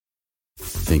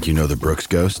Think you know the Brooks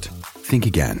Ghost? Think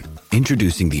again.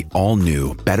 Introducing the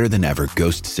all-new, better-than-ever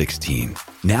Ghost 16.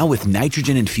 Now with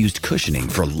nitrogen-infused cushioning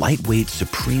for lightweight,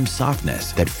 supreme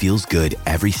softness that feels good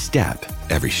every step,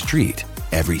 every street,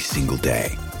 every single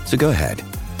day. So go ahead,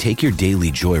 take your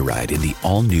daily joyride in the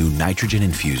all-new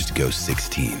nitrogen-infused Ghost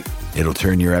 16. It'll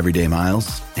turn your everyday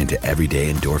miles into everyday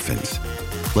endorphins.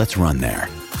 Let's run there.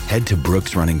 Head to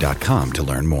brooksrunning.com to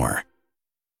learn more.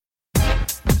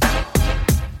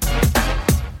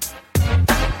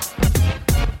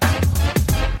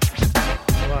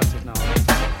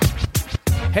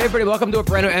 Hey everybody, welcome to a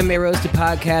brand new MMA Roasted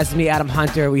podcast. Me, Adam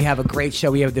Hunter. We have a great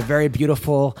show. We have the very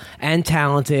beautiful and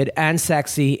talented and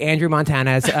sexy Andrew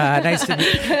Montanez. Nice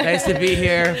to be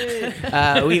here.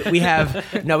 We have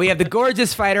the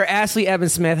gorgeous fighter Ashley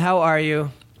Evans Smith. How are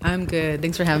you? I'm good.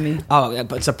 Thanks for having me. Oh,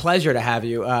 it's a pleasure to have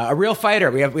you. A real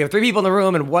fighter. We have three people in the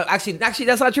room, and actually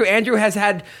that's not true. Andrew has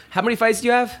had how many fights do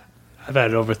you have? I've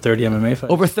had over 30 MMA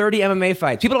fights. Over 30 MMA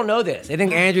fights. People don't know this. They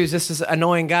think Andrew's just this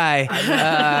annoying guy,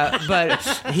 but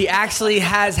he actually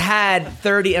has had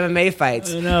 30 MMA fights.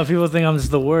 I don't know. People think I'm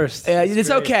just the worst. It's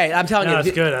great. Okay. I'm telling you.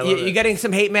 It's good. I love it. You're getting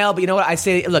some hate mail, but you know what? I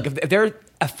say, look, if they're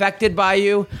affected by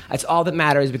you, that's all that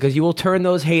matters because you will turn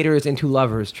those haters into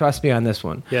lovers. Trust me on this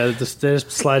one. Yeah, they just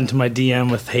slide into my DM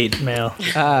with hate mail.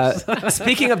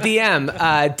 Speaking of DM,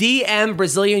 DM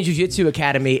Brazilian Jiu-Jitsu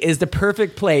Academy is the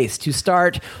perfect place to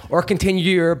start or continue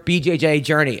your BJJ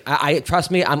journey. I trust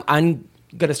me, I'm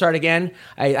going to start again.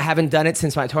 I haven't done it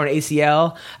since my torn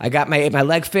ACL. I got my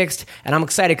leg fixed, and I'm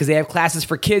excited because they have classes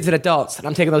for kids and adults, and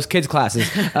I'm taking those kids'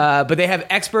 classes. But they have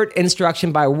expert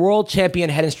instruction by world champion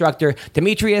head instructor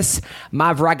Demetrius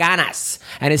Mavraganas,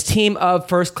 and his team of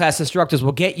first-class instructors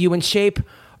will get you in shape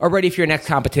or ready for your next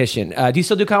competition. Do you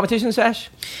still do competitions,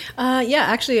 Sash? Yeah,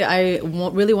 actually, I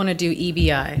really want to do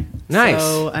EBI. Nice.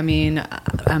 So, I mean,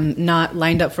 I'm not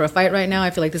lined up for a fight right now. I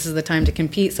feel like this is the time to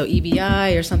compete. So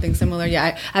EBI or something similar. Yeah, I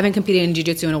haven't competed in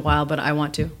jiu-jitsu in a while, but I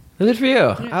want to. Good for you.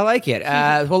 I like it.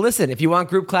 Well, listen, if you want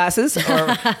group classes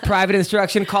or private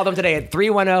instruction, call them today at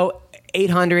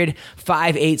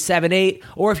 310-800-5878.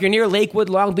 Or if you're near Lakewood,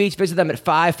 Long Beach, visit them at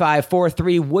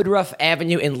 5543 Woodruff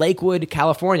Avenue in Lakewood,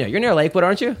 California. You're near Lakewood,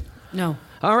 aren't you? No.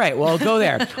 All right, well, go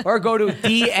there. Or go to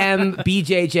dmbjj.com.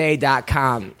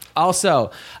 Also,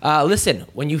 listen,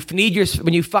 when you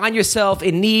find yourself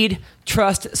in need,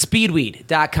 trust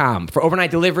speedweed.com for overnight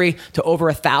delivery to over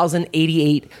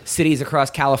 1,088 cities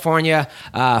across California.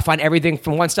 Find everything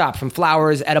from one stop, from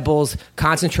flowers, edibles,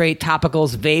 concentrate,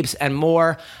 topicals, vapes, and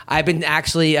more. I've been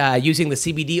actually using the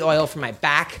CBD oil for my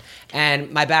back,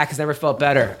 and my back has never felt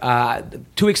better.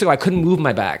 2 weeks ago, I couldn't move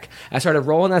my back. I started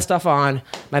rolling that stuff on.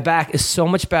 My back is so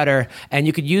much better, and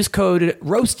you could use code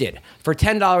ROASTED for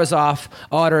 $10 off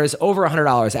orders over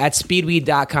 $100 at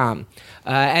speedweed.com.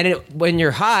 When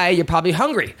you're high, you're probably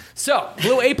hungry. So,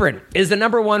 Blue Apron is the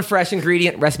 #1 fresh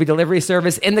ingredient recipe delivery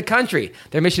service in the country.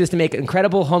 Their mission is to make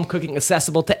incredible home cooking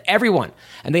accessible to everyone.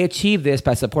 And they achieve this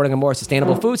by supporting a more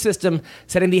sustainable food system,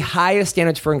 setting the highest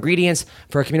standards for ingredients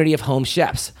for a community of home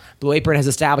chefs. Blue Apron has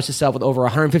established itself with over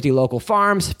 150 local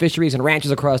farms, fisheries, and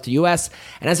ranches across the U.S.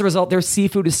 And as a result, their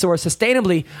seafood is sourced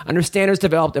sustainably under standards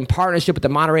developed in partnership with the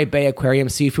Monterey Bay Aquarium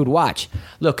Seafood Watch.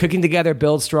 Look, cooking together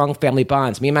builds strong family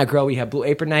bonds. Me and my girl, we have Blue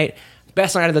Apron night.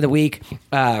 Best night of the week.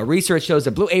 Research shows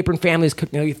that Blue Apron families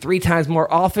cook nearly 3 times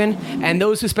more often, and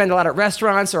those who spend a lot at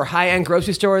restaurants or high-end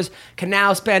grocery stores can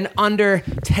now spend under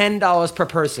 $10 per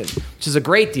person, which is a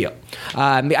great deal.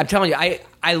 I'm telling you,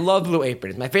 I love Blue Apron.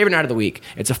 It's my favorite night of the week.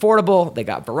 It's affordable, they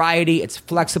got variety, it's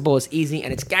flexible, it's easy,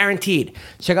 and it's guaranteed.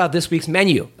 Check out this week's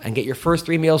menu and get your first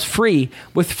 3 meals free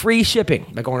with free shipping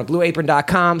by going to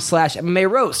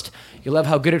blueapron.com/MMA Roast. You'll love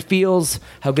how good it feels,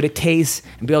 how good it tastes,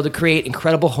 and be able to create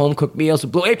incredible home-cooked meals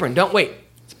with Blue Apron. Don't wait.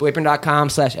 It's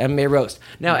blueapron.com/MMA Roast.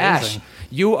 Now, Amazing. Ash,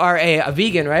 you are a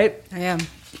vegan, right? I am.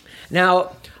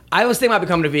 Now, I was thinking about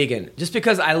becoming a vegan just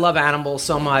because I love animals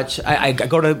so much. We went to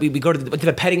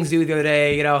the petting zoo the other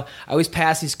day. You know, I always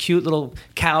pass these cute little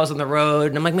cows on the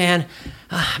road, and I'm like, man,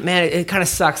 it kind of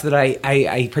sucks that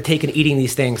I partake in eating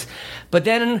these things. But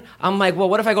then I'm like, well,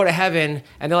 what if I go to heaven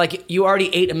and they're like, you already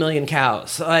ate 1 million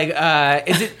cows? Like,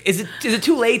 is it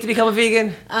too late to become a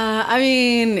vegan? I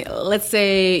mean, let's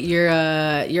say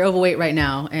you're overweight right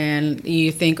now, and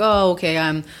you think, oh, okay,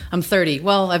 I'm 30.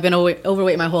 Well, I've been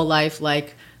overweight my whole life.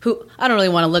 Like, I don't really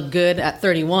want to look good at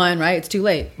 31, right? It's too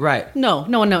late. Right. No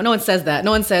one says that.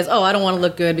 No one says, oh, I don't want to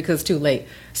look good because it's too late.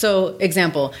 So,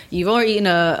 example, you've already eaten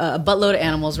a buttload of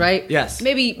animals, right? Yes.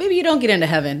 Maybe you don't get into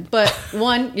heaven, but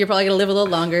one, you're probably going to live a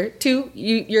little longer. Two,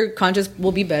 your conscience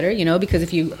will be better, because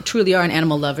if you truly are an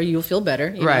animal lover, you'll feel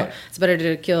better. Right. It's better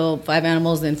to kill 5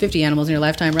 animals than 50 animals in your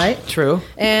lifetime, right? True.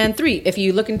 And 3, if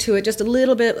you look into it just a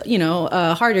little bit,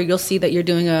 harder, you'll see that you're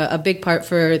doing a big part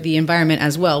for the environment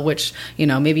as well, which,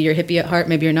 maybe you're hippie at heart,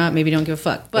 maybe you're not, maybe you don't give a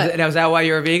fuck. But Is that why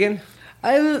you're a vegan?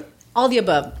 all the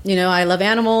above. I love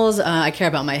animals. I care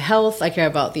about my health. I care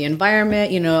about the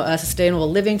environment, sustainable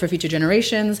living for future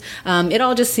generations. It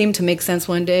all just seemed to make sense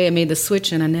one day. I made the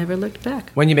switch and I never looked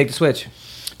back. When did you make the switch?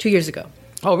 2 years ago.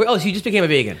 Oh, so you just became a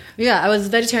vegan? Yeah, I was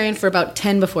vegetarian for about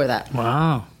 10 before that.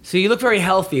 Wow. So you look very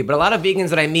healthy, but a lot of vegans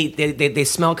that I meet, they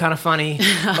smell kind of funny,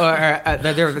 or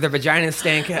their vaginas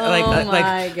stink.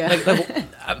 My God.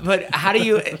 But how do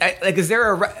you, is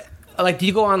there do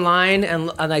you go online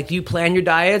and do you plan your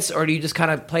diets, or do you just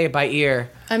kind of play it by ear?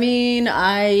 I mean,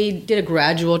 I did a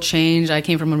gradual change. I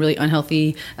came from a really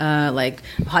unhealthy,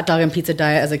 hot dog and pizza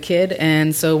diet as a kid.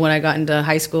 And so when I got into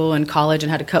high school and college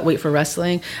and had to cut weight for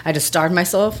wrestling, I just starved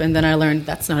myself. And then I learned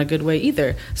that's not a good way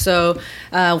either. So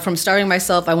from starving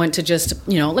myself, I went to just,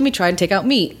 let me try and take out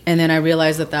meat. And then I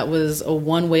realized that was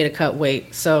one way to cut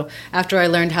weight. So after I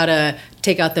learned how to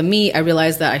take out the meat, I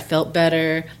realized that I felt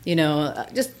better,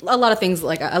 just a lot of things.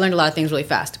 I learned a lot of things really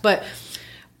fast. But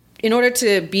in order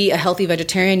to be a healthy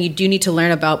vegetarian, you do need to learn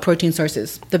about protein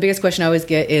sources. The biggest question I always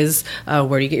get is,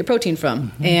 where do you get your protein from?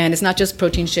 Mm-hmm. And it's not just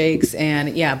protein shakes.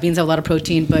 And yeah, beans have a lot of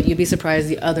protein, but you'd be surprised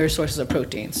the other sources of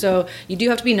protein. So you do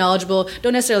have to be knowledgeable.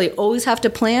 Don't necessarily always have to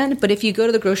plan, but if you go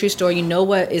to the grocery store, you know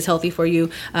what is healthy for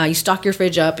you. You stock your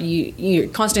fridge up. You're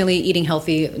constantly eating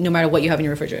healthy, no matter what you have in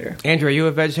your refrigerator. Andrew, are you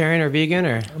a vegetarian or vegan?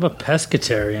 Or I'm a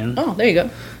pescatarian. Oh, there you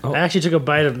go. I actually took a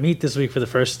bite of meat this week for the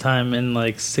first time in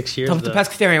 6 years. So the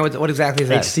pescatarian, what exactly is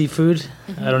that? Like seafood.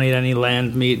 Mm-hmm. I don't eat any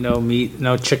land meat,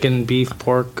 no chicken, beef,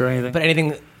 pork, or anything. But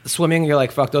anything swimming, you're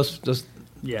like, fuck those.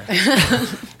 Yeah.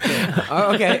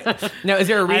 Oh, okay. Now, is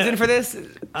there a reason for this?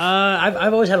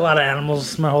 I've always had a lot of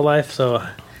animals my whole life, so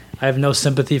I have no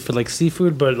sympathy for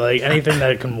seafood, but anything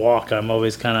that can walk, I'm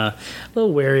always kind of a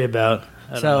little wary about.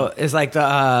 So is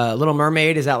the Little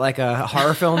Mermaid, is that like a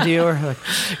horror film to you, or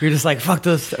you're just like fuck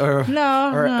this, or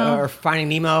no. or Finding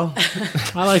Nemo?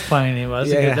 I like Finding Nemo.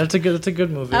 That's a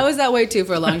good movie. I was that way too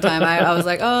for a long time. I was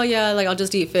like, oh yeah, I'll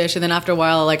just eat fish, and then after a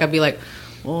while, I'd be like,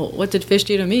 well, what did fish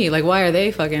do to me? Why are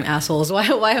they fucking assholes? Why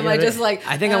am I just I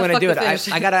think I'm gonna do it.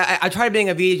 I tried being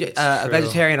a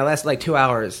vegetarian. It lasted 2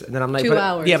 hours, and then I'm like, 2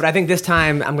 hours. Yeah, but I think this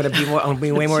time I'm gonna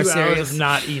be way more 2 serious. hours of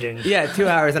not eating. Yeah, 2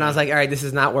 hours, and I was like, all right, this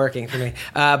is not working for me.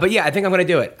 But yeah, I think I'm gonna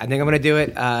do it. I'm gonna do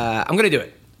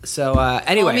it. So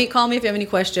anyway, call me if you have any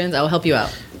questions. I will help you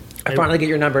out. I finally get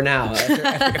your number now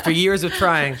after years of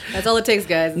trying. That's all it takes,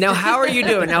 guys. Now, how are you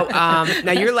doing? Now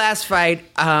your last fight,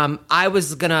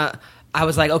 I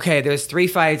was like, okay, there's 3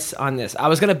 fights on this. I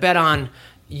was going to bet on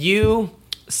you,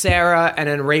 Sarah, and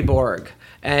then Ray Borg.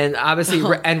 And obviously,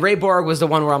 and Ray Borg was the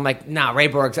one where I'm like, nah, Ray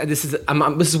Borg, this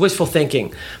is wishful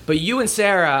thinking. But you and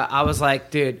Sarah, I was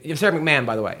like, dude, Sarah McMahon,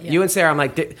 by the way. Yeah. You and Sarah, I'm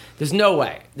like, there's no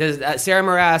way. Sarah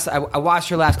Morass, I watched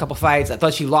her last couple fights. I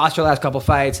thought she lost her last couple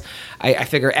fights. I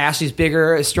figure Ashley's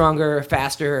bigger, stronger,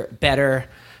 faster, better.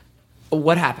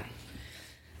 What happened?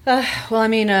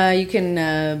 You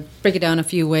can break it down a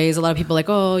few ways. A lot of people are like,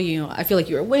 oh, I feel like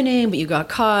you were winning, but you got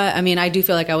caught. I mean, I do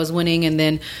feel like I was winning, and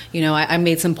then, I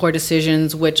made some poor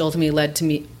decisions, which ultimately led to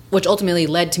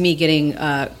me getting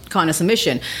caught in a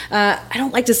submission. I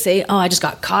don't like to say, oh, I just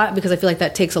got caught, because I feel like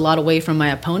that takes a lot away from my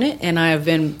opponent, and I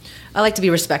like to be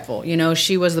respectful.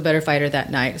 She was the better fighter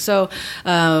that night. So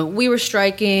we were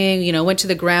striking, went to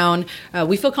the ground.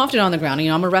 We feel confident on the ground.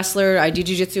 I'm a wrestler. I do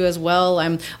jiu-jitsu as well.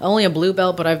 I'm only a blue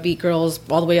belt, but I've beat girls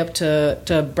all the way up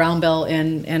to brown belt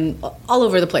and all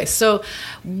over the place. So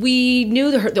we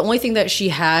knew the only thing that she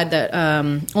had, that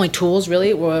only tools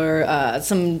really, were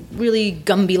some really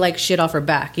Gumby-like shit off her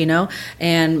back,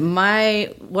 And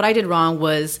what I did wrong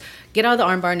was get out of the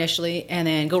armbar initially and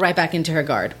then go right back into her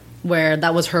guard, where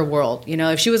that was her world.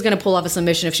 If she was going to pull off a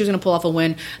submission, if she was going to pull off a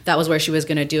win, that was where she was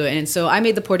going to do it. And so I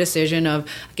made the poor decision of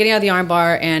getting out of the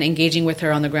armbar and engaging with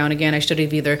her on the ground again. I should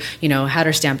have either, had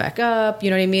her stand back up,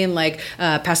 you know what I mean?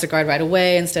 Pass the guard right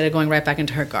away instead of going right back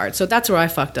into her guard. So that's where I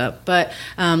fucked up. But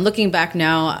looking back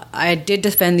now, I did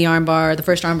defend the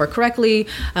first armbar correctly.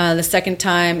 The second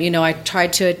time, I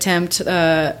tried to attempt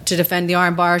to defend the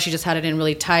armbar. She just had it in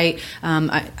really tight.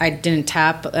 I didn't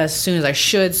tap as soon as I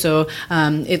should. So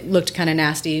it looked kind of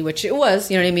nasty, which it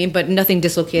was, you know what I mean? But nothing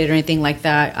dislocated or anything like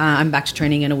that. I'm back to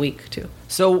training in a week, too.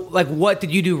 So, what did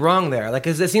you do wrong there?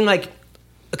 Does it seem like,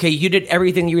 okay, you did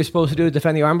everything you were supposed to do to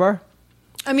defend the armbar?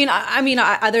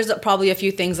 There's probably a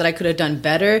few things that I could have done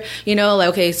better. You know, like,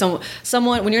 okay,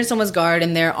 someone when you're in someone's guard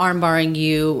and they're arm barring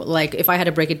you, like if I had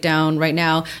to break it down right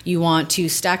now, you want to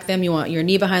stack them, you want your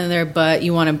knee behind their butt,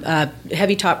 you want a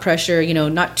heavy top pressure, you know,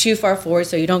 not too far forward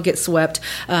so you don't get swept.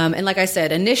 And like I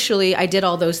said, initially I did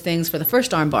all those things for the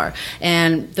first arm bar,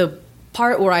 and the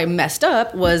part where I messed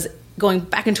up was going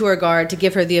back into her guard to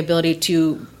give her the ability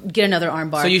to get another arm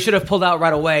bar. So you should have pulled out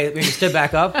right away when you stood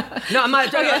back up. No, I'm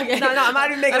not. Okay. No, I'm not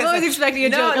even making. I'm always expecting a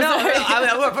joke.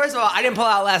 No. First of all, I didn't pull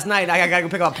out last night. I got to go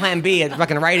pick up Plan B at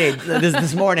fucking Rite Aid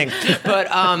this morning. But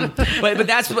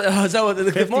that's so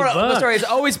the moral of the story is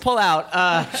always pull out.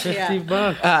 $50.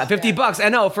 $50. I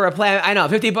know for a plan. I know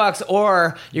 $50,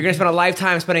 or you're gonna spend a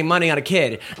lifetime spending money on a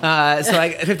kid. So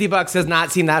like $50 does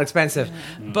not seem that expensive.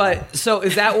 But so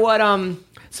is that what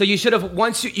So you should have,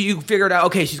 once you figured out,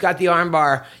 okay, she's got the arm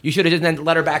bar, you should have just then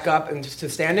let her back up and just to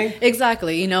standing?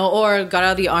 Exactly, you know, or got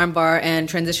out of the arm bar and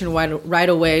transitioned right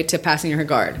away to passing her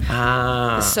guard.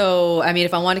 So, I mean,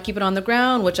 if I want to keep it on the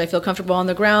ground, which I feel comfortable on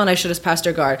the ground, I should have passed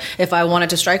her guard. If I wanted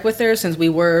to strike with her, since we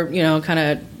were, you know, kind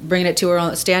of bringing it to her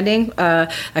on standing, I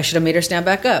should have made her stand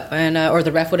back up. And or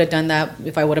the ref would have done that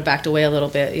if I would have backed away a little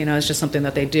bit. You know, it's just something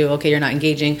that they do. Okay, you're not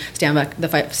engaging, stands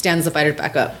the fighter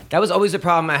back up. That was always a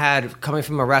problem I had coming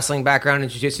from a wrestling background in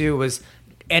jiu-jitsu, was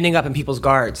ending up in people's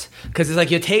guards, because it's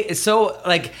like it's so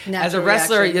like natural as a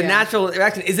wrestler reaction, natural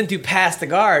reaction isn't to pass the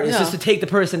guard, it's just to take the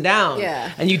person down,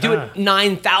 and you do it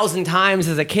 9,000 times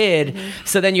as a kid,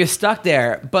 so then you're stuck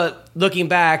there. But looking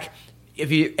back,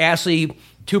 if you Ashley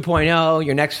 2.0,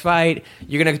 your next fight,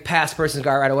 you're gonna pass person's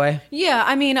guard right away. Yeah,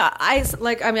 I mean, I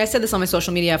said this on my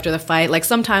social media after the fight. Like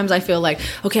sometimes I feel like,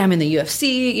 okay, I'm in the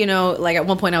UFC. You know, like at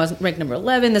one point I was ranked number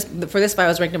 11. For this fight I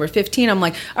was ranked number 15. I'm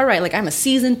like, all right, like I'm a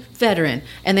seasoned veteran.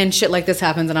 And then shit like this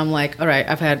happens, and I'm like, all right,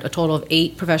 I've had a total of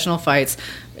 8 professional fights.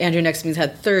 Andrew next to me's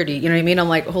had 30. You know what I mean? I'm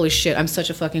like, holy shit, I'm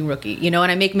such a fucking rookie. You know,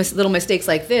 and I make little mistakes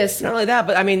like this. Not only that,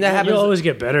 but I mean, that happens. You always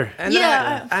get better. And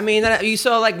you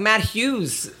saw like Matt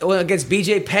Hughes against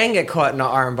BJ Penn get caught in an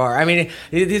arm bar. I mean,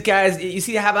 these guys, you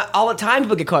see happen all the time.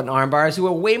 People get caught in arm bars who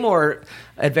are way more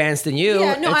advanced than you.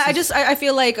 Yeah, no, I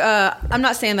feel like I'm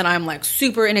not saying that I'm like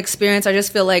super inexperienced. I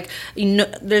just feel like, you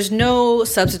know, there's no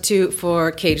substitute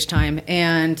for cage time,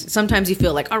 and sometimes you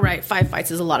feel like, all right, 5 fights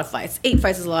is a lot of fights, 8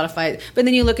 fights is a lot of fights, but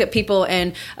then you look at people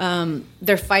and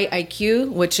their fight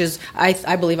IQ, which is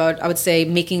I believe I would say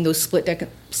making those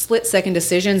split second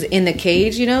decisions in the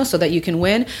cage, you know, so that you can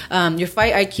win. Your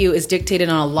fight IQ is dictated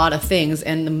on a lot of things,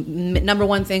 and the number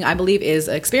one thing I believe is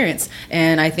experience.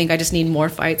 And I think I just need more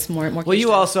fights, more. Well,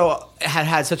 you also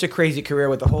had such a crazy career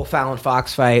with the whole Fallon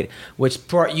Fox fight, which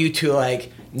brought you to like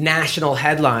national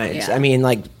headlines. Yeah. I mean,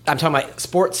 like I'm talking about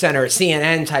SportsCenter,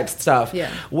 CNN type stuff,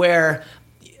 where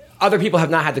other people have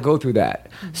not had to go through that.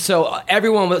 So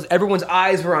everyone's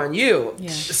eyes were on you. Yeah.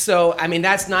 So, I mean,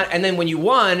 that's not, and then when you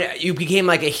won, you became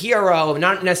like a hero,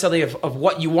 not necessarily of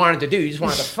what you wanted to do. You just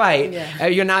wanted to fight.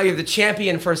 You're the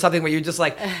champion for something where you're just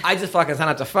like, I just fucking signed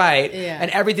up to fight. Yeah.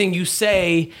 And everything you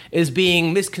say is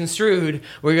being misconstrued,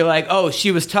 where you're like, oh,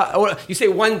 she was tough. Or you say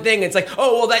one thing, it's like,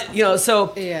 oh, well, that, you know,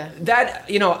 so that,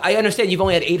 you know, I understand you've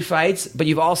only had 8 fights, but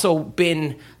you've also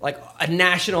been like a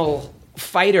national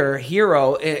fighter,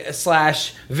 hero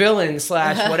 / villain /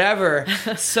 whatever.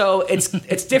 So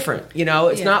it's different, you know.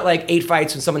 It's not like 8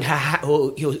 fights when someone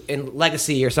who in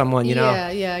Legacy or someone, you know.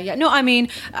 Yeah. No, I mean,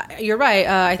 you're right.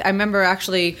 I remember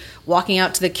actually walking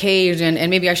out to the cage, and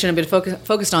maybe I shouldn't have been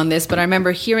focused on this, but I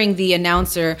remember hearing the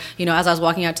announcer, you know, as I was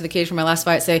walking out to the cage for my last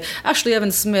fight, say, Ashley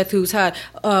Evans Smith, who's had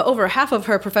over half of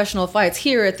her professional fights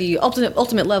here at the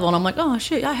ultimate level, and I'm like, oh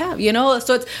shit, I have, you know.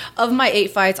 So it's, of my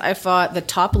 8 fights, I fought the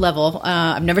top level.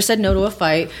 I've never said no to a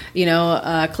fight, you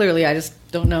know. Clearly, I just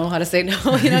don't know how to say no,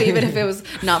 you know, even if it was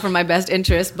not for my best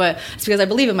interest, but it's because I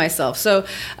believe in myself. So,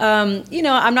 you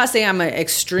know, I'm not saying I'm an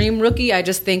extreme rookie. I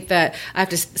just think that I have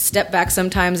to step back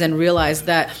sometimes and realize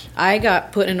that I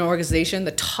got put in an organization,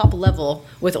 the top level,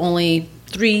 with only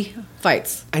 3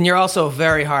 fights. And you're also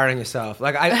very hard on yourself.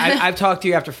 Like I've talked to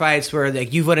you after fights where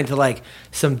like you've went into like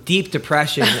some deep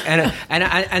depression,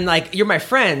 and like you're my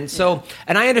friend. So,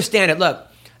 and I understand it. Look,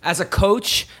 as a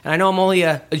coach, and I know I'm only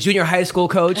a junior high school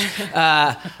coach,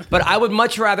 but I would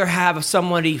much rather have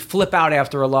somebody flip out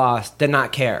after a loss than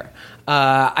not care.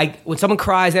 When someone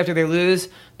cries after they lose,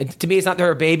 to me, it's not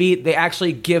they're a baby. They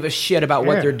actually give a shit about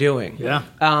what they're doing. Yeah.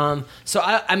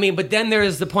 But then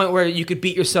there's the point where you could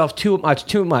beat yourself too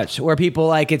much, where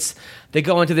people they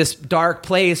go into this dark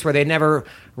place where they never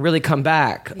really come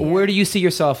back. Yeah. Where do you see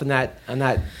yourself in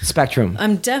that spectrum?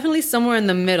 I'm definitely somewhere in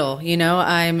the middle.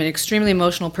 I'm an extremely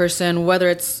emotional person, whether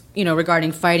it's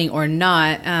regarding fighting or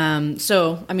not.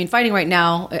 Fighting right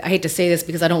now, I hate to say this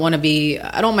because I don't want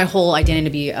my whole identity to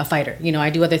be a fighter. I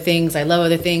do other things, I love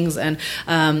other things, and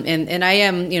I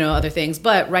am other things.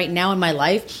 But right now in my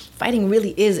life, fighting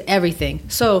really is everything.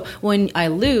 So when I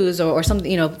lose or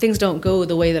something, things don't go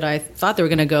the way that I thought they were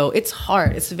going to go, it's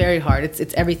hard. It's very hard.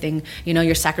 It's everything.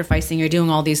 You're sacrificing, you're doing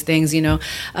all these things,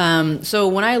 So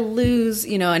when I lose,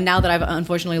 and now that I've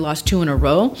unfortunately lost 2 in a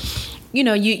row,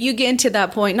 you get into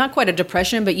that point, not quite a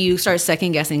depression, but you start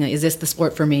second guessing, is this the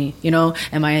sport for me?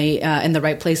 Am I in the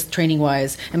right place training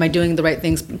wise? Am I doing the right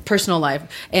things, personal life?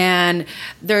 And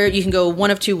there you can go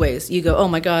one of 2 ways. You go, oh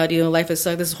my God, life is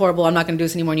this is horrible. I'm not going to do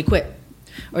this anymore. And you quit.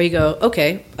 Or you go,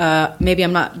 okay, maybe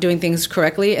I'm not doing things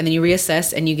correctly. And then you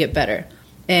reassess and you get better.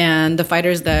 And the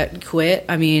fighters that quit,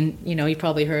 you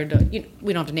probably heard,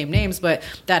 we don't have to name names, but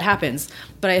that happens.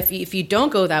 But if you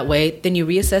don't go that way, then you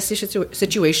reassess the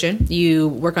situation, you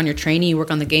work on your training, you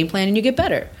work on the game plan, and you get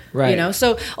better. Right.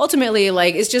 So ultimately,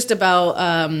 it's just about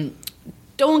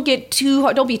don't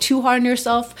be too hard on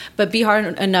yourself, but be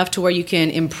hard enough to where you can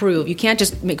improve. You can't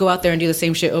just go out there and do the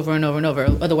same shit over and over and over.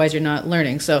 Otherwise, you're not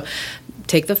learning. So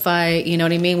take the fight, you know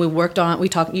what I mean?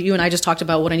 You and I just talked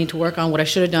about what I need to work on, what I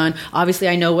should have done. Obviously,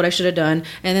 I know what I should have done.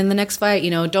 And then the next fight,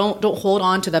 don't hold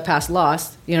on to the past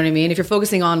loss. You know what I mean? If you're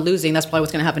focusing on losing, that's probably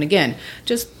what's going to happen again.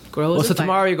 Just grow as a fighter.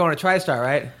 Tomorrow you're going to TriStar,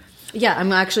 right? Yeah,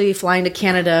 I'm actually flying to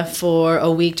Canada for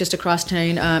a week just to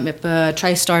cross-train at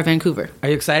TriStar Vancouver. Are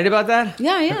you excited about that?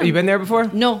 Yeah, I am. Have you been there before?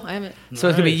 No, I haven't. So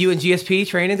it's going to be you and GSP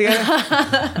training together?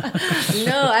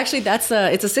 No, actually, it's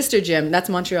a sister gym. That's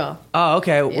Montreal. Oh,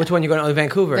 okay. Yeah. Which one you going to?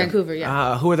 Vancouver? Vancouver,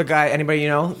 yeah. Who are the guys? Anybody you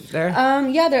know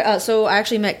there? So I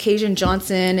actually met Cajun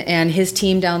Johnson and his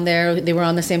team down there. They were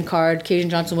on the same card. Cajun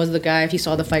Johnson was the guy, if you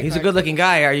saw the fight He's card. a good-looking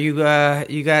guy. Are you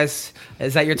guys,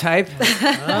 is that your type?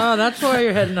 Oh, that's why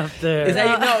you're heading up there. Is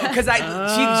that because you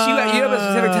have a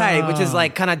specific type, which is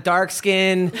kind of dark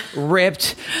skin,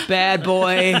 ripped, bad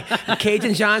boy.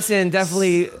 Cajun Johnson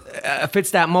definitely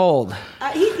fits that mold.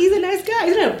 He's a nice guy.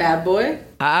 He's not a bad boy.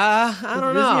 I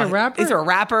don't know. Is he a rapper? He's a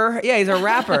rapper. Yeah, he's a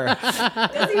rapper.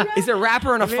 He's a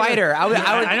rapper and a fighter.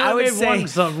 I would say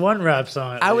one rap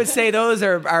song. I would say those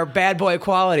are bad boy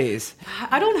qualities.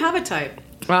 I don't have a type.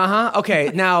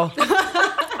 Okay.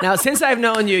 Now, since I've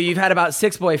known you, you've had about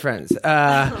 6 boyfriends.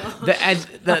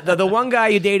 The one guy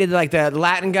you dated, the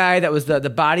Latin guy that was the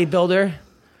bodybuilder.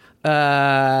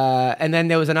 And then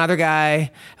there was another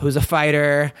guy who was a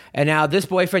fighter. And now this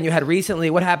boyfriend you had recently,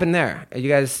 what happened there? Are you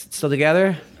guys still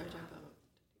together?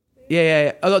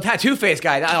 Yeah. Oh, the tattoo face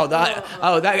guy. That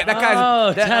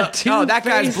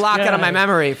guy's blocked out of my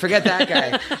memory. Forget that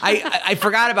guy. I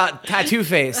forgot about tattoo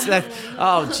face.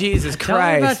 Jesus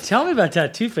Christ! Tell me about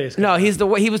tattoo face guy. No,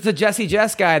 he was the Jesse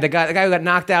Jess guy. The guy who got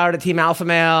knocked out at Team Alpha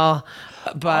Male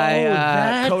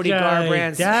by Cody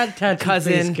Garbrandt's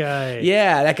cousin. Face guy.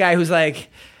 Yeah, that guy who's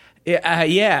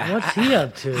yeah. What's he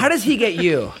up to? How does he get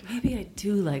you? Maybe I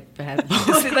do like bad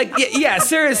boys. Yeah,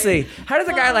 seriously. How does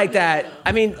a guy like that?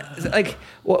 I mean,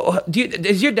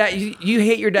 is your dad? You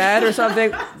hate your dad or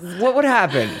something? What would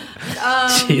happen?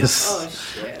 Jeez. Oh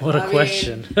shit! What a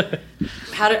question.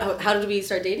 How did we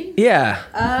start dating? Yeah.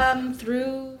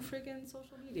 Through freaking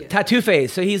social media. Tattoo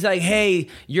face. So he's like, hey,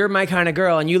 you're my kind of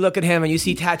girl. And you look at him and you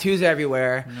see tattoos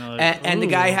everywhere. And the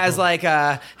guy has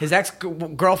his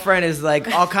ex-girlfriend is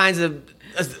all kinds of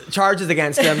charges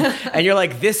against him. And you're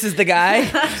like, this is the guy?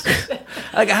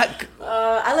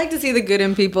 I like to see the good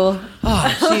in people.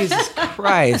 Oh, Jesus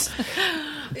Christ.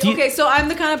 So I'm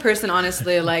the kind of person,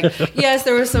 honestly, yes,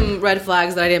 there were some red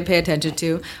flags that I didn't pay attention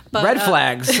to. But, red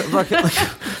flags?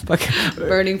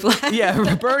 Burning flags?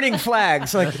 Yeah, burning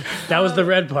flags. That was the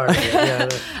red part. Yeah.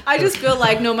 I just feel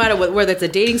no matter whether it's a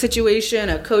dating situation,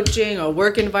 a coaching, or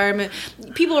work environment,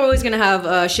 people are always going to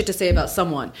have shit to say about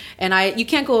someone. And you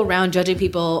can't go around judging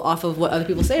people off of what other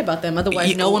people say about them.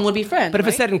 Otherwise, no one would be friends. But if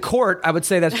it's said in court, I would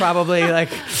say that's probably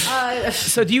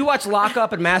So do you watch Lock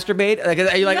Up and masturbate?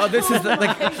 Are you this is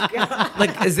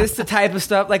Like, is this the type of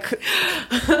stuff? Like,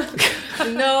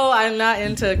 No, I'm not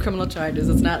into criminal charges.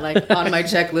 It's not like on my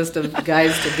checklist of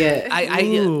guys to get.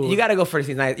 you got to go first.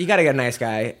 He's nice. You got to get a nice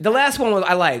guy. The last one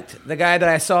I liked. The guy that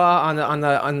I saw on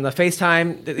the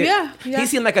FaceTime. Yeah. He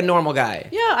seemed like a normal guy.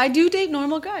 Yeah, I do date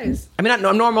normal guys. I mean,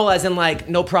 not normal as in like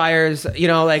no priors. You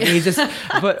know, like he's just.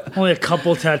 But Only a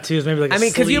couple tattoos, maybe like. I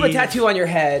mean, because you have a sleeve. tattoo on your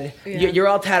head. Yeah. You're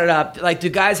all tatted up. Like, do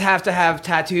guys have to have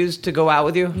tattoos to go out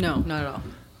with you? No, not at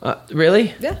all.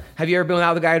 Really? Yeah. Have you ever been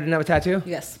out with a guy who didn't have a tattoo?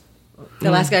 Yes.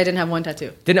 The last guy didn't have one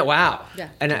tattoo. Didn't it? Wow. Yeah.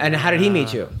 And how did he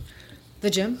meet you? The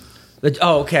gym.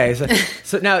 Okay.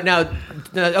 So now,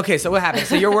 okay. So what happened?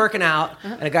 So you're working out,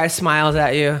 and a guy smiles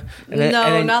at you. And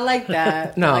then, Not like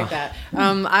that. No. Not like that.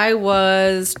 I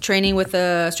was training with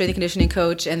a strength and conditioning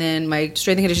coach, and then my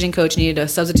strength and conditioning coach needed a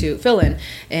substitute fill-in,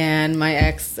 and my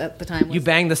ex at the time was... You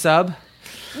banged the sub.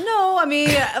 No, I mean,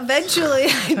 eventually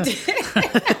I did.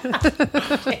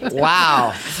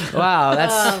 Wow.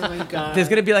 That's. Oh my god. There's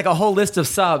gonna be like a whole list of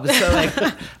subs. So like,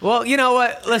 well, you know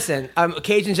what? Listen,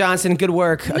 Cajun Johnson, good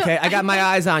work. Okay, I got my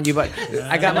eyes on you, but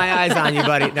I got my eyes on you,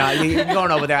 buddy. No, you're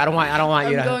going over there. I don't want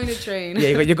you to. I'm going to train.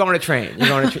 Yeah, you're going to train.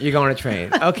 You're going to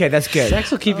train. Okay, that's good.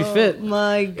 Sex will keep you fit.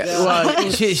 My god.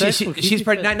 Well, she's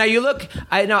pretty. Now you look.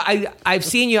 I've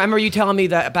seen you. I remember you telling me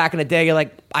that back in the day. You're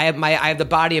like, I have the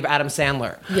body of Adam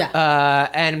Sandler. Yeah.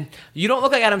 And you don't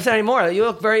look like Adam Sandler anymore. You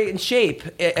look very in shape.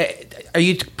 Are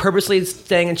you purposely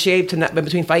staying in shape to not,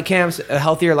 between fight camps, a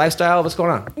healthier lifestyle? What's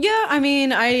going on? Yeah, I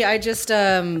mean, I just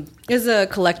is a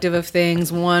collective of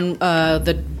things. One,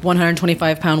 the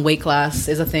 125-pound weight class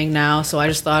is a thing now. So I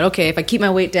just thought, okay, if I keep my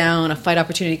weight down, a fight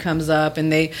opportunity comes up,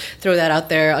 and they throw that out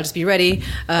there, I'll just be ready.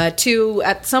 Two,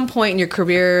 at some point in your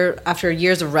career, after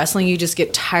years of wrestling, you just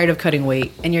get tired of cutting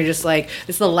weight, and you're just like,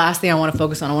 this is the last thing I want to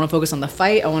focus on. I want to focus on the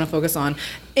fight. I want to focus on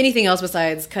anything else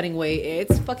besides cutting weight.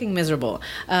 It's fucking miserable.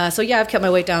 So yeah, I've kept my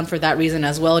weight down for that reason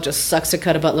as well. It just sucks to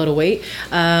cut a buttload of weight.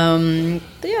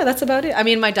 But yeah, that's about it. I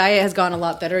mean, my diet has gone a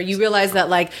lot better. You realize that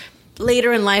like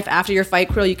later in life, after your fight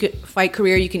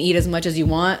career, you can eat as much as you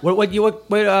want. What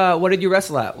did you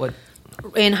wrestle at? What?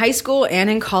 In high school and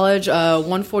in college,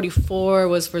 144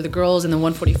 was for the girls and the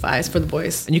 145 is for the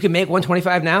boys. And you can make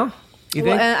 125 now? You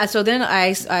think? Well, so then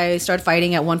I started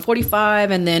fighting at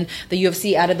 145, and then the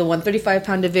UFC added the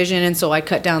 135-pound division, and so I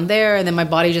cut down there, and then my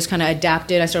body just kind of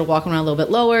adapted. I started walking around a little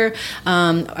bit lower.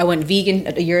 I went vegan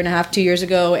a year and a half, 2 years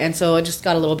ago, and so I just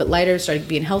got a little bit lighter, started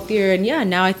being healthier, and yeah,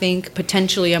 now I think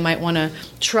potentially I might want to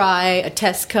try a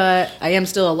test cut. I am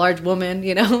still a large woman,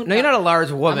 you know? No, you're not a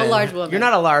large woman. I'm a large woman. You're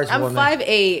not a large woman. I'm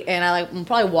 5'8", and I'm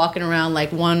probably walking around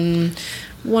like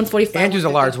 145. Andrew's a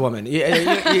large woman.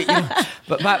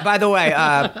 But by the way,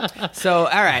 so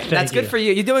all right, that's good for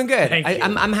you. You're doing good.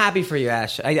 I'm happy for you,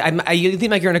 Ash. You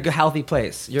seem like you're in a healthy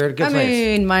place. You're in a good place.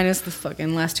 I mean, minus the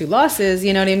fucking last two losses.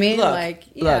 You know what I mean?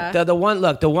 Look,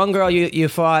 the one girl you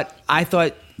fought. I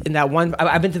thought in that one.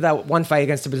 I've been to that one fight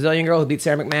against the Brazilian girl who beat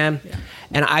Sarah McMahon,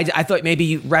 and I thought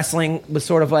maybe wrestling was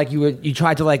sort of like you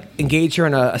tried to like engage her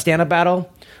in a stand-up battle.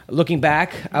 Looking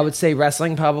back, I would say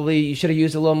wrestling probably you should have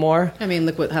used a little more. I mean,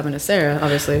 look what happened to Sarah,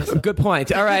 obviously. Good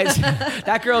point. All right,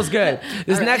 that girl's good.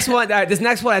 This next one, I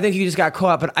think you just got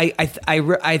caught. But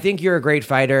I think you're a great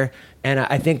fighter, and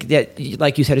I think that,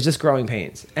 like you said, it's just growing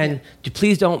pains. And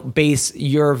please don't base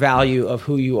your value of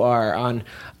who you are on,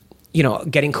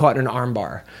 getting caught in an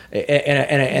armbar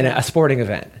in a sporting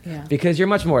event, because you're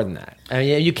much more than that. I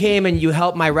mean, you came and you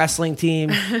helped my wrestling team.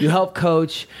 You helped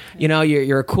coach.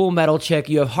 You're a cool metal chick.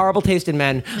 You have horrible taste in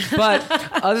men, but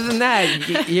other than that,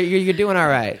 you're doing all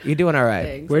right. You're doing all right.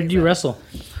 Thanks. Where did you wrestle?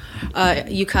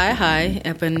 Ukiah High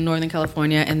up in Northern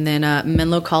California, and then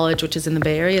Menlo College, which is in the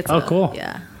Bay Area. Cool.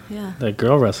 Yeah. The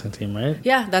girl wrestling team, right?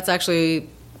 Yeah, that's actually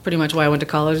pretty much why I went to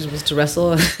college, was to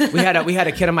wrestle. we had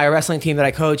a kid on my wrestling team that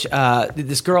I coach.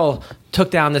 This girl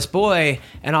took down this boy,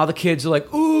 and all the kids were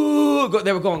like, "Ooh!"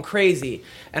 They were going crazy,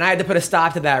 and I had to put a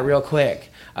stop to that real quick.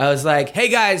 I was like, "Hey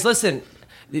guys, listen,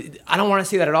 I don't want to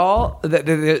see that at all.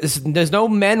 There's no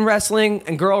men wrestling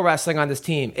and girl wrestling on this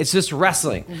team. It's just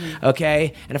wrestling,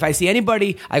 okay? And if I see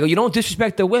anybody, I go, you don't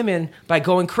disrespect the women by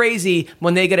going crazy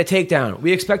when they get a takedown.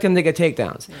 We expect them to get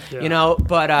takedowns,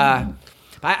 But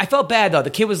I felt bad though. The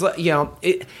kid was,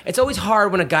 it's always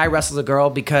hard when a guy wrestles a girl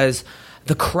because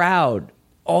the crowd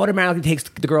automatically takes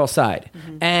the girl's side.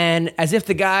 And as if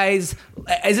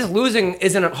losing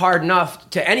isn't hard enough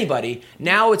to anybody,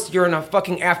 now you're in a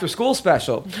fucking after school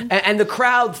special. And the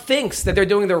crowd thinks that they're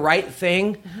doing the right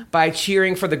thing by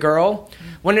cheering for the girl,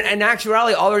 When in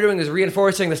actuality, all they're doing is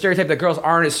reinforcing the stereotype that girls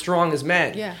aren't as strong as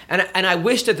men. Yeah. And I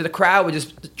wish that the crowd would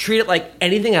just treat it like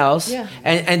anything else. Yeah.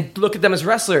 And look at them as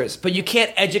wrestlers. But you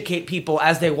can't educate people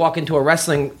as they walk into a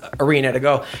wrestling arena to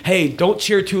go, hey, don't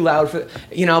cheer too loud for,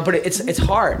 but it's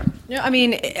hard. Yeah, I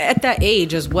mean, at that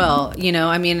age as well,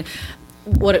 I mean,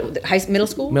 middle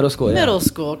school? Middle school, yeah. Middle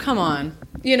school, come on.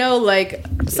 Like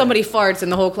somebody farts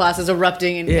and the whole class is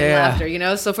erupting in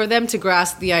laughter, So for them to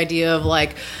grasp the idea of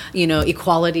like,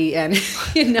 equality and,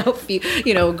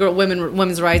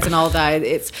 women's rights and all that,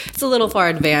 it's a little far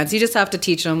advanced. You just have to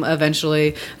teach them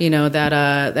eventually,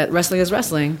 that wrestling is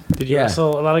wrestling. Did you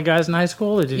wrestle a lot of guys in high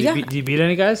school? Or did you beat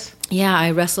any guys? Yeah,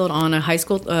 I wrestled on a high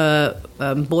school,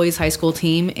 boys high school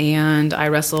team, and I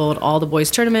wrestled all the boys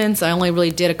tournaments. I only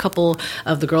really did a couple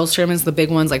of the girls tournaments, the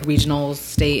big ones like regionals,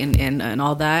 state, and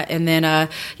all that. And then, I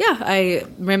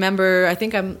remember, I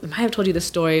think I might have told you this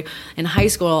story in high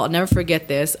school. I'll never forget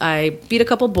this. I beat a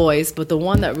couple boys, but the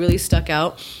one that really stuck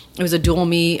out, it was a dual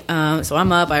meet. So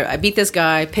I'm up, I beat this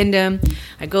guy, pinned him.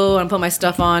 I go and put my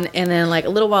stuff on, and then like a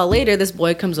little while later, this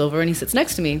boy comes over and he sits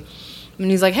next to me,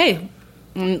 and he's like, "Hey."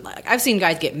 I've seen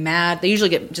guys get mad. They usually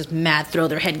get just mad, throw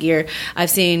their headgear.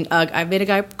 I've made a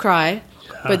guy cry.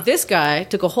 But this guy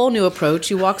took a whole new approach.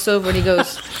 He walks over and he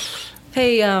goes,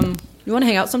 "Hey, you want to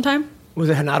hang out sometime?" Was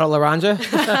it Renato Laranja?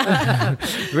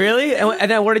 Really? And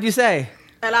then what did you say?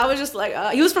 And I was just like,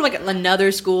 he was from like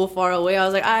another school far away. I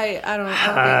was like, I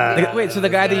don't think. Wait, so the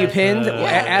guy that you pinned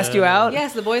asked you out?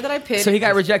 Yes, the boy that I pinned. So he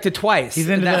got rejected twice. He's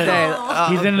into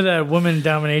that. He's into that woman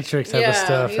dominatrix type of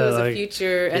stuff. He was a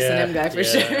future S&M guy for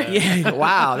sure. Yeah,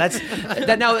 wow.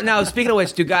 Now speaking of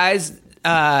which, do guys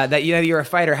that you're a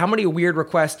fighter, how many weird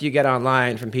requests do you get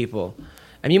online from people?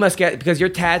 I mean, you must get, because you're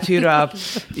tattooed up,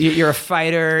 you're a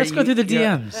fighter. Let's go through the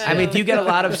DMs. I mean, do you get a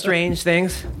lot of strange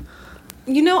things?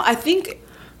 I think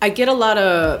I get a lot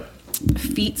of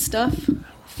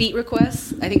feet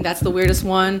requests. I think that's the weirdest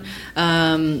one.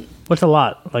 What's a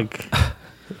lot? Like,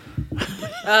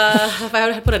 if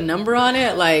I would put a number on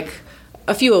it, like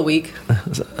a few a week.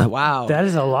 Wow. That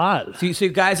is a lot. So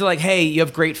guys are like, hey, you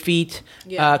have great feet.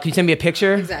 Yeah. Can you send me a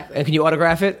picture? Exactly. And can you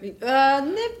autograph it?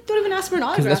 Don't even ask for an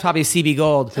autograph. That's probably CB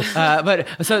Gold. But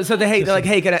so they're like,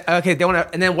 hey, they want to,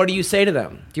 and then what do you say to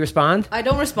them? Do you respond? I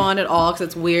don't respond at all because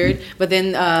it's weird. But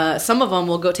then some of them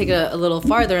will go take a little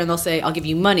farther and they'll say, "I'll give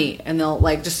you money," and they'll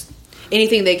like just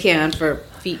anything they can for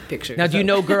feet pictures. Now, do you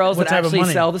know girls What that type of actually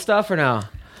money? sell the stuff or no?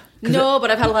 No, but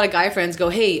I've had a lot of guy friends go,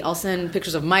 "Hey, I'll send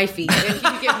pictures of my feet and you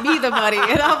can give me the money."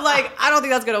 And I'm like, I don't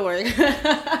think that's gonna work.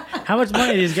 How much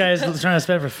money are these guys trying to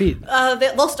spend for feet?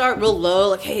 They'll start real low,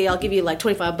 like, "Hey, I'll give you like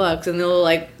 $25," and they'll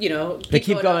like, They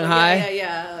keep going high?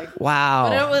 Yeah. Like, Wow.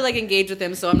 but I don't really like engage with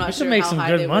them, so I'm not You sure should make how some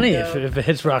high good they money would go. if it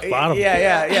hits rock bottom.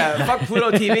 Yeah. Fuck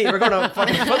Pluto TV. We're going to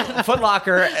fucking Foot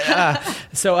Locker.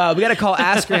 So we got to call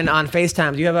Askren on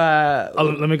FaceTime. Do you have a...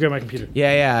 Let me grab my computer.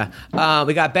 Yeah.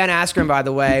 We got Ben Askren, by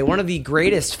the way, one of the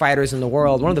greatest fighters in the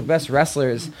world, one of the best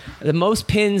wrestlers, the most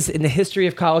pins in the history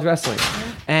of college wrestling.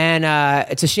 And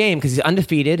it's a shame because he's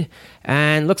undefeated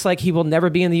and looks like he will never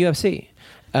be in the UFC.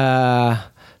 I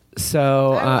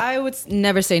would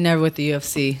never say never with the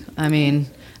UFC. I mean,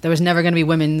 there was never going to be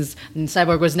women's, and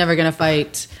Cyborg was never going to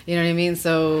fight. You know what I mean?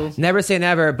 So never say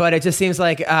never, but it just seems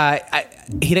like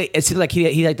it seems like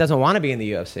he doesn't want to be in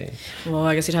the UFC. Well,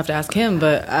 I guess you'd have to ask him.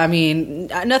 But I mean,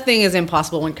 nothing is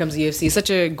impossible when it comes to UFC. It's such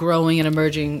a growing and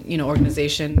emerging,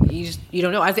 organization. You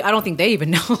don't know. I don't think they even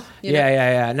know.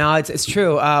 Yeah. No, it's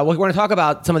true. We're going to talk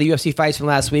about some of the UFC fights from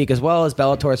last week, as well as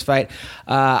Bellator's fight.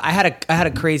 I had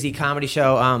a crazy comedy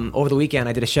show over the weekend.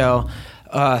 I did a show.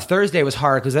 Thursday was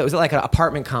hard because it was like an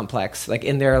apartment complex, like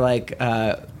in their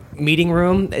meeting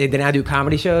room. They now do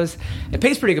comedy shows. It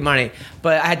pays pretty good money,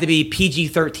 but I had to be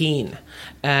PG-13,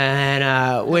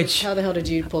 and which How the hell did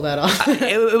you pull that off?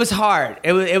 it was hard.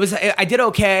 It was I did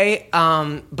okay,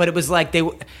 but it was like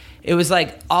it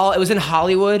was in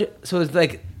Hollywood, so it was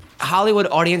like. Hollywood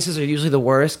audiences are usually the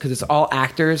worst because it's all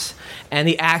actors, and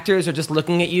the actors are just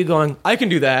looking at you going, "I can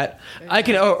do that. I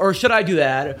can, or should I do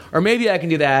that? Or maybe I can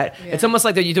do that." Yeah. It's almost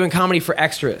like that you're doing comedy for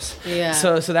extras. Yeah.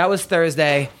 So that was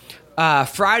Thursday.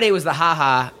 Friday was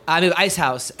the Ice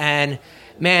House, and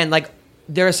man, like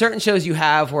there are certain shows you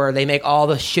have where they make all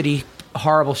the shitty,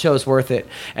 horrible shows worth it,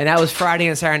 and that was Friday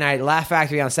and Saturday night. Laugh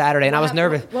Factory on Saturday, and I was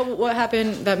nervous. What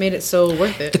happened that made it so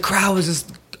worth it? The crowd was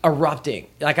just erupting.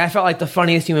 Like I felt like the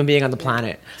funniest human being on the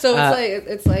planet. So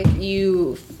it's like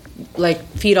you like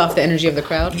feed off the energy of the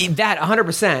crowd? That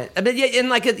 100%. I mean, yeah, and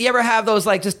like, you ever have those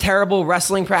like just terrible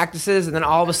wrestling practices, and then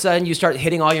all of a sudden you start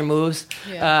hitting all your moves?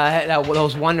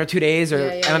 Those 1 or 2 days or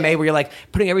MMA where you're like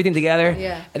putting everything together.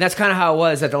 Yeah. And that's kind of how it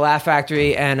was at the Laugh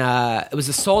Factory, and it was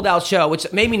a sold out show,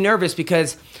 which made me nervous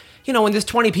because, you know, when there's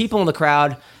 20 people in the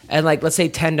crowd and like let's say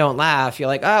 10 don't laugh, you're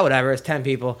like, oh, whatever, it's 10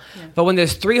 people. Yeah. But when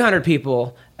there's 300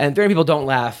 people and 300 people don't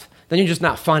laugh, then you're just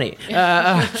not funny.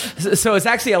 So it's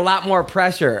actually a lot more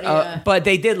pressure. But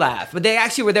they did laugh. But they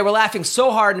were laughing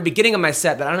so hard in the beginning of my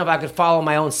set that I don't know if I could follow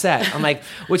my own set. I'm like,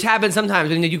 which happens sometimes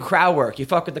when you do crowd work. You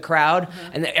fuck with the crowd,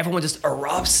 and then everyone just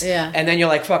erupts. Yeah. And then you're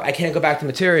like, fuck, I can't go back to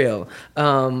material.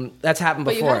 That's happened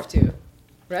before. But you have to.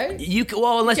 Right?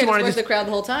 Unless you want to just the crowd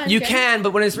the whole time. You can,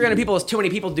 but when it's 300 people, it's too many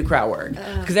people to do crowd work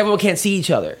because everyone can't see each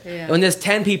other. Yeah. And when there's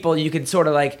 10 people, you can sort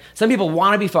of like, some people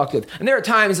want to be fucked with, and there are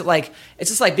times that like it's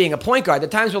just like being a point guard. There are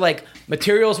times where like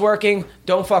material's working,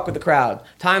 don't fuck with the crowd.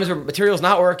 Times where material's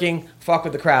not working, fuck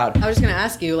with the crowd. I was just gonna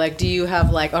ask you, like, do you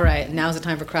have like, all right, now's the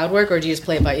time for crowd work, or do you just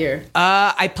play it by ear?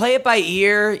 I play it by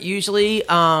ear usually.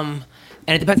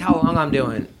 And it depends how long I'm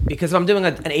doing. Because if I'm doing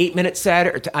an 8-minute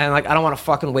set, I don't want to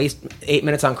fucking waste 8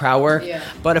 minutes on crowd work. Yeah.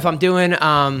 But if I'm doing,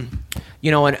 an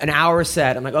hour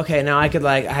set, I'm like, okay, now I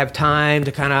have time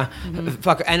to kind of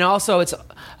fuck. And also, it's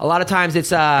a lot of times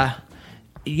it's,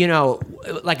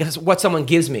 it's what someone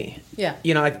gives me. Yeah.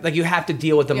 You know, like you have to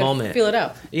deal with the moment. Feel it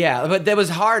out. Yeah, but that was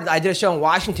hard. I did a show in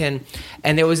Washington,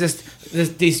 and there was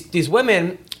these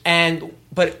women,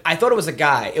 but I thought it was a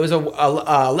guy. It was a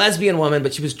lesbian woman,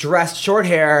 but she was dressed, short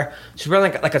hair. She was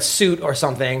wearing like a suit or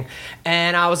something.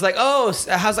 And I was like, oh,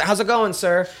 how's it going,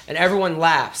 sir? And everyone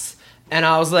laughs. And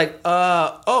I was like,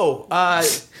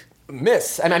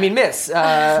 miss. And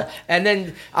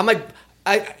then I'm like,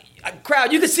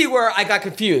 crowd, you can see where I got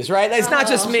confused, right? It's not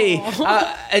just me.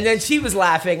 And then she was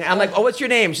laughing. I'm like, oh, what's your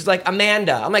name? She's like,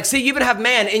 Amanda. I'm like, see, you even have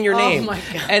man in your name. Oh my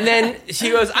God. And then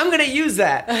she goes, I'm gonna use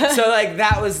that. So like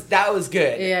that was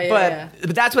good.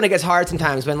 But that's when it gets hard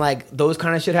sometimes, when like those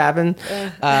kind of shit happen.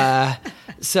 The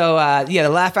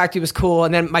Laugh Factory was cool.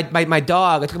 And then my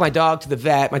dog, I took my dog to the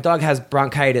vet. My dog has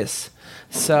bronchitis.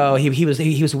 So he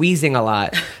was wheezing a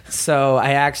lot. So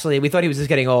we thought he was just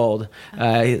getting old.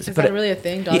 Is that really a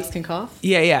thing? Dogs can cough?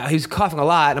 Yeah. He was coughing a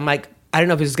lot. And I'm like, I don't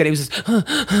know if he was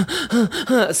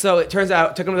just So it turns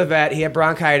out, took him to the vet. He had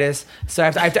bronchitis. So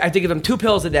I have to give him 2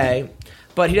 pills a day.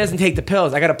 But he doesn't take the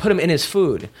pills. I got to put him in his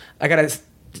food. I got to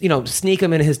sneak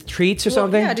him in his treats or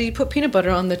something. Yeah, do you put peanut butter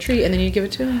on the treat and then you give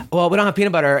it to him? Well, we don't have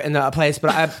peanut butter in the place.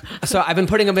 But I've been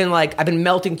putting him in I've been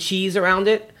melting cheese around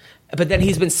it. But then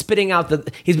he's been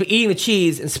eating the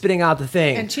cheese and spitting out the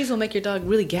thing. And cheese will make your dog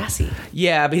really gassy.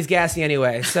 Yeah, but he's gassy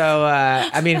anyway. So,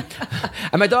 and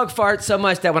my dog farts so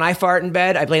much that when I fart in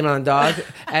bed, I blame it on the dog.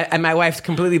 And my wife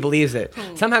completely believes it.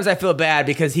 Sometimes I feel bad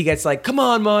because he gets like, come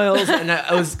on, Miles. And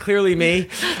it was clearly me.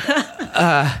 Isn't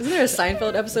there a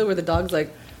Seinfeld episode where the dog's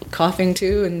like coughing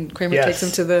too, and Kramer takes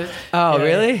him to the... Oh,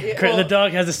 really? The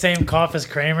dog has the same cough as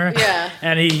Kramer. Yeah.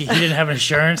 And he didn't have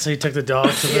insurance, so he took the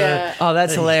dog to the... Oh,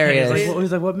 that's hilarious. He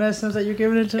was like, what medicine is that you're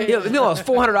giving it to? Yeah, no, it was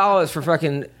 $400 for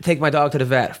fucking take my dog to the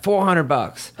vet.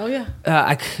 $400. Oh, yeah.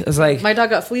 I was like... My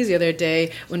dog got fleas the other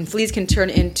day. When fleas can turn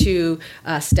into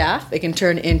staph, they can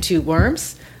turn into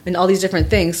worms. And all these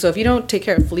different things. So if you don't take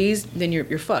care of fleas, then you're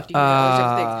fucked. You get all these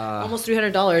different things. Almost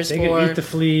 $300 they can eat the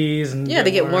fleas and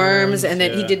they get worms. And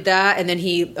then he did that, and then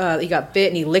he got bit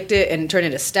and he licked it and turned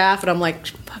into staph. And I'm like,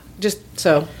 just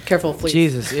so careful of fleas.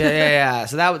 Jesus, yeah.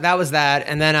 So that was that.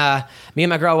 And then me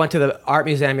and my girl went to the art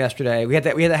museum yesterday. We had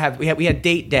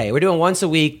date day. We're doing once a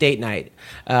week date night,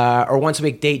 or once a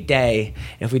week date day.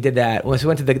 If we did that, so we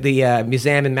went to the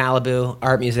museum in Malibu,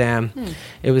 art museum.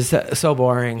 It was so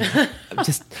boring.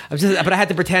 But I had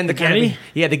to pretend to kind of.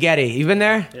 Yeah, the Getty. You've been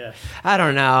there? Yeah. I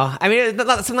don't know. I mean,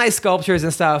 some nice sculptures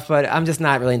and stuff, but I'm just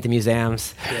not really into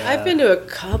museums. Yeah. I've been to a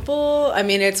couple. I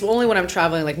mean, it's only when I'm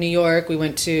traveling, like New York. We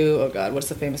went to, oh God, what's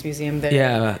the famous museum there?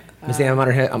 Yeah, Museum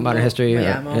of Modern History.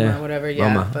 MoMA, whatever.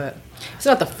 Yeah, MoMA. But it's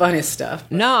not the funnest stuff.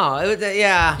 No,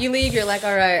 You leave, you're like,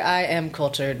 all right, I am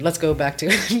cultured. Let's go back to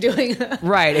doing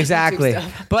right, exactly.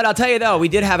 But I'll tell you though, we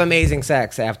did have amazing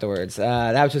sex afterwards.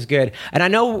 That was just good. And I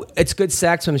know it's good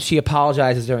sex when she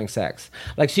apologizes during sex.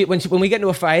 Like when we get into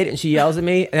a fight and she yells at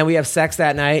me, and then we have sex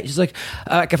that night. She's like,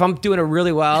 if I'm doing it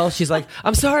really well, she's like,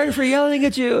 I'm sorry for yelling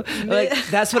at you. Like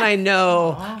that's when I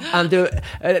know I'm doing.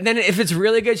 Then if it's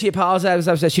really good, she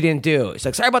apologizes. She didn't do. She's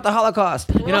like, sorry about the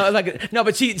Holocaust. You know, like, no,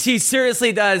 but she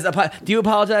seriously does. Do you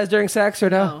apologize during sex or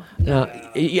no?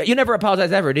 No. You never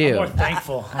apologize ever, do you? I'm more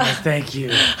thankful. I'm like, thank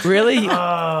you. Really?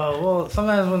 Well,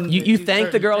 sometimes when you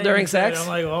thank the girl during sex? I'm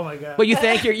like, oh my god. Well, you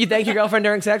thank your girlfriend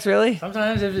during sex, really?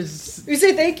 Sometimes if it's You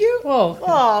say thank you? well,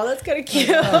 Oh, that's kind of cute.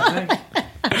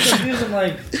 sometimes I'm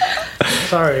like,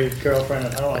 sorry, girlfriend.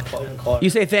 I don't want to even call her. You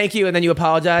say thank you and then you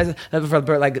apologize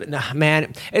for like, nah,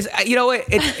 man. It's you know what?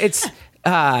 It's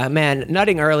man,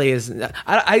 nutting early is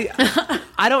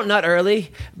I don't nut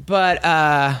early, but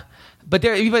then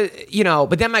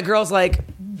my girl's like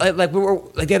we were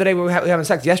like the other day we were having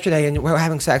sex yesterday and we were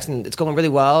having sex and it's going really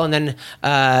well and then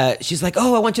she's like,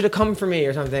 oh, I want you to come for me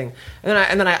or something,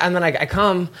 and then I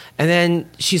come and then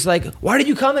she's like, why did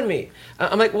you come in me?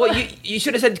 I'm like, well, you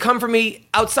should have said come for me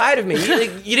outside of me.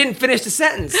 You didn't finish the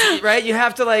sentence, right? You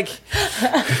have to like.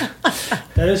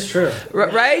 That is true.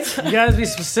 Right? You gotta be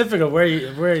specific of where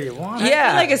you want it. Yeah. I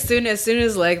feel like as soon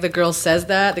as like the girl says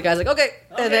that, the guy's like, okay,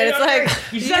 and then it's like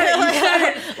You said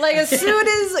it. like as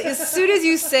soon as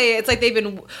you say it, it's like they've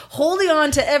been holding on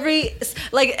to every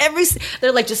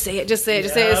they're like, just say it. As soon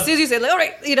as you say it, like, all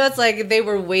right, you know, it's like they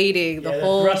were waiting the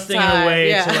whole thrusting time. it away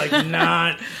Yeah. to like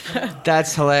not.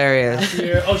 That's hilarious.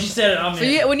 Oh, she said it. I'm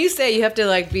So when you say it, you have to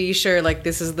like be sure like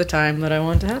this is the time that I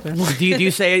want to happen. Do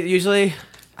you say it usually?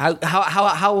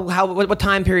 What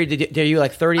time period do you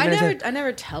like 30 minutes? I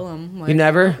never tell them. Like, You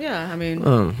never? Yeah, I mean.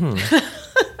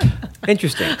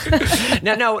 Interesting.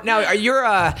 Now,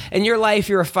 you're in your life.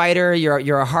 You're a fighter.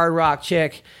 You're a hard rock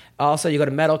chick. Also, you go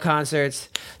to metal concerts.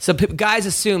 So guys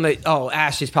assume that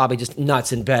Ashley's probably just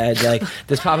nuts in bed. Like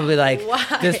there's probably like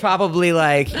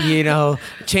you know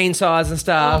chainsaws and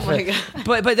stuff. Oh my God.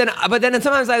 But then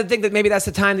sometimes I think that maybe that's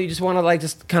the time that you just want to like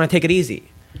just kind of take it easy.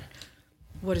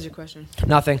 What is your question?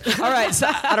 Nothing. All right, so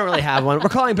I don't really have one. We're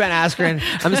calling Ben Askren.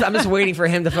 I'm just waiting for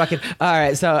him to fucking. All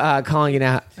right, so calling you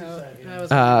now.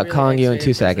 Calling you in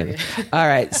 2 seconds. All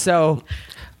right, so.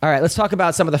 All right, let's talk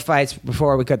about some of the fights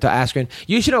before we cut to Askren.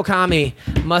 Yushin Okami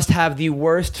must have the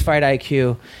worst fight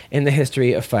IQ in the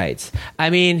history of fights. I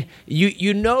mean,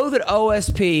 you know that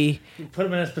OSP You put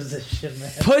him in his position, man.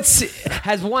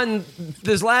 has won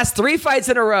his last 3 fights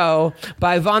in a row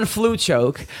by Von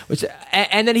Fluchoke,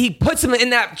 and then he puts him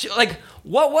in that like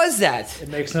what was that? It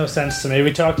makes no sense to me.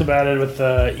 We talked about it with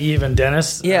Eve and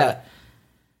Dennis. Yeah.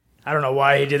 I don't know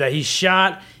why he did that. He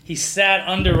sat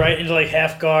under right into like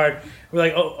half guard. We're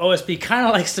like, OSP kind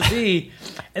of likes to be.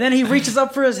 And then he reaches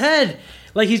up for his head.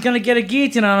 Like he's going to get a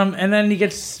guillotine on him. And then he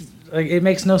gets, like, it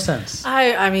makes no sense.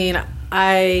 I mean,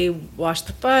 I watched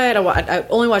the fight. I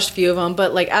only watched a few of them.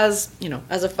 But, like, as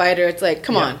a fighter, it's like,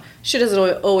 come on. Shit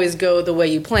doesn't always go the way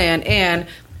you plan. And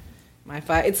my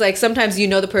fight, it's like sometimes you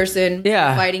know the person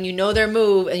fighting, you know their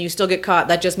move, and you still get caught.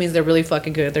 That just means they're really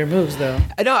fucking good at their moves, though.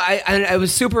 I know. I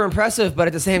was super impressive, but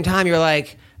at the same time, you're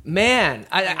like, man,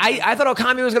 I thought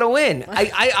Okami was going to win.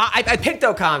 I picked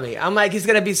Okami. I'm like, he's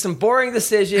going to be some boring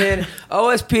decision.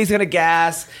 OSP's going to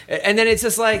gas. And then it's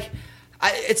just like,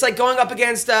 it's like going up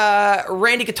against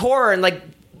Randy Couture and like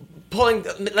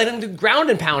letting him do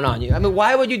ground and pound on you. I mean,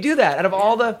 why would you do that out of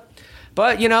all the...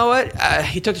 But you know what?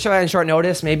 He took the show out in short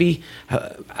notice. Maybe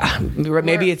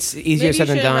it's easier said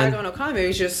than done. Maybe you shouldn't rag on Okami.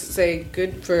 You just say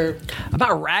good for... I'm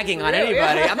not ragging on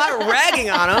anybody. I'm not ragging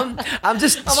on him. I'm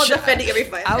just... I'm not defending every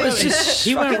fight. I was just...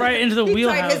 He went right into the He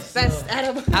wheelhouse. tried his best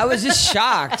at him. I was just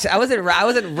shocked. I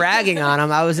wasn't ragging on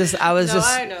him. I was just...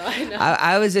 I know.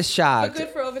 I was just shocked. But good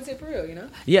for Ovince Peru, you know?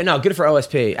 Yeah, no, good for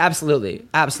OSP. Absolutely.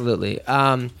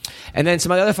 And then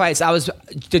some other fights.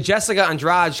 The Jessica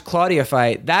Andrade Claudia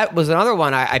fight. That was another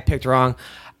one I picked wrong.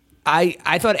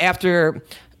 I thought after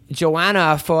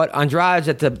Joanna fought Andrade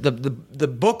that the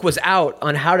book was out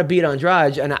on how to beat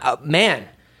Andrade, and man,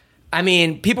 I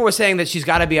mean, people were saying that she's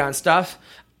got to be on stuff.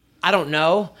 I don't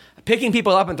know. Picking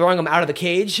people up and throwing them out of the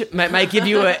cage might give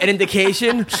you an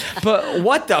indication, but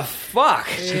what the fuck?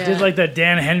 She did like that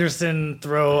Dan Henderson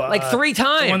throw. Like 3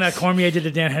 times. The one that Cormier did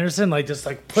to Dan Henderson, like just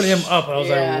like put him up. I was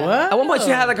like, what? At one point, she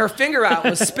had like her finger out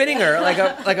and was spinning her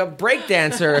like a break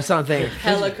dancer or something.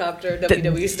 Helicopter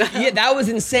WWE style. Yeah, that was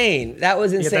insane. That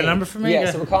was insane. You get that number for me? Yeah,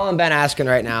 Yeah. so we're calling Ben Askren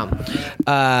right now.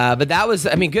 But that was,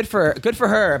 I mean, good for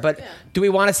her. But do we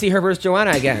want to see her versus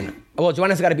Joanna again? Well,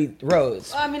 Joanna's got to beat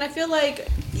Rose. I mean, I feel like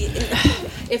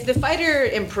if the fighter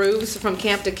improves from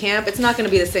camp to camp, it's not going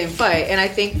to be the same fight. And I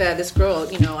think that this girl,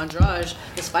 Andrade,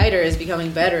 this fighter is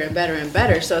becoming better and better and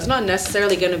better. So it's not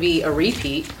necessarily going to be a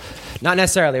repeat. Not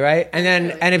necessarily, right? And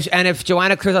then if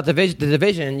Joanna clears out the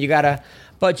division, you gotta.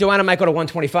 But Joanna might go to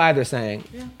 125. They're saying,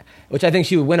 which I think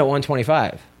she would win at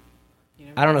 125.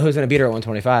 I don't know who's going to beat her at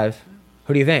 125.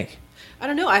 Who do you think? I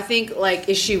don't know. I think, like,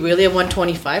 is she really a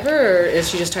 125er, or is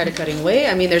she just tired of cutting weight?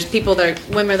 I mean, there's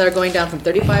women that are going down from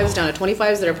 35s down to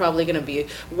 25s that are probably going to be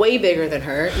way bigger than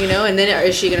her, and then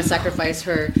is she going to sacrifice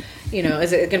her,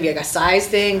 is it going to be like a size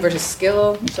thing versus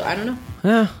skill? So I don't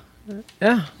know.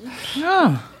 Yeah.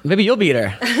 Maybe you'll beat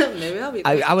her. Maybe I'll beat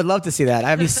her. I would love to see that.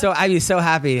 I'd be so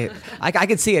happy. I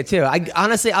could see it too.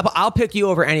 Honestly, I'll pick you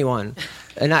over anyone.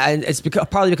 And it's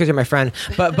probably because you're my friend,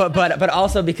 but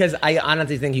also because I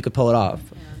honestly think you could pull it off.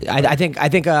 Yeah. I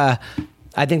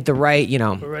think the right,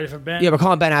 We're ready for Ben. Yeah, we're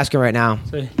calling Ben Askren right now.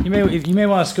 So you may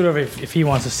want to scoot over if he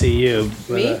wants to see you.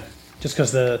 But, Me? Just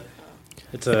because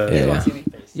it's a. He wants to see me.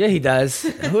 Yeah, he does.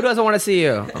 Who doesn't want to see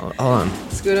you? Hold on.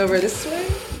 Scoot over this way.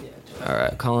 All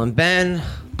right, calling Ben.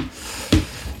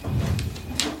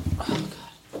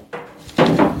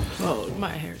 Oh, my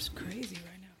hair's crazy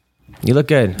right now. You look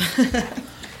good.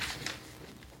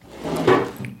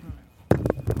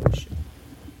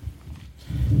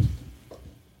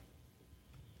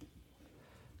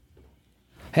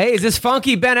 Hey, is this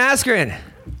funky Ben Askren?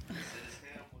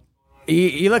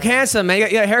 You look handsome, man. You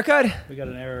got a haircut? We got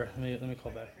an error. Let me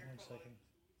call back. 1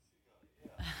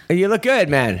 second. You look good,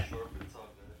 man.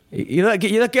 You look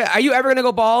good. Are you ever gonna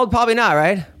go bald? Probably not,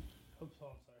 right?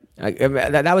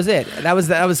 That was it. That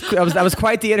was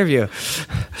quite the interview.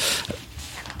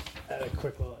 I had a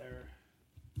quick little error.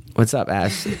 What's up,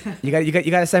 Ash? You got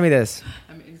to send me this.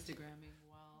 I'm Instagramming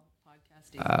while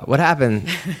podcasting. What happened?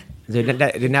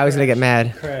 Dude, now he's gonna get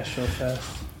mad. Crash real fast.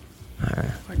 All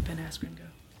right. Where'd Ben Askren go?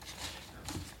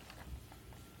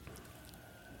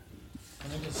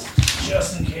 Let me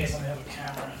just in case I have a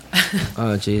camera.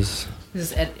 Oh, jeez. You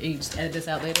just edit this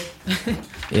out later?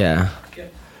 Yeah. Okay.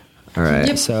 All right.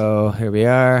 Yep. So here we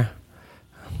are.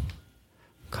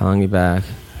 Calling you back.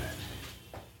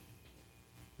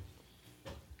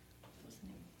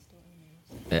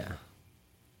 Yeah.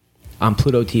 On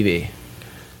Pluto TV.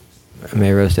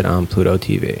 May roasted on Pluto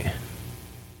TV.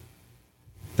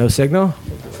 No signal?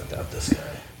 We'll do it without this guy.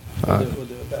 We'll do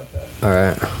it without that. All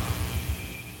right.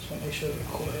 Just want to make sure the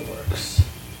recorder works.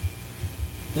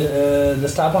 The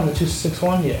stop on the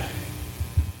 261? Yeah.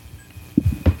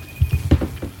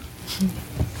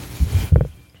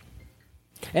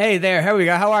 Hey there. Here we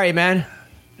go. How are you, man?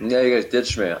 Yeah, you guys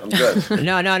ditched me. I'm good.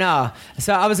 No.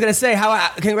 So I was gonna say,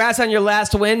 congrats on your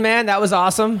last win, man. That was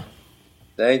awesome.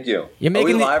 Thank you. You're Are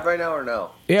making we live right now or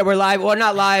no? Yeah, we're live. Well,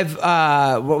 not live.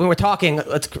 When we're talking,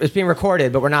 it's being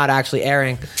recorded, but we're not actually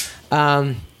airing.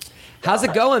 How's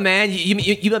it going, man? You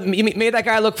made that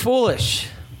guy look foolish.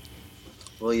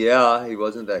 Well, yeah, he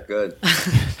wasn't that good.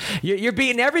 You're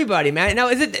beating everybody, man. Now,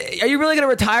 are you really gonna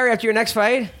retire after your next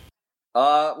fight?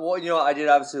 Well, I did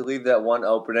obviously leave that one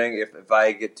opening. If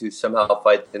I get to somehow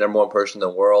fight the number one person in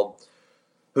the world,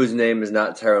 whose name is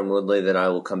not Tyron Woodley, then I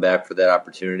will come back for that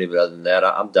opportunity. But other than that,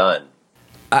 I'm done.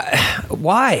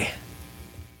 Why?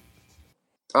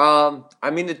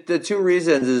 I mean, the two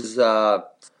reasons is,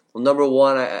 well, number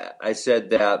one, I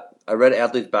said that I read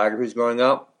athletes' biographies growing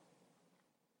up,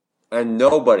 and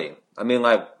nobody, I mean,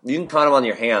 like, you can count them on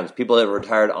your hands, people that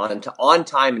retired on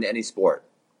time in any sport.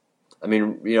 I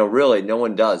mean, really, no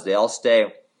one does. They all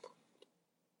stay.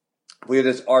 We have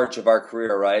this arch of our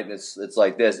career, right? And it's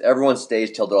like this. Everyone stays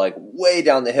till they're like way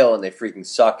down the hill and they freaking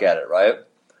suck at it, right?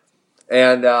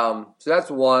 And so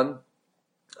that's one.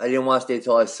 I didn't want to stay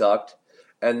till I sucked.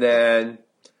 And then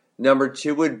number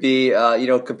two would be,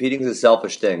 competing is a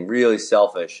selfish thing, really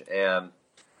selfish. And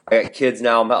I got kids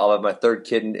now. I'll have my third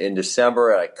kid in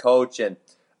December, and I coach. And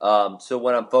so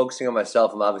when I'm focusing on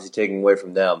myself, I'm obviously taking away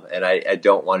from them. And I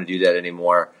don't want to do that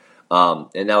anymore.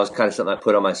 And that was kind of something I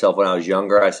put on myself when I was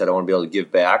younger. I said I want to be able to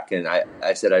give back. And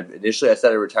I said I'd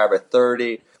retire by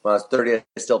 30. When I was 30, I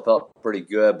still felt pretty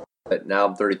good. But now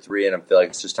I'm 33, and I feel like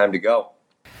it's just time to go.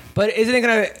 But isn't it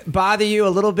going to bother you a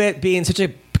little bit being such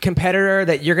a competitor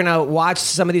that you're going to watch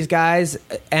some of these guys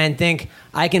and think,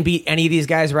 I can beat any of these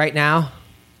guys right now?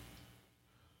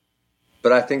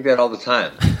 But I think that all the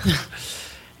time.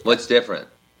 What's different?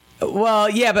 Well,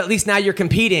 yeah, but at least now you're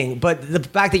competing. But the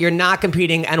fact that you're not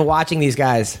competing and watching these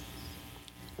guys.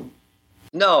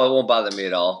 No, it won't bother me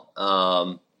at all.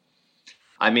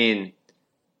 I mean,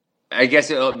 I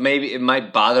guess it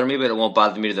might bother me, but it won't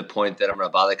bother me to the point that I'm going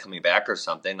to bother coming back or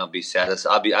something. I'll be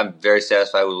satisfied. I'm very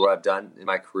satisfied with what I've done in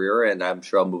my career, and I'm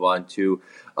sure I'll move on to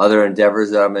other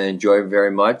endeavors that I'm going to enjoy very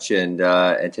much and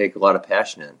take a lot of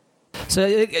passion in. So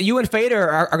you and Fader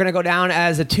are going to go down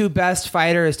as the two best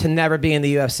fighters to never be in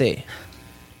the UFC.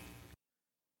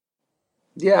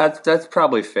 Yeah, that's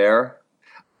probably fair.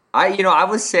 I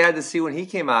was sad to see when he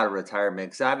came out of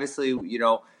retirement because obviously,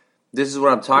 this is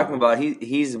what I'm talking about.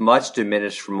 He's much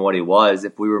diminished from what he was.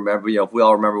 If we remember, if we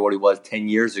all remember what he was 10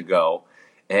 years ago,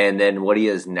 and then what he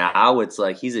is now, it's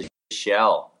like he's a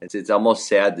shell. It's almost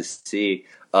sad to see.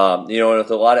 And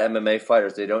with a lot of MMA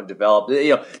fighters, they don't develop.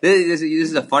 This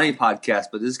is a funny podcast,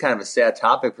 but this is kind of a sad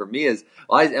topic for me. Is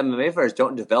a lot of these MMA fighters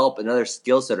don't develop another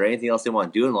skill set or anything else they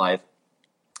want to do in life,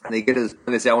 and they get to this point,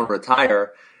 they say I want to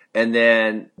retire, and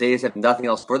then they just have nothing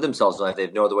else for themselves in life. They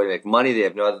have no other way to make money. They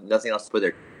have nothing else to put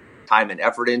their time and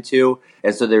effort into,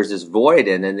 and so there's this void,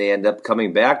 and then they end up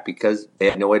coming back because they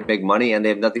have no way to make money and they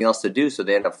have nothing else to do, so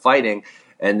they end up fighting.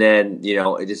 And then,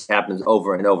 it just happens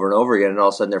over and over and over again. And all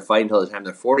of a sudden they're fighting until the time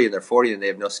they're 40 and they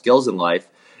have no skills in life.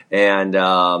 And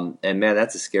man,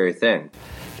 that's a scary thing.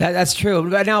 That's true.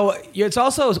 But now, it's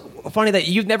also funny that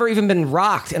you've never even been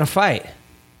rocked in a fight.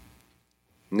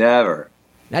 Never.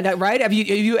 Right? Have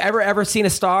you ever seen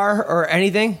a star or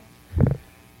anything?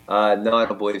 No, I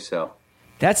don't believe so.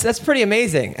 That's pretty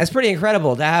amazing. That's pretty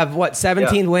incredible to have,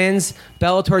 17 wins,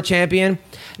 Bellator champion.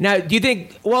 Now, do you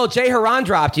think, Jay Haran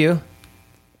dropped you.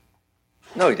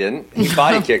 No, he didn't. He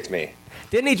body kicked me.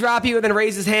 Didn't he drop you and then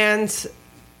raise his hands?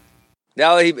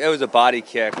 No, it was a body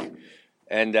kick.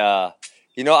 And, I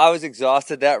was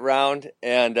exhausted that round.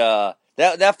 And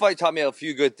that fight taught me a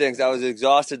few good things. I was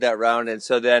exhausted that round. And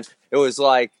so then it was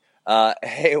like,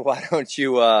 hey, why don't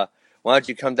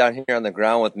you come down here on the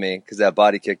ground with me? Because that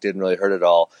body kick didn't really hurt at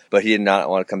all. But he did not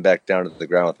want to come back down to the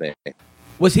ground with me.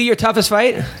 Was he your toughest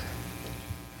fight?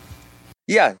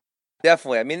 Yeah.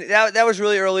 Definitely. I mean, that was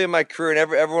really early in my career, and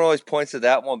everyone always points to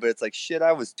that one, but it's like, shit,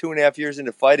 I was 2.5 years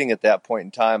into fighting at that point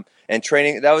in time, and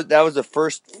training. That was the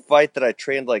first fight that I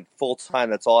trained like full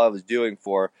time. That's all I was doing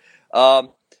for. I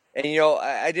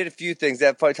did a few things.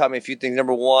 That fight taught me a few things.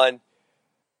 Number one,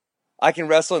 I can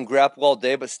wrestle and grapple all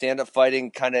day, but stand-up fighting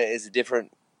kind of is a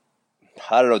different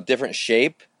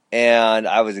shape, and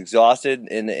I was exhausted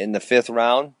in the fifth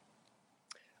round.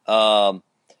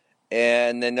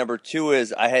 And then number two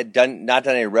is I had not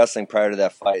done any wrestling prior to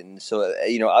that fight. And so,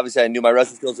 obviously I knew my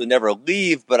wrestling skills would never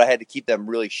leave, but I had to keep them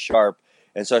really sharp.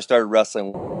 And so I started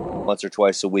wrestling once or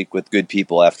twice a week with good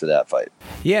people after that fight.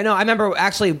 Yeah, no, I remember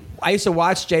actually I used to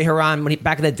watch Jay Haran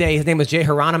back in the day. His name was Jay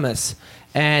Hieronymus.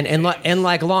 And in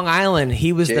Long Island,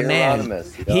 he was the man.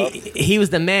 Yep. He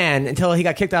was the man until he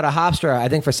got kicked out of Hofstra, I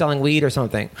think, for selling weed or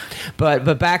something.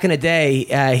 But back in the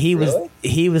day, he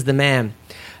was the man.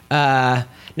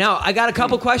 Now I got a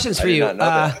couple questions for you.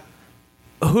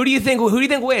 Who do you think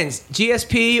wins,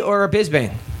 GSP or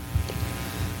Bisping?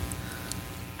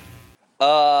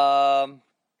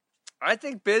 I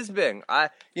think Bisping.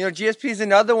 GSP is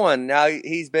another one. Now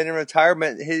he's been in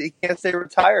retirement. He can't stay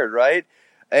retired, right?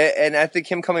 And I think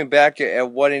him coming back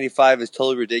at 185 is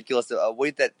totally ridiculous. A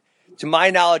weight that, to my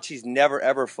knowledge, he's never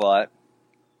ever fought.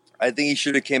 I think he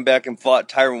should have came back and fought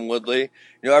Tyron Woodley.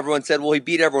 Everyone said, well, he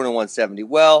beat everyone at 170.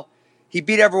 Well, he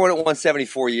beat everyone at 170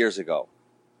 4 years ago.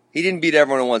 He didn't beat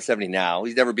everyone at 170 now.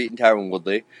 He's never beaten Tyron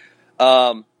Woodley.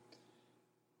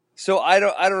 So I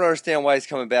don't understand why he's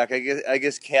coming back. I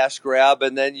guess cash grab,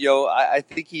 and then I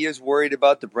think he is worried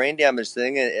about the brain damage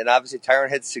thing, and obviously Tyron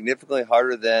hits significantly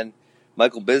harder than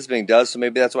Michael Bisping does, so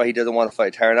maybe that's why he doesn't want to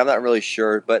fight Tyron. I'm not really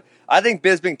sure, but I think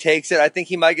Bisping takes it. I think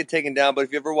he might get taken down, but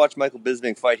if you ever watch Michael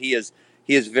Bisping fight, he is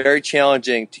very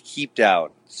challenging to keep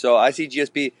down. So I see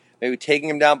GSP maybe taking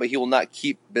him down, but he will not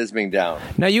keep Bisping down.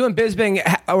 Now, you and Bisping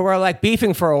were like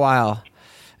beefing for a while.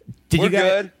 We're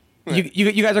good.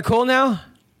 You guys are cool now?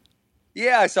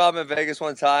 Yeah, I saw him in Vegas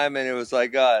one time, and it was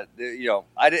like, I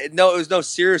didn't know it was no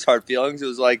serious hard feelings. It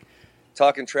was like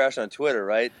talking trash on Twitter,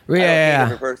 right? Yeah.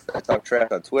 Every person I talk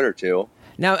trash on Twitter too.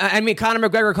 Now, I mean, Conor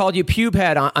McGregor called you pube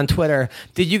head on Twitter.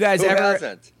 Did you guys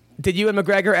hasn't? Did you and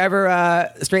McGregor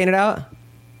ever straighten it out?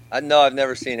 No, I've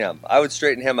never seen him. I would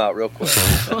straighten him out real quick.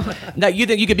 Now, you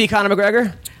think you could beat Conor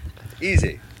McGregor?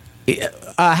 Easy.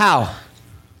 How?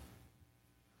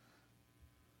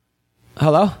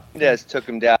 Hello? Yes, took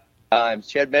him down.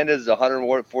 Chad Mendes is a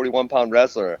 141-pound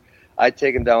wrestler. I'd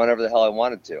take him down whenever the hell I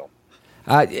wanted to.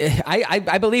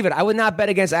 I believe it. I would not bet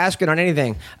against Askren on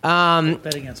anything.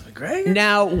 Bet against McGregor?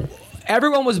 Now,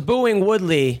 everyone was booing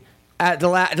Woodley at the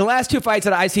last two fights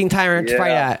that I've seen Tyron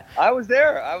fight at. I was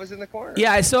there. I was in the corner.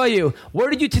 Yeah, I saw you. What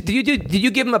did you did you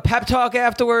give him a pep talk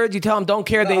afterwards? You tell him don't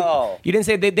care. No. You didn't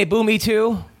say they boo me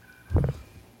too?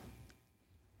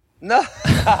 No.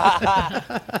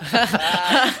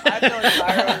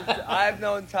 I've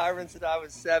known Tyron since I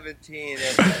was 17,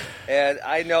 and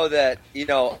I know that,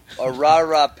 a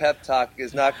rah-rah pep talk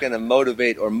is not going to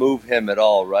motivate or move him at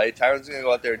all, right? Tyron's going to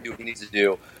go out there and do what he needs to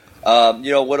do.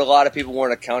 What a lot of people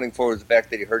weren't accounting for was the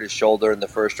fact that he hurt his shoulder in the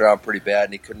first round pretty bad,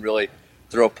 and he couldn't really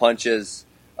throw punches.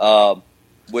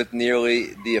 with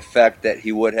nearly the effect that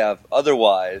he would have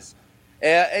otherwise.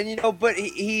 And but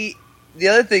he the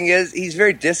other thing is he's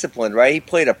very disciplined, right? He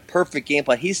played a perfect game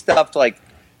plan. He stuffed like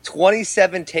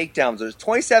 27 takedowns. There's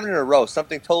 27 in a row,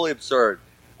 something totally absurd.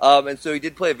 And so he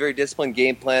did play a very disciplined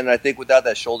game plan. And I think without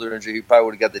that shoulder injury, he probably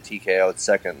would have got the TKO at the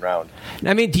second round.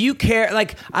 I mean, do you care?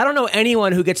 Like, I don't know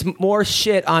anyone who gets more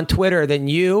shit on Twitter than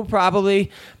you.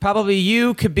 Probably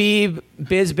you, Khabib,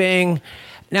 Bisping.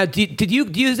 Now, did you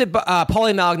use it,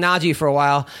 Paulie Malignaggi for a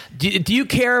while? Do you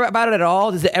care about it at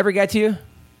all? Does it ever get to you?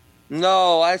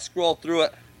 No, I scroll through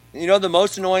it. The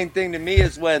most annoying thing to me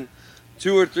is when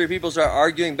 2 or 3 people start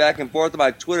arguing back and forth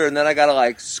about Twitter, and then I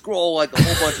gotta scroll a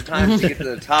whole bunch of times to get to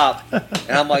the top.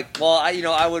 And I'm like, well,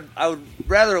 I would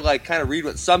rather kind of read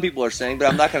what some people are saying, but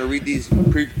I'm not gonna read these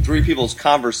 3 people's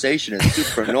conversation. It's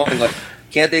super annoying.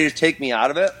 Can't they just take me out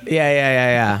of it?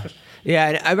 Yeah.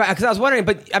 Yeah, because I was wondering,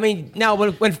 but I mean, now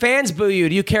when fans boo you,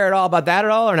 do you care at all about that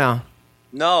at all, or no?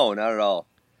 No, not at all.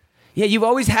 Yeah, you've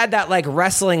always had that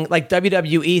wrestling,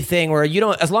 WWE thing where you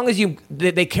don't, as long as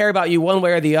they care about you one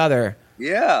way or the other.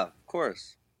 Yeah, of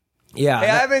course. Yeah. Hey,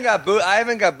 I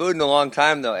haven't got booed in a long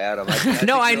time though, Adam.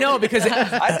 I know because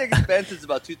I think it's been since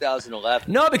about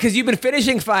 2011. No, because you've been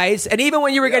finishing fights, and even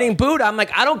when you were getting booed, I'm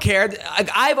like, I don't care.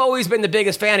 I've always been the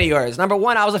biggest fan of yours. Number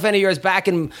one, I was a fan of yours back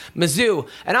in Mizzou,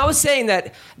 and I was saying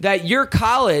that your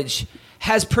college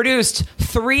has produced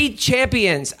 3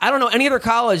 champions. I don't know any other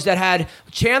college that had.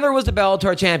 Chandler was the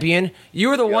Bellator champion. You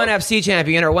were the ONE FC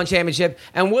champion or ONE championship,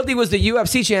 and Woodley was the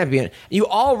UFC champion. You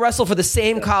all wrestle for the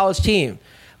same college team,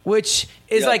 which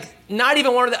is not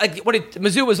even one of the.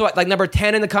 Mizzou was number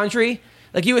 10 in the country.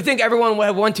 You would think everyone would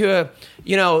have went to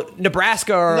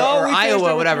Nebraska or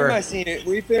Iowa or whatever.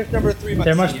 We finished number 3.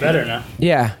 They're much better now.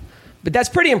 Yeah, but that's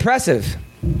pretty impressive.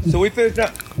 So we finished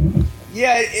up.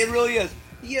 Yeah, it really is.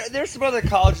 There's some other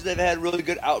colleges that have had really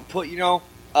good output.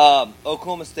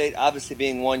 Oklahoma State obviously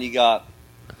being one. You got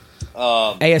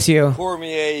ASU,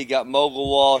 Cormier. You got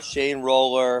Mogulwall, Shane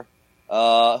Roller.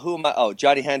 Who am I? Oh,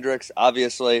 Johnny Hendricks,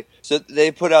 obviously. So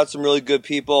they put out some really good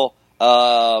people.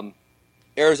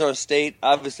 Arizona State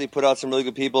obviously put out some really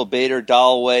good people. Bader,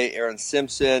 Dalloway, Aaron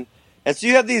Simpson. And so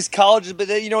you have these colleges, but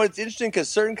then, it's interesting because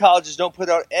certain colleges don't put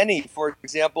out any. For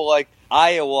example, like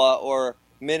Iowa or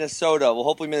Minnesota. Well,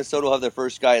 hopefully Minnesota will have their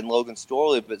first guy in Logan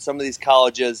Storley, but some of these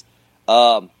colleges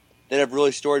that have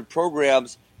really storied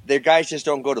programs, their guys just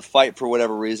don't go to fight for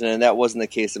whatever reason, and that wasn't the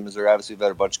case in Missouri. Obviously, we've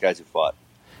had a bunch of guys who fought.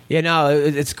 Yeah, no,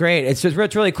 it's great. It's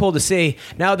really cool to see.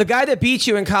 Now, the guy that beat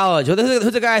you in college,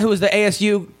 who's the guy who was the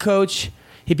ASU coach?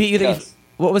 He beat you. Yes.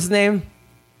 What was his name?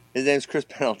 His name's Chris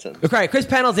Pendleton. Okay, Chris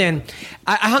Pendleton.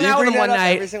 I hung out with him one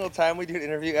night. Every single time we do an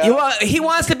interview, he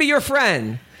wants to be your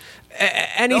friend.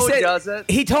 And he said, he doesn't.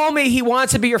 He told me he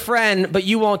wants to be your friend, but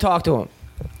you won't talk to him.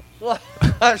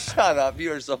 Shut up!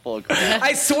 You are so full of crap.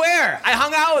 I swear, I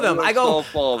hung out with him. I go,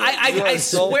 I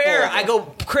swear, I go,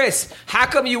 Chris, how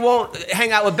come you won't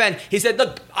hang out with Ben? He said,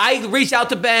 look, I reached out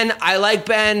to Ben. I like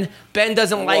Ben. Ben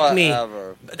doesn't like me.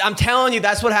 I'm telling you,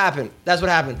 that's what happened.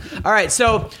 All right,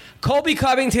 so Colby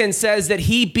Covington says that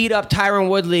he beat up Tyron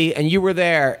Woodley, and you were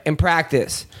there in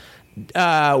practice.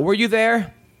 Were you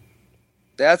there?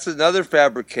 That's another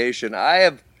fabrication. I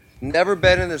have never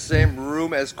been in the same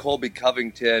room as Colby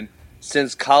Covington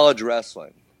since college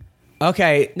wrestling.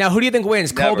 Okay, now who do you think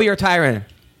wins, Never. Colby or Tyron?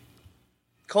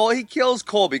 He kills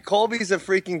Colby. Colby's a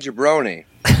freaking jabroni.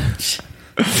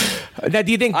 Now,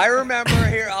 do you think? I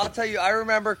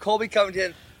remember Colby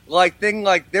Covington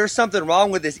there's something wrong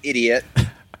with this idiot.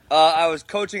 I was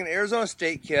coaching an Arizona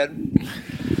State kid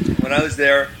when I was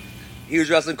there. He was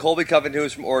wrestling Colby Covington, who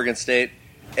was from Oregon State.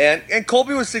 And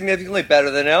Colby was significantly better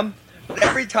than him. But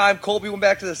every time Colby went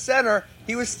back to the center,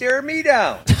 he was staring me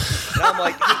down. And I'm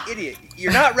like, hey, idiot,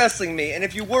 you're not wrestling me. And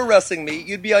if you were wrestling me,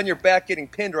 you'd be on your back getting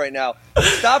pinned right now.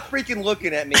 Stop freaking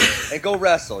looking at me and go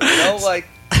wrestle.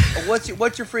 What's your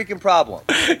freaking problem?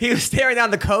 He was staring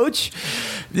down the coach?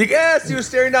 Yes, he was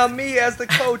staring down me as the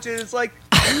coach. And it's like,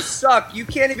 you suck. You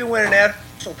can't even win an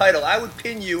national title. I would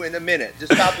pin you in a minute.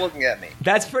 Just stop looking at me.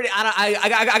 That's pretty.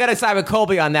 I got to side with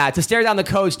Colby on that. To stare down the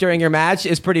coach during your match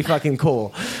is pretty fucking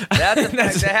cool. That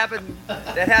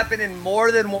happened in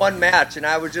more than one match, and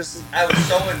I was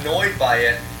so annoyed by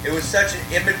it. It was such an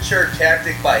immature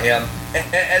tactic by him.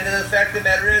 And then the fact of the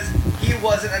matter is, he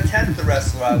wasn't a 10th the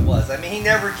wrestler I was. I mean, he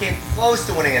never came close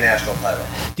to winning a national title.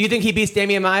 Do you think he beats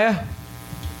Damian Maia?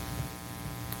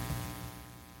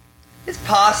 It's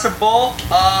possible.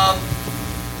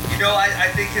 I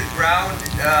think his ground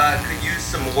could use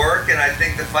some work, and I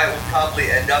think the fight will probably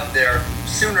end up there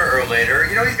sooner or later.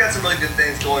 He's got some really good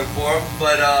things going for him,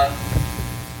 but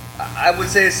I would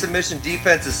say his submission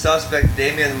defense is suspect.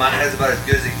 Damian Maia is about as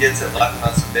good as it gets at left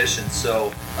on submission.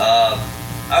 So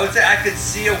I would say I could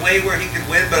see a way where he could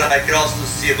win, but I could also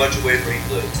see a bunch of ways where he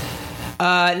could lose.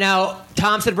 Now,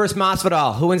 Thompson versus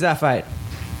Masvidal. Who wins that fight?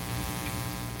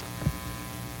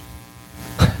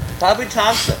 Probably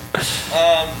Thompson.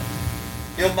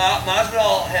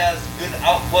 Masvidal has good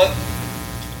output.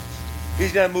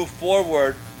 He's going to move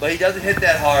forward, but he doesn't hit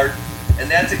that hard, and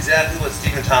that's exactly what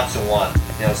Stephen Thompson wants.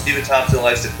 Stephen Thompson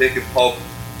likes to pick and poke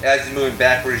as he's moving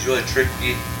backward. He's really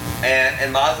tricky,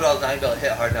 and Masvidal's not going to be able to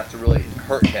hit hard enough to really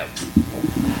hurt him.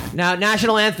 Now,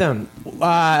 national anthem.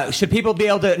 Should people be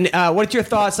able to? What's your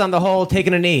thoughts on the whole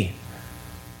taking a knee?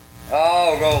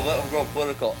 Oh, go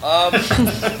political. I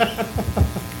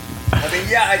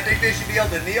think they should be able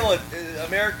to kneel. In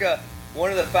America, one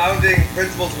of the founding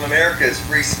principles of America is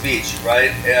free speech,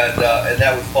 right? And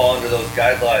that would fall under those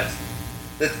guidelines.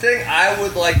 The thing I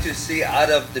would like to see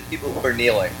out of the people who are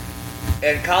kneeling,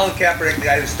 and Colin Kaepernick, the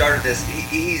guy who started this,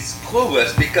 he's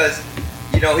clueless because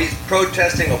he's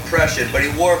protesting oppression, but he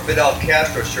wore a Fidel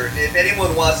Castro shirt. If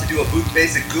anyone wants to do a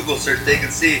basic Google search, they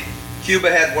can see Cuba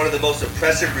had one of the most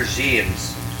oppressive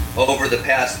regimes over the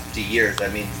past 50 years. I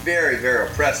mean, very, very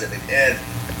oppressive.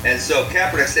 And so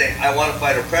Kaepernick saying, I want to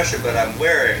fight oppression, but I'm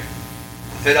wearing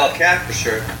a Fidel Castro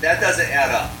shirt, that doesn't add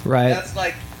up. Right. That's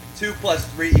like 2 +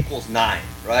 3 = 9,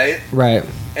 right? Right.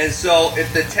 And so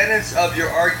if the tenets of your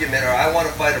argument are, I want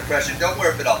to fight oppression, don't wear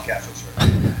a Fidel Castro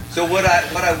shirt. So what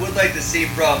I would like to see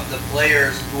from the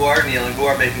players who are kneeling, who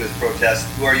are making this protest,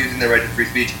 who are using their right to free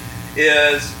speech,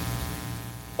 is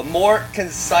a more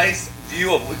concise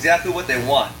view of exactly what they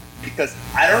want. Because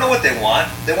I don't know what they want.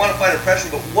 They want to fight oppression,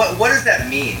 but what does that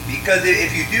mean? Because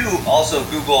if you do also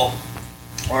Google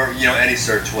or any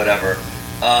search, whatever,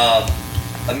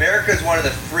 America is one of the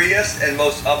freest and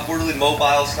most upwardly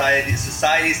mobile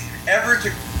societies ever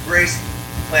to grace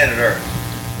planet Earth.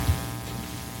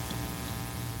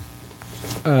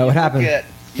 What happened?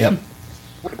 Yep.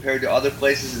 Compared to other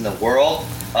places in the world,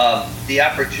 the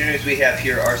opportunities we have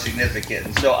here are significant.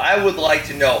 And so I would like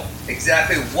to know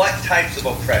exactly what types of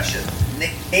oppression.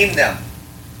 Name them.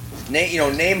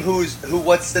 Name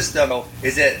what system.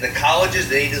 Is it the colleges?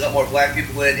 They need to let more black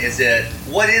people in.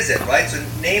 What is it, right? So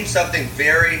name something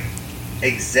very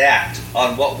exact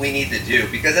on what we need to do.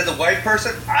 Because as a white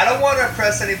person, I don't want to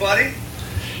oppress anybody.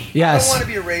 Yes. I don't want to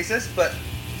be a racist, but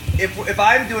if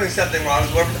I'm doing something wrong,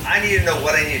 I need to know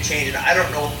what I need to change, and I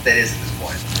don't know what that is at this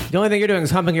point. The only thing you're doing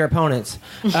is humping your opponents.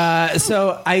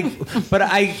 So I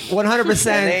 100%.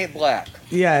 And they ain't black.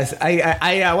 Yes,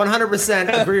 I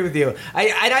 100% agree with you.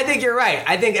 I think you're right.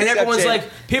 I think, and everyone's like,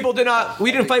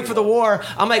 we didn't fight for the war.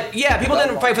 I'm like, yeah, people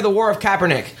didn't fight for the war of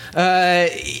Kaepernick.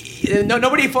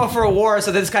 Nobody fought for a war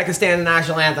so that this guy could stand the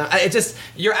national anthem.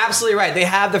 You're absolutely right. They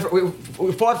have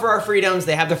we fought for our freedoms.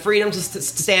 They have the freedom to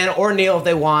stand or kneel if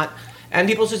they want, and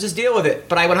people should just deal with it.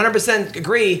 But I 100%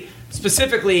 agree.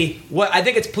 Specifically, what I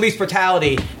think it's police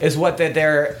brutality is what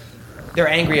they're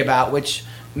angry about, which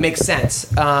makes sense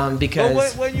because.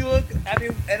 But when you look,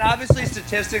 and obviously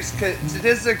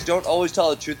statistics don't always tell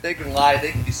the truth. They can lie,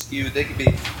 they can be skewed, they can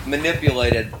be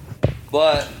manipulated.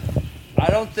 But I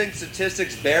don't think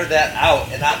statistics bear that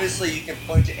out. And obviously, you can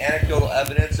point to anecdotal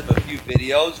evidence of a few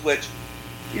videos, which,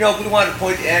 if we wanted to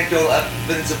point to anecdotal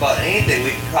evidence about anything,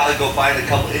 we could probably go find a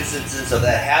couple instances of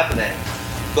that happening.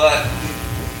 But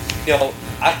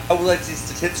I would like to see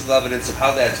statistical evidence of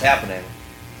how that's happening.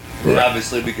 And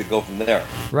obviously, we could go from there.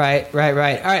 Right. All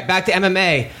right, back to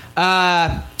MMA.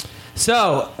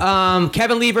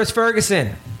 Kevin Lee versus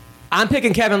Ferguson. I'm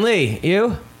picking Kevin Lee.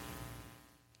 You?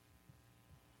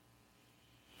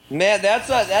 Man, that's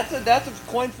a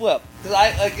coin flip. Because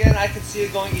I could see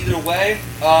it going either way.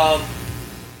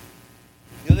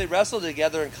 They wrestled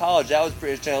together in college. That was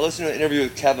pretty interesting. I listened to an interview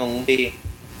with Kevin Lee.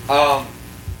 I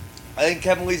think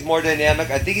Kevin Lee's more dynamic.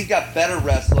 I think he's got better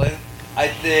wrestling. I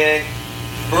think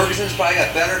Ferguson's probably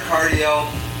got better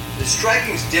cardio. The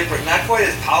striking's different. Not quite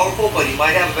as powerful, but he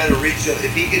might have a better reach. So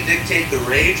if he can dictate the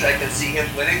range, I can see him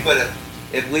winning. But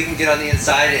if Lee can get on the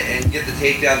inside and get the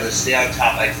takedown to stay on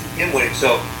top, I see him winning.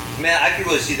 So, man, I can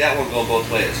really see that one going both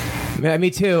ways. Yeah, me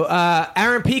too.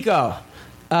 Aaron Pico.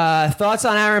 Thoughts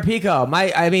on Aaron Pico?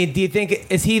 Do you think,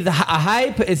 is he a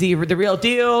hype? Is he the real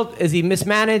deal? Is he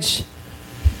mismanaged?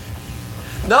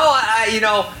 No,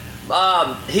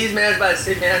 he's managed by the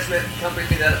same management company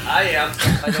that I am.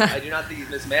 I do not think he's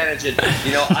mismanaged. And,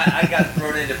 I got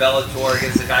thrown into Bellator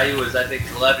against a guy who was, I think,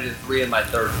 11-3 in my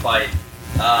third fight.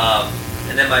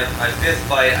 And then my fifth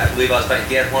fight, I believe I was fighting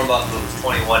Dan Hornbuckle, who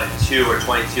was 21-2 or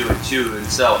 22-2. And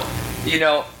so,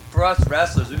 for us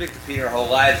wrestlers, we've been competing our whole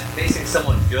lives. Facing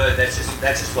someone good, that's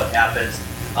just what happens.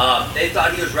 They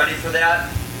thought he was ready for that,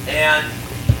 and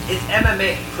it's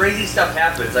MMA. Crazy stuff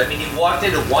happens. I mean, he walked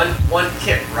into one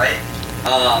kick, right?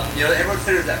 Everyone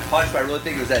said it was that punch, but I really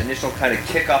think it was that initial kind of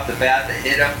kick off the bat that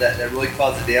hit him that really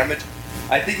caused the damage.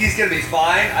 I think he's going to be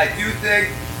fine. I do think,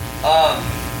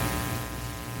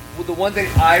 the one thing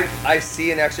I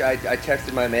see, and actually I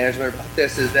texted my management about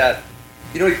this, is that,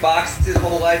 he boxed his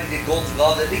whole life, he did Gold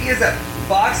Gloves. I think he has that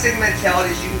boxing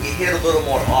mentality, so you can get hit a little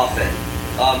more often.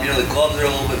 The gloves are a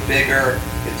little bit bigger,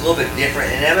 it's a little bit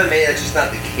different. In MMA, that's just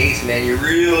not the case, man. You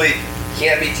really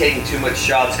can't be taking too much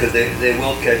shots because they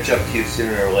will catch up to you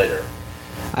sooner or later.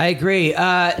 I agree.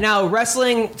 Now,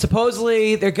 wrestling,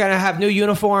 supposedly, they're going to have new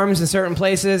uniforms in certain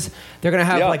places. They're going to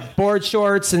have, like, board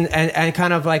shorts and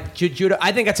kind of, like, judo.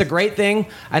 I think that's a great thing.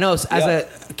 I know as a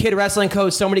kid wrestling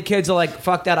coach, so many kids are like,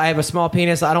 fuck that, I have a small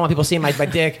penis. I don't want people seeing my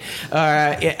dick.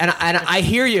 And I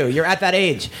hear you. You're at that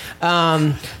age.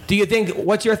 Do you think,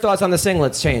 what's your thoughts on the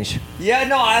singlets change? Yeah,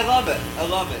 no, I love it.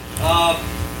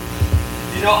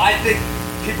 I think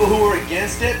people who are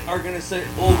against it are going to say,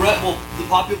 well, the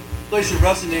population of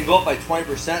wrestling didn't go up by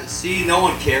 20%. See, no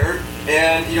one cared.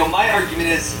 And, my argument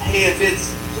is, hey, if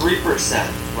it's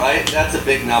 3%, right, that's a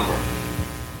big number.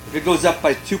 If it goes up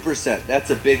by 2%, that's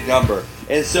a big number.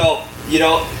 And so, if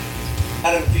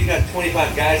you got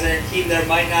 25 guys on your team, there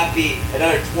might not be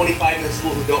another 25 in the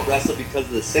school who don't wrestle because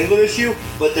of the singlet issue,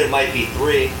 but there might be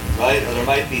 3, right, or there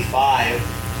might be 5.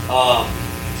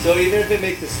 So even if it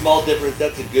makes a small difference,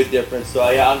 that's a good difference. So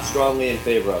I'm strongly in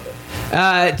favor of it.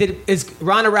 Is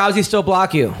Ronda Rousey still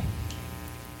block you?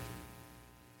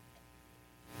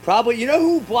 Probably. You know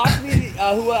who blocked me?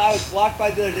 Who I was blocked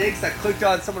by the other day because I clicked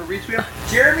on someone to reach me?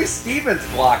 Jeremy Stevens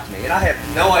blocked me, and I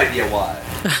have no idea why.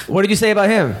 What did you say about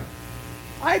him?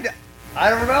 I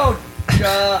don't know.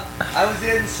 I was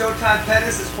in Showtime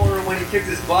Pettis' corner when he kicked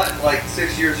his butt like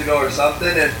 6 years ago or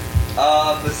something, and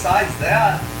besides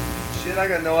that, shit, I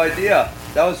got no idea.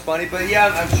 That was funny, but yeah,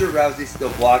 I'm sure Rousey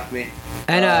still blocked me.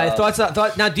 And thoughts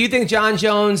now, do you think John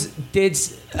Jones did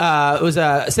it was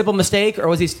a simple mistake, or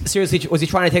was he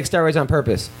trying to take steroids on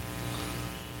purpose?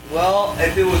 Well,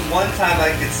 if it was one time,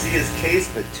 I could see his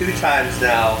case, but 2 times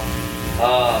now,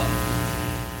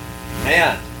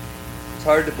 man, it's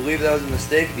hard to believe that was a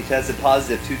mistake if he tested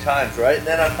positive 2 times, right? And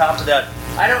then on top of that,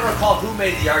 I don't recall who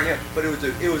made the argument, but it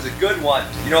was a good one.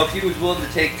 If he was willing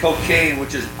to take cocaine,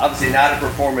 which is obviously not a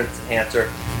performance enhancer,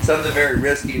 something very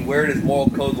risky, where in his moral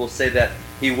code will say that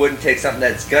he wouldn't take something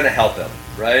that's going to help him,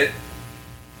 right?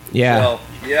 Yeah. So,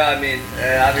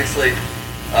 obviously,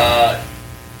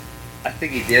 I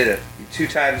think he did it 2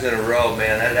 times in a row,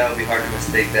 man. That would be hard to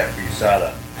mistake that for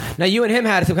USADA. Now, you and him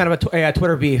had some kind of a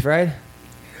Twitter beef, right?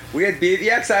 We had beef.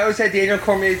 Yeah, because I always had Daniel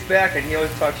Cormier's back, and he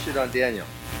always talked shit on Daniel.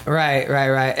 Right.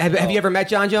 Have you ever met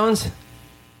John Jones?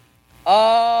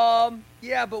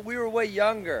 Yeah, but we were way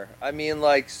younger. I mean,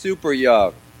 like, super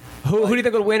young. Who do you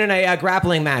think would win in a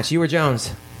grappling match, you or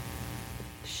Jones?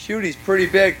 Shoot, he's pretty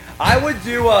big. I would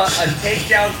do a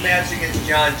takedowns match against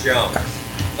John Jones.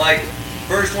 Like,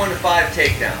 first 1 to 5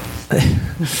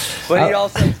 takedowns. But he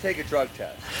also has to take a drug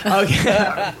test.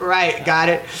 Okay, right, got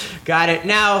it.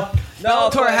 Now,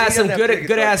 Bellator has some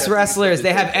good ass wrestlers.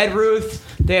 They have Ed Ruth,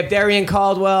 they have Darian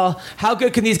Caldwell. How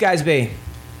good can these guys be?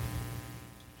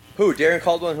 Who? Darian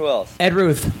Caldwell and who else? Ed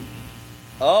Ruth.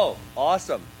 Oh,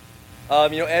 awesome.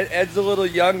 Ed's a little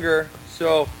younger,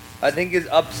 so I think his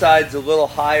upside's a little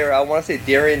higher. I want to say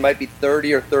Darian might be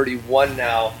 30 or 31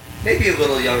 now. Maybe a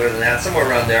little younger than that, somewhere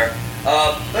around there.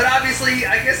 But obviously,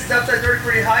 I guess his upside's already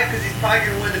pretty high because he's probably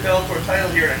going to win the Bellator title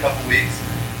here in a couple weeks.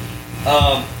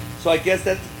 So I guess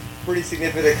that's a pretty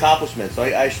significant accomplishment. So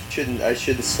I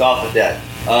shouldn't scoff at that.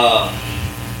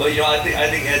 But I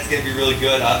think Ed's going to be really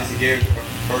good. Obviously, Darian's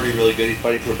already really good. He's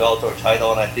fighting for a Bellator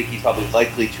title, and I think he's probably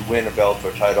likely to win a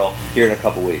Bellator title here in a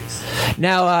couple weeks.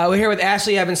 Now, we're here with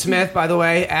Ashley Evans-Smith, by the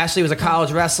way. Ashley was a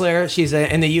college wrestler. She's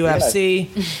in the UFC.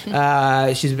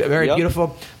 She's very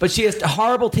beautiful. But she has a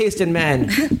horrible taste in men.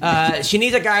 She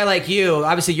needs a guy like you.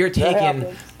 Obviously, you're taken.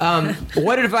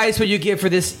 What advice would you give for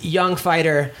this young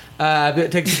fighter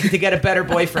to get a better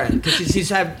boyfriend? Because she's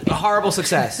had horrible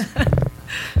success.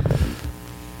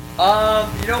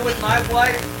 With my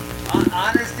wife,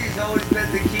 honesty's always been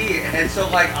the key, and so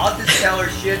I'll just tell her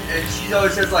shit, and she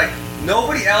always says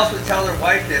nobody else would tell her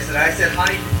wife this, and I said,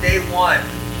 honey, from day 1,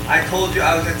 I told you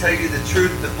I was going to tell you the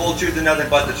truth, the full truth, and nothing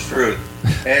but the truth,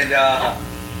 and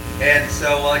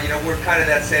so we're kind of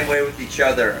that same way with each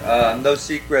other, no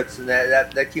secrets, and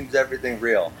that keeps everything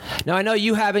real. Now I know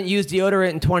you haven't used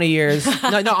deodorant in 20 years.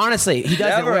 No, honestly, he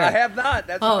doesn't. Never, I have not.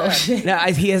 That's No,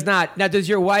 he has not. Now, does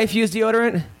your wife use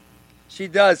deodorant? She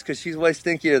does, because she's way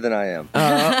stinkier than I am.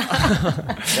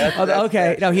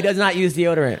 Okay. No, he does not use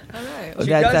deodorant. All right. She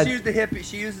does use the hippie.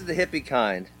 She uses the hippie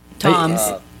kind. Tom's.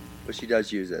 But she does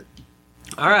use it.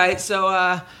 All right. So,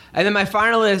 and then my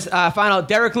final is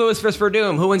Derek Lewis versus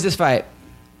Verdum. Who wins this fight?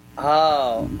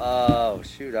 Oh,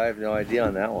 shoot. I have no idea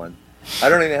on that one. I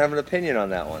don't even have an opinion on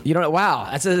that one. You don't. Wow,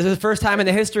 this is the first time in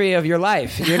the history of your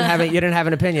life you didn't have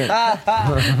an opinion. Hey,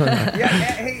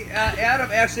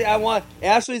 Adam. Actually,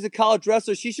 Ashley's a college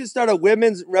wrestler. She should start a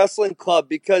women's wrestling club,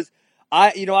 because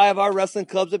I have our wrestling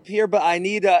clubs up here, but I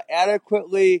need a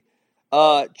adequately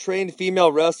trained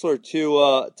female wrestler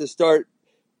to start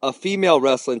a female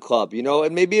wrestling club.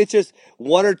 And maybe it's just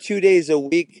 1 or 2 days a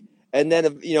week. And then,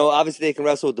 obviously they can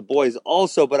wrestle with the boys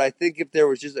also. But I think if there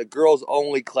was just a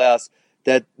girls-only class,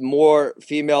 that more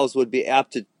females would be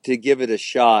apt to give it a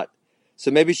shot.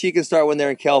 So maybe she can start when they're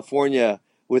in California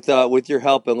with your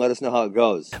help, and let us know how it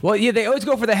goes. Well, yeah, they always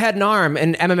go for the head and arm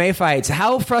in MMA fights.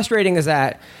 How frustrating is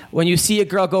that when you see a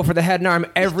girl go for the head and arm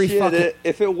every fucking...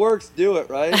 If it works, do it,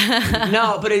 right?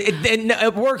 No, but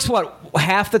it works, what,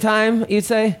 half the time, you'd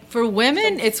say? For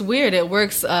women, it's weird. It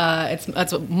works. It's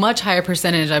a much higher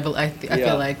percentage. I feel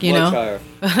like Higher.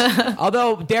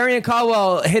 Although Darian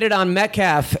Caldwell hit it on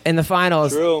Metcalf in the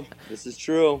finals. True. This is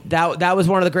true. That was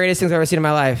one of the greatest things I've ever seen in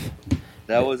my life.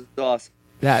 That was awesome.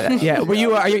 Yeah. Are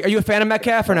you a fan of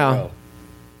Metcalf or no?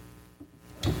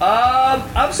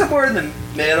 I'm somewhere in the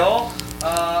middle.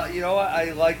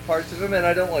 I like parts of him, and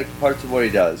I don't like parts of what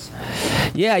he does.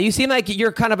 Yeah, you seem like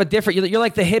you're kind of a different. You're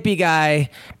like the hippie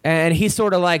guy, and he's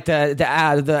sort of like the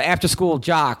after school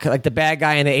jock, like the bad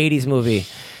guy in the '80s movie.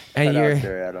 And you're out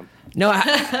there, Adam. No.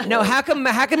 How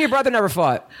come your brother never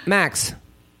fought, Max?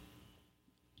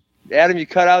 Adam, you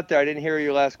cut out there. I didn't hear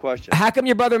your last question. How come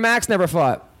your brother Max never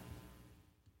fought?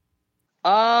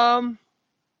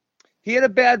 He had a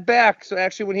bad back, so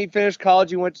actually when he finished college,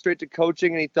 he went straight to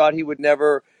coaching, and he thought he would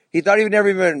never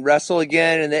even wrestle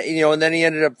again, and then he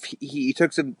ended up he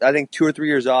took some, I think, 2 or 3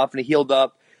 years off, and he healed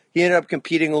up. He ended up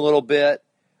competing a little bit,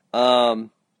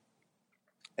 and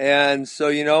so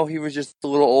he was just a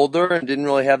little older and didn't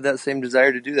really have that same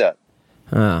desire to do that.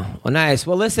 Oh, well, nice.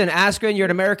 Well, listen, Askren, you're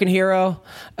an American hero.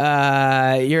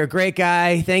 You're a great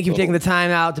guy. Thank you for taking the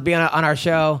time out to be on our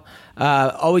show.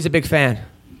 Always a big fan.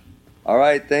 All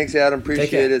right. Thanks, Adam.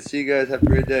 Appreciate it. See you guys. Have a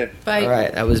great day. Bye. All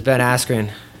right. That was Ben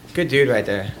Askren. Good dude right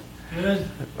there. Good.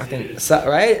 Fucking,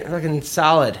 right? Fucking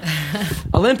solid.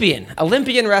 Olympian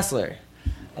wrestler.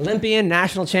 Olympian,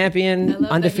 national champion,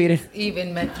 undefeated.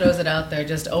 Even throws it out there,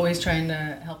 just always trying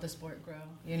to help the sport grow.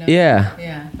 Yeah.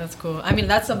 Yeah, that's cool. I mean,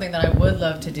 that's something that I would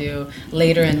love to do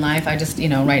later in life. I just,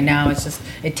 right now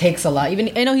it takes a lot.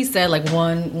 Even I know he said like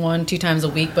 1-2 times a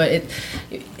week, but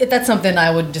that's something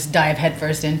I would just dive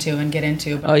headfirst into and get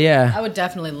into. But I would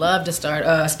definitely love to start,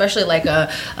 especially like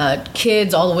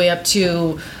kids all the way up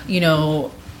to,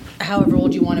 however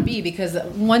old you want to be, because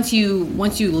once you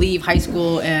leave high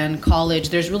school and college,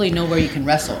 there's really nowhere you can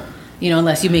wrestle.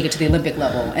 Unless you make it to the Olympic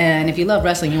level. And if you love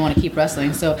wrestling, you want to keep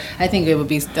wrestling. So I think it would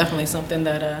be definitely something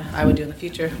that I would do in the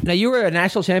future. Now, you were a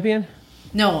national champion?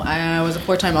 No, I was a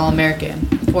 4-time All-American.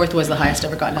 4th was the highest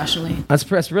ever got nationally.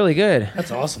 That's really good. That's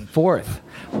awesome. 4th.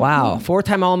 Wow.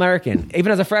 4-time All-American,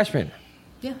 even as a freshman.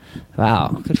 Yeah.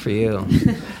 Wow. Good for you.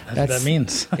 That's what that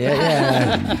means.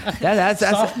 Yeah. That's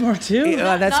sophomore too?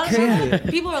 That's crazy.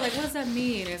 People are like, what does that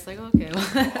mean? It's like, okay.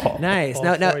 Nice.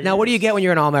 Now, what do you get when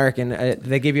you're an All-American?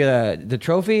 They give you the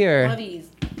trophy or?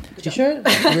 Buddies. T-shirt?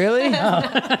 Really? No.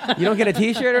 You don't get a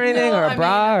T-shirt or anything, or a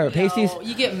bra, or pasties?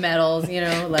 You get medals,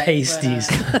 like pasties.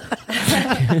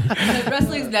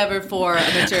 Wrestling's never for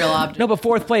a material object. No, but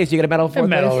 4th place, you get a medal. A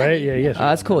medal, right? Yeah.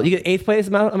 That's cool. You get 8th place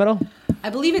a medal? I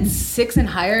believe it's 6 and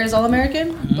higher is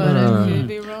All-American, but I could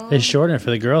be wrong. They shorten it for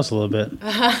the girls a little bit.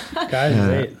 Guys, is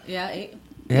 8. Yeah, 8.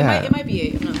 Yeah. It might be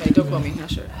 8. I'm not right. Don't quote me.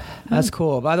 Not sure. That's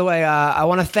cool. By the way, I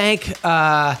want to thank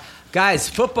guys.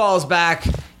 Football's back.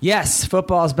 Yes,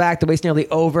 football's back. The wait's nearly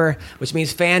over, which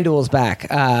means FanDuel's back.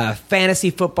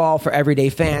 Fantasy football for everyday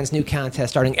fans. New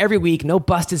contest starting every week. No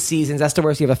busted seasons. That's the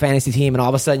worst. You have a fantasy team, and all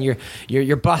of a sudden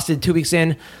you're busted 2 weeks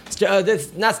in.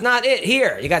 That's not it.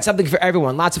 Here, you got something for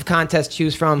everyone. Lots of contests to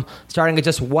choose from, starting at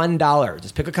just $1.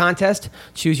 Just pick a contest,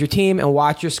 choose your team, and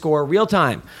watch your score real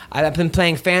time. I've been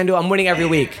playing FanDuel. I'm winning every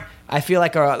week. I feel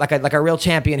like a real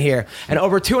champion here. And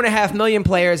over 2.5 million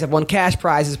players have won cash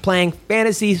prizes playing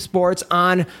fantasy sports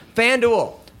on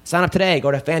FanDuel. Sign up today.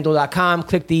 Go to FanDuel.com,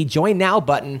 click the Join Now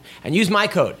button, and use my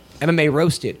code, MMA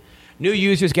Roasted. New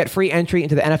users get free entry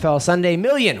into the NFL Sunday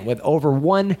Million with over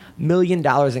 $1 million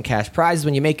in cash prizes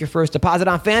when you make your first deposit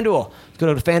on FanDuel.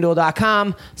 Go to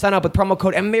FanDuel.com, sign up with promo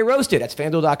code MMA Roasted. That's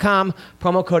FanDuel.com,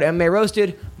 promo code MMA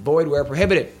Roasted, void where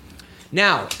prohibited.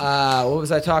 Now, what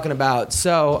was I talking about?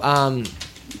 So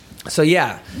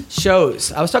yeah,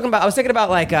 shows. I was thinking about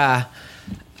like, we'll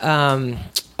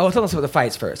talk about some of the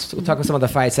fights first. We'll talk about some of the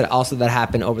fights that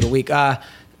happened over the week.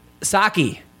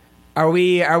 Saki, are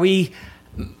we?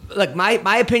 Look,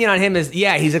 my opinion on him is,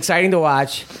 yeah, he's exciting to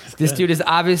watch. This dude is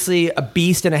obviously a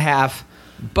beast and a half,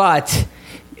 but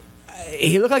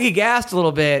he looked like he gassed a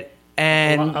little bit.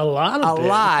 And a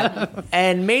lot,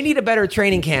 and may need a better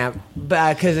training camp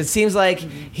because it seems like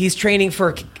he's training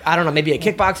for, I don't know, maybe a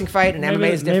kickboxing fight, and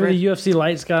MMA is different. Maybe the UFC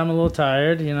lights got him a little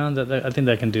tired. You know, I think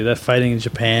that can do that. Fighting in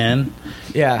Japan,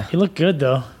 yeah, he looked good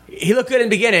though. He looked good in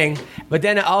the beginning, but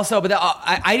then also,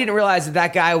 I didn't realize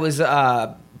that guy was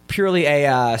purely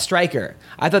a striker.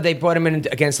 I thought they brought him in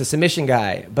against a submission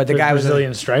guy, but the guy was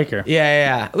Brazilian striker.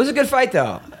 Yeah. It was a good fight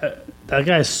though. That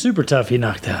guy's super tough. He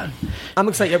knocked out. I'm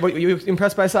excited. Were you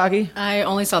impressed by Saki? I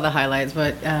only saw the highlights,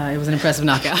 but it was an impressive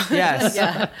knockout. Yes.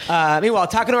 Yeah. Meanwhile,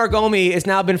 Takano Argomi has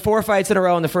now been 4 fights in a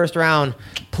row in the first round.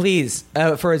 Please,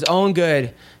 for his own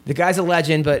good, the guy's a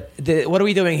legend, but what are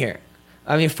we doing here?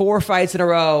 I mean, 4 fights in a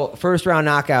row, first round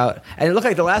knockout. And it looked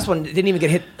like the last one didn't even get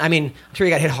hit. I mean, I'm sure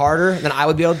he got hit harder than I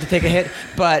would be able to take a hit,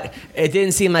 but it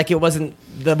didn't seem like it wasn't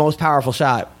the most powerful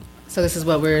shot. So this is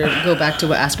what go back to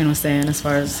what Askren was saying as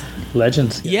far as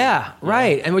legends. Yeah,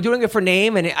 right. And we're doing it for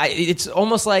name, and it's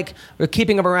almost like we're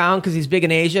keeping him around because he's big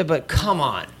in Asia. But come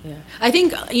on. Yeah. I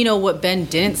think what Ben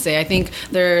didn't say. I think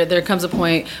there comes a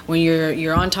point when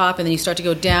you're on top and then you start to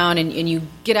go down and you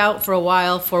get out for a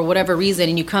while for whatever reason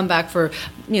and you come back for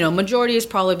majority is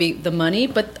probably the money.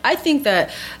 But I think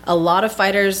that a lot of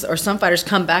fighters or some fighters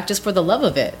come back just for the love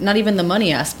of it, not even the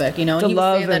money aspect. The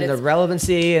love and the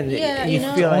relevancy, and you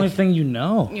feel the only like. thing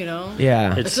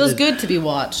Yeah, it feels good to be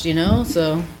watched,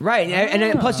 so right. And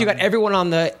then plus you got everyone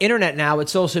on the internet now with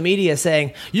social media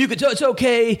saying it's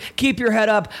okay, keep your head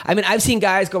up. I mean, I've seen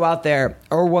guys go out there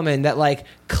or women that like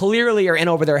clearly are in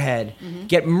over their head,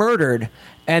 get murdered.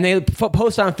 And they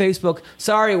post on Facebook,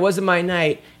 sorry, it wasn't my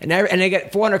night. And they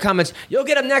get 400 comments, you'll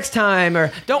get him next time,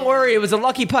 or don't worry, it was a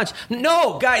lucky punch.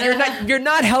 No, guy, you're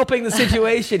not helping the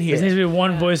situation here. There needs to be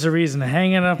one voice of reason.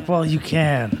 Hang it up while you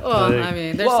can. Well, I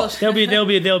mean, there'll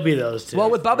be those two.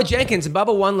 Well, with Bubba Jenkins,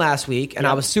 Bubba won last week, and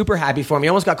I was super happy for him. He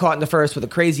almost got caught in the first with a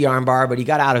crazy armbar, but he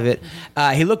got out of it.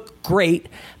 He looked great,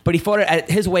 but he fought it at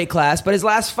his weight class. But his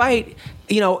last fight,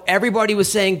 everybody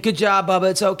was saying, good job,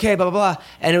 Bubba, it's okay, blah, blah, blah.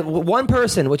 And one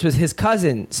person, which was his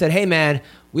cousin, said, hey, man,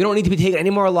 we don't need to be taking any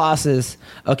more losses,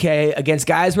 okay, against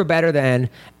guys we're better than,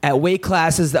 at weight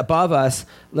classes above us.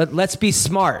 Let's be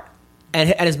smart. And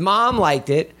his mom liked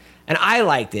it, and I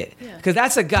liked it. Because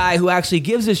that's a guy who actually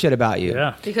gives a shit about you.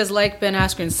 Yeah. Because like Ben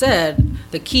Askren said,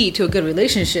 the key to a good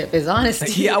relationship is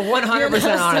honesty. Yeah,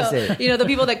 100% honesty. So, the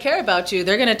people that care about you,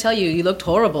 they're going to tell you looked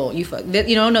horrible.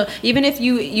 No, even if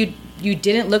you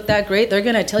didn't look that great, they're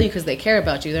going to tell you because they care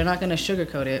about you. They're not going to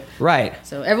sugarcoat it. Right.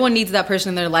 So everyone needs that person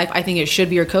in their life. I think it should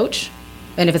be your coach.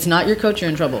 And if it's not your coach, you're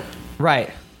in trouble.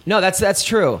 Right. No, that's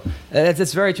true.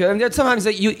 That's very true. I mean, there's sometimes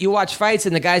that you watch fights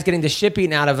and the guy's getting the shit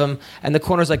beaten out of him, and the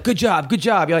corner's like, good job.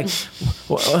 You're like,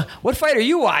 what fight are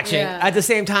you watching? Yeah. At the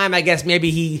same time, I guess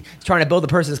maybe he's trying to build the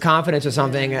person's confidence or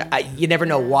something. You never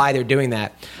know why they're doing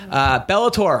that.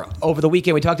 Bellator, over the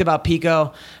weekend, we talked about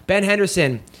Pico. Ben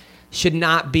Henderson should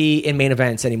not be in main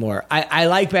events anymore. I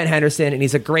like Ben Henderson, and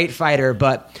he's a great fighter,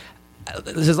 but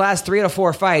his last 3 out of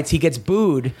 4 fights, he gets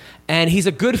booed, and he's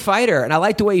a good fighter, and I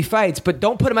like the way he fights, but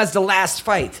don't put him as the last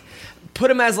fight. Put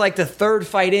him as like the 3rd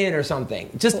fight in or something.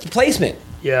 Just placement.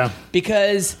 Yeah.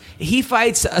 Because he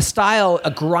fights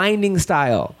a grinding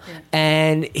style,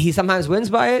 and he sometimes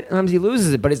wins by it, sometimes he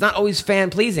loses it, but it's not always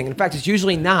fan-pleasing. In fact, it's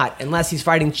usually not, unless he's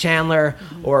fighting Chandler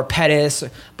or Pettis,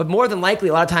 but more than likely,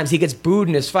 a lot of times he gets booed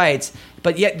in his fights,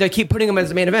 but yet they keep putting him as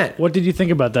the main event. What did you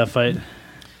think about that fight?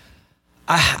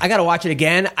 I got to watch it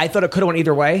again. I thought it could have went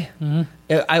either way. Mm-hmm.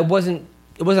 It wasn't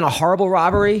a horrible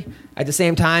robbery. At the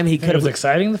same time, he could have. It was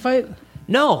exciting, the fight?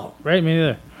 No. Right, me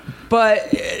neither.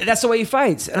 But that's the way he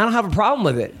fights, and I don't have a problem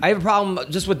with it. I have a problem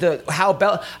just with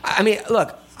I mean,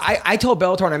 look, I told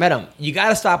Bellator when I met him, you got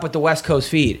to stop with the West Coast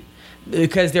feed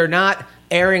because they're not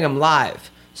airing them live.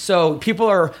 So people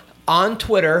are on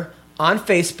Twitter, on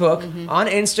Facebook, on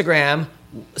Instagram,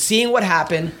 seeing what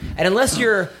happened, and unless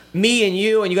you're me and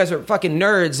you guys are fucking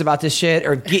nerds about this shit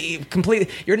or completely,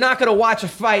 you're not going to watch a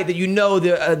fight that you know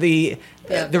the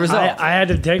result. I had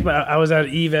to take I was at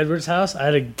Eve Edwards' house. I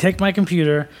had to take my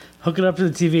computer, hook it up to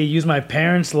the TV, use my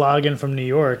parents' login from New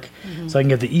York so I can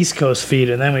get the East Coast feed,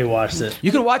 and then we watched it.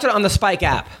 You can watch it on the Spike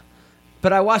app,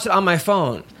 but I watched it on my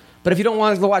phone. But if you don't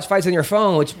want to watch fights on your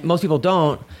phone, which most people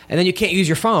don't, and then you can't use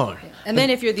your phone. And then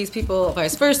if you're these people,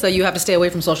 vice versa, you have to stay away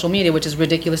from social media, which is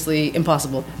ridiculously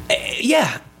impossible.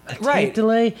 Yeah, right. Tape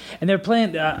delay, and they're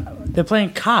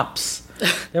playing cops.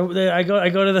 I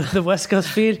go to the West Coast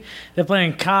feed. They're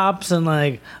playing cops and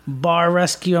like bar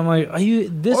rescue. I'm like, are you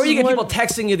this? Or you get people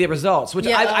texting you the results, which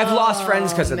I've lost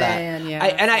friends because of man, that. yeah.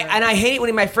 And I hate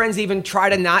when my friends even try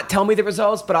to not tell me the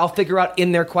results, but I'll figure out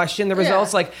in their question the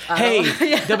results. Like, hey,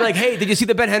 they'll be like, hey, did you see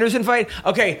the Ben Henderson fight?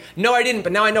 Okay, no, I didn't,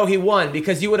 but now I know he won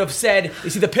because you would have said,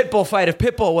 you see the Pitbull fight if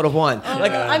Pitbull would have won.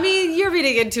 I mean, you're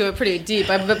reading into it pretty deep,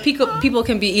 but people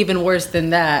can be even worse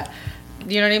than that.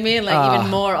 You know what I mean? Like,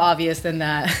 even more obvious than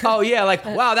that. Oh, yeah. Like,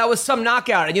 wow, that was some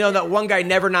knockout. And you know that one guy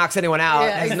never knocks anyone out.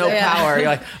 Yeah, has no power. You're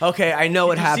like, okay, I know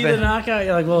what happened. See the knockout?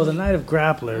 You're like, well, the night of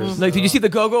grapplers. Like, did you see the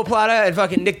Gogo Plata and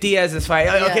fucking Nick Diaz's fight?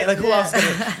 Okay, like, who else?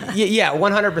 Yeah,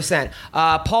 100%.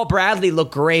 Paul Bradley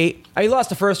looked great. He lost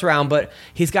the first round, but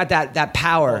he's got that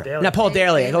power. Paul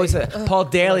Daly. I always said Paul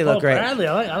Daly looked great. Bradley.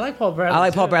 I like Paul Bradley. I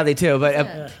like Paul Bradley too,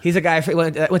 but he's a guy who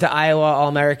went to Iowa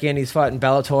All-American. He's fought in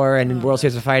Bellator and in World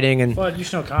Series of Fighting. And fought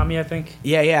Yushin Okami, I think.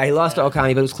 Yeah, he lost to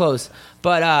Okami, but it was close.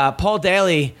 But Paul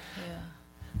Daly,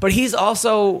 but he's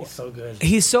also so good.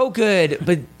 He's so good,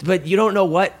 but you don't know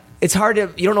what. It's hard to,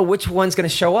 you don't know which one's going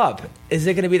to show up. Is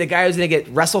it going to be the guy who's going to get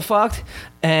wrestle fucked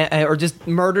or just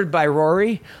murdered by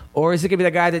Rory? Or is it going to be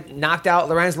the guy that knocked out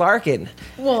Lorenz Larkin?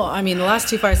 Well, I mean, the last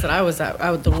two fights that I was at,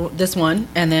 this one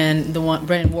and then the one,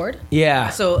 Brennan Ward. Yeah.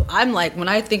 So I'm like, when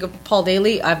I think of Paul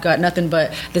Daly, I've got nothing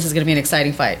but this is going to be an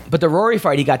exciting fight. But the Rory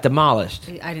fight, he got demolished.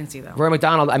 I didn't see that. Rory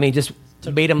McDonald, I mean, just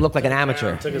made him look like an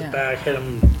amateur. Took his back, hit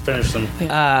him, finished him.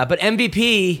 But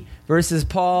MVP versus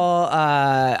Paul,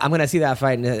 I'm going to see that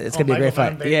fight, and it's going to be a great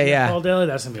fight. Yeah. Paul Daly,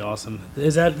 that's going to be awesome.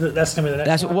 That's going to be the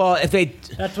next one? Well, if they...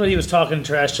 That's what he was talking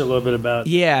trash a little bit about.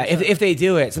 Yeah, if they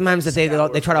do it. Sometimes they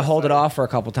try to hold it off for a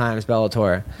couple times,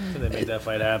 Bellator. They made that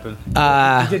fight happen.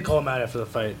 He did call him out after the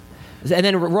fight. And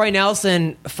then Roy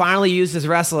Nelson finally used his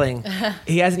wrestling.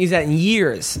 He hasn't used that in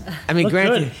years. I mean,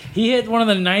 granted... Good. He hit one of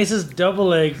the nicest double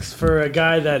legs for a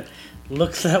guy that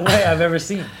looks that way I've ever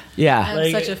seen. Yeah.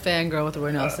 I'm such a fangirl with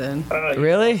Roy Nelson.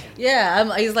 Really?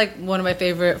 Yeah, he's like one of my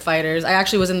favorite fighters. I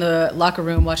actually was in the locker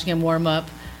room watching him warm up.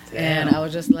 Damn. And I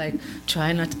was just like,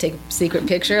 trying not to take a secret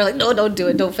picture. Like, no, don't do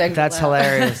it. Don't fangirl. That's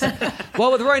hilarious.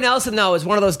 Well, with Roy Nelson, though, is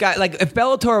one of those guys. Like, if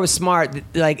Bellator was smart,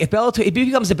 like, if he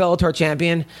becomes a Bellator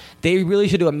champion, they really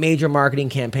should do a major marketing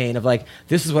campaign of, like,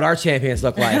 this is what our champions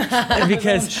look like.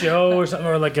 Because show or something,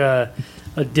 or like a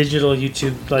digital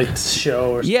YouTube like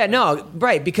show or something. Yeah, no,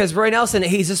 right, because Roy Nelson,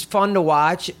 he's just fun to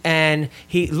watch, and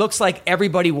he looks like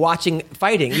everybody watching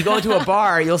fighting. You go into a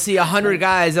bar, you'll see 100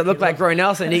 guys that look like Roy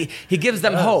Nelson, and he gives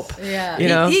them hope. Yeah, you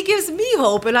know? He gives me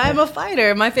hope, and I'm a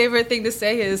fighter. My favorite thing to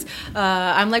say is,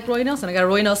 I'm like Roy Nelson. I got a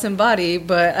Roy Nelson body,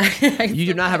 but... You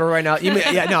do not have a Roy Nelson.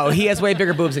 No, he has way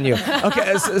bigger boobs than you.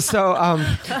 Okay,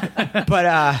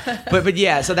 but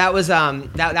yeah, so that was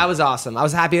that was awesome. I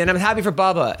was happy, and I'm happy for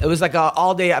Bubba. It was like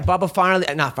all day.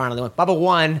 Bubba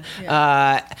won.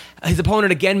 Yeah. His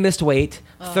opponent again missed weight.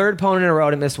 Third opponent in a row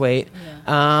to miss weight.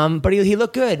 Yeah. But he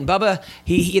looked good. And Bubba,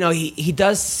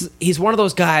 he's one of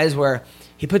those guys where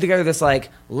he put together this like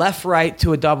left right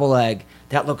to a double leg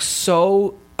that looks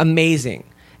so amazing,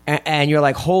 and you're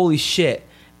like, holy shit.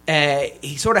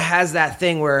 He sort of has that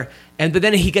thing where, but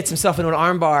then he gets himself into an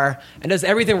armbar and does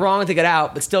everything wrong to get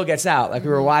out, but still gets out, like we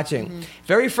were watching. Mm-hmm.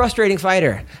 Very frustrating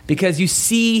fighter, because you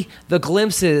see the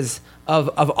glimpses of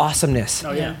awesomeness.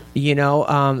 Oh, yeah. You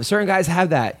know, certain guys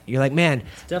have that. You're like, man.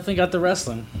 Definitely got the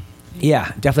wrestling.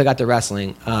 Yeah, definitely got the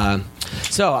wrestling.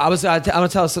 So I was, I'm going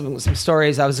to tell some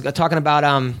stories. I was talking about...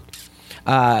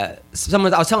 I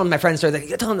was telling my friends stories, like,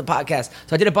 you're telling the podcast.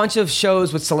 So I did a bunch of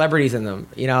shows with celebrities in them,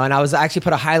 you know, and I was actually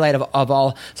put a highlight of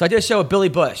all. So I did a show with Billy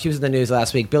Bush. She was in the news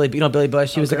last week. Billy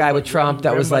Bush. He was the guy with Trump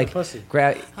that was like,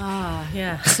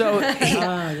 yeah. So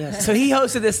he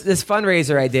hosted this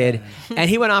fundraiser I did, and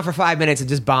he went on for 5 minutes and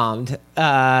just bombed.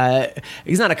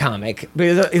 He's not a comic. But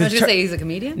I was going to say he's a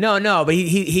comedian? No, but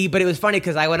but it was funny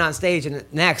because I went on stage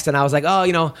next, and I was like, oh,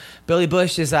 you know, Billy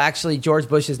Bush is actually George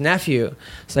Bush's nephew.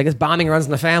 So I guess bombing runs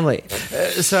in the family.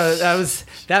 So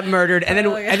that murdered, and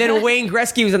then Wayne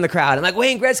Gretzky was in the crowd. I'm like,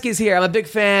 Wayne Gretzky's here. I'm a big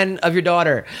fan of your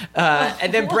daughter.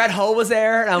 And then Brett Hull was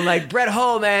there, and I'm like, Brett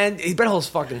Hull, man, Brett Hull's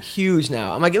fucking huge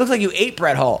now. I'm like, it looks like you ate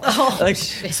Brett Hull.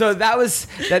 So that was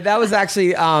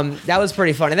actually that was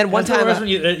pretty fun. And then one time,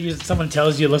 when someone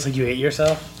tells you it looks like you ate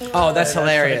yourself. Oh, that's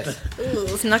hilarious. Ooh,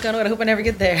 it's not gonna. I hope I never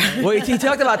get there. Well, he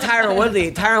talked about Tyron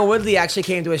Woodley. Tyron Woodley actually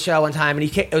came to a show one time,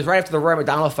 and it was right after the Roy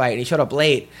McDonald fight, and he showed up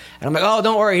late. And I'm like, oh,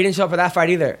 don't worry, he didn't show up for that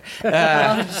fight either.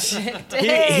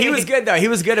 He was good though. He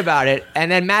was good about it.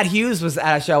 And then Matt Hughes was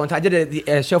at a show one time. I did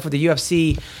a show for the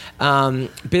UFC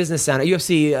Business Center,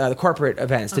 UFC the corporate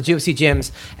events, the UFC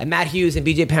gyms, and Matt Hughes and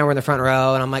BJ Penn were in the front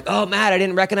row, and I'm like, oh, Matt, I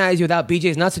didn't recognize you without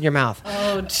BJ's nuts in your mouth.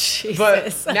 Oh, Jesus.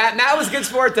 But Matt was good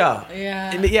sport though.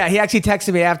 Yeah. And, yeah, he actually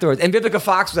texted me afterwards. And Vivica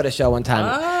Fox was at a show one time.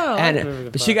 Oh.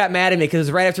 But she got mad at me because it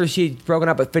was right after she'd broken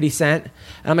up with 50 Cent.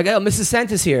 And I'm like, oh, Mrs.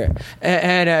 Cent is here.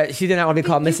 And she did not want to be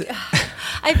called Mrs.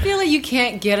 I feel like you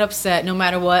can't get upset no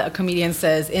matter what a comedian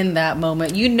says in that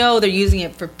moment. You know they're using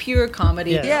it for pure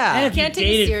comedy. Yeah. And if you can't you take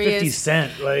it dated serious. 50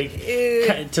 Cent,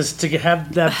 like, just to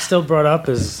have that still brought up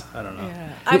is, I don't know. Yeah.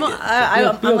 I'm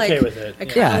okay like, with it. I kind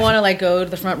of Yeah. want to like go to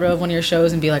the front row of one of your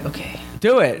shows and be like, okay,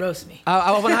 Do it. roast me.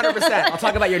 I'll 100%. I'll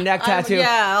talk about your neck tattoo.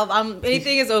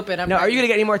 Anything is open. No, are you going to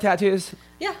get any more tattoos?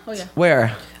 Yeah. Oh yeah.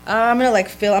 Where? I'm gonna like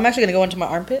fill. I'm actually gonna go into my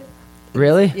armpit.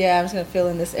 Really? Yeah, I'm just gonna fill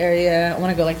in this area. I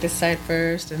want to go like this side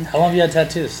first. And How long have you had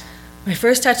tattoos? my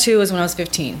first tattoo was when I was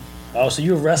 15. Oh, so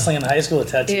you were wrestling in high school with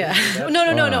tattoos? Yeah.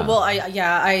 No. Well,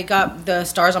 I got the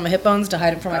stars on my hip bones to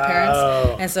hide it from my parents,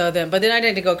 Oh. and so but then I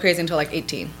didn't go crazy until like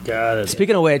 18. Got it.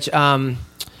 Speaking of which,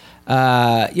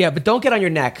 but don't get on your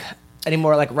neck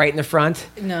anymore, like right in the front.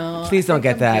 No. Please don't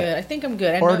get that. Good. I think I'm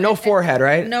good. Or no forehead,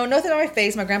 right? No, nothing on my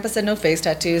face. My grandpa said no face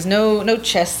tattoos. No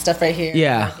chest stuff right here.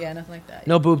 Yeah. Yeah, nothing like that.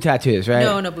 No boob tattoos, right?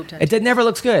 No boob tattoos. It never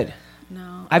looks good.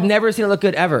 No. I've never seen it look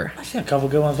good ever. I've seen a couple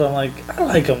good ones, but I'm like, I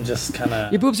like them just kind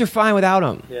of, Your boobs are fine without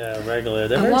them. regular.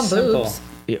 They're I very want simple. boobs.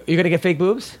 You're going to get fake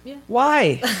boobs? Yeah.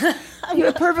 Why? You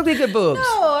have perfectly good boobs. No,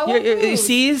 I want Your boobs.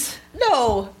 C's?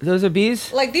 No. Those are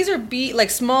B's? Like these are like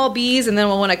small B's, and then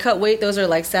when I cut weight, those are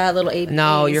like sad little A.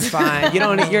 No, B's. you're fine. You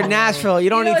don't. You're natural. You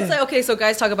don't need it's to. like okay, so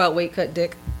guys talk about weight cut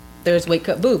dick. There's weight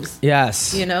cut boobs.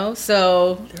 Yes. You know,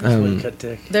 so Weight cut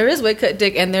dick. there is weight cut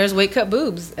dick and there's weight cut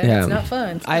boobs, and it's not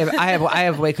fun. I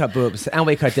have weight cut boobs and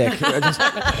weight cut dick. Just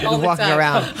All the walking time.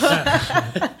 around.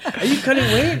 Are you cutting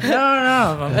weight? No.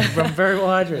 I'm very well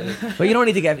hydrated. But you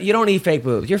don't need fake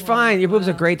boobs. You're fine. Your boobs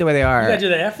are great the way they You gotta are. do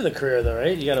that after the career, though,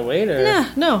 right? You gotta wait, or Nah,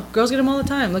 no, girls get them all the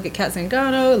time. Look at Kat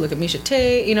Zingano, look at Misha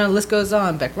Tate. You know, the list goes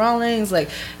on. Beck Rawlings,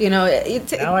 like you know,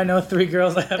 now I know 3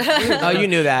 girls that have boobs. Oh, you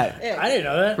knew that. I didn't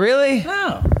know that. Really?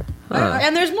 No.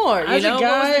 and there's more. You As know, a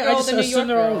guy, what was the girl, I just the New York assumed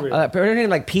they're all girl? real. Her name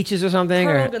like Peaches or something,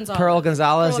 Pearl or Gonzalez. Pearl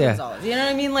Gonzalez. Pearl Yeah. Gonzalez. You know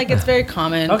what I mean? Like it's very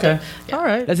common. Okay. Yeah. All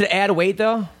right. Does it add weight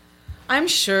though? I'm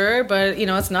sure, but you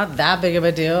know, it's not that big of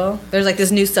a deal. There's like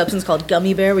this new substance called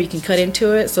gummy bear where you can cut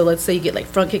into it. So let's say you get like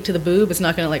front kick to the boob, it's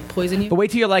not gonna like poison you. But wait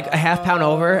till you're like a half pound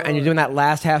over and you're doing that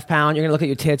last half pound. You're gonna look at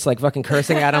your tits like fucking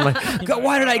cursing at them, like, "God,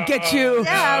 why did I get you?"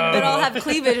 Yeah, but I'll have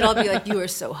cleavage and I'll be like, "You are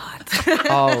so hot.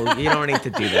 Oh, you don't need to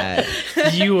do that.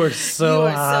 You are so you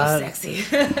are hot. so sexy."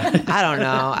 I don't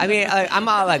know. I mean, I'm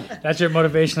all like, That's your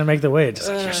motivation to make the weight. Just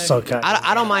like, you're so good.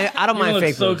 I don't mind. I don't You mind look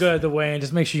fake so boobs. good at the weigh-in.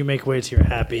 Just make sure you make weight so you're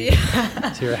happy.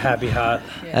 So you're happy hot.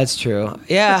 That's true.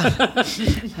 Yeah. That's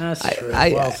true.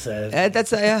 Well said.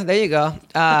 Yeah. There you go.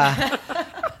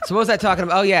 So what was I talking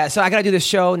about? Oh yeah. So I got to do this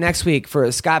show next week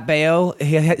for Scott Baio.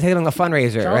 He's having a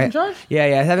fundraiser, Charles in right? charge?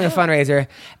 Yeah. He's having a fundraiser,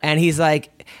 and he's like,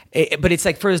 but it's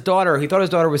like for his daughter. He thought his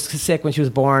daughter was sick when she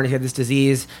was born. She had this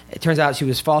disease. It turns out she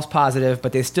was false positive,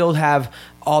 but they still have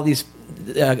all these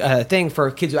thing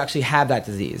for kids who actually have that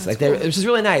disease. Like, which is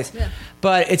really nice. Yeah.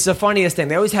 But it's the funniest thing.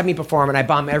 They always have me perform, and I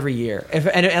bomb every year.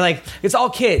 And like, it's all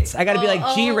kids. I got to be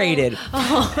like G-rated.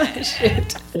 Oh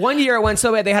shit. One year it went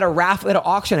so bad they had a raffle, they had an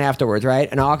auction afterwards, right?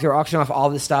 And they were auctioning off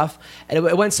all this stuff, and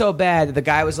it went so bad that the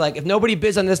guy was like, "If nobody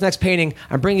bids on this next painting,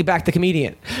 I'm bringing back the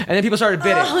comedian." And then people started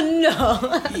bidding. Oh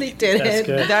no, they did That's it.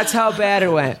 good. That's how bad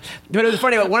it went. But it was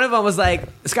funny. But one of them was like,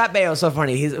 Scott Baio was so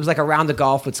funny. It was like a round of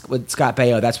golf with Scott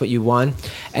Baio. That's what you won.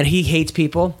 And he hates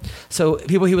people. So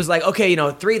he was like, okay, you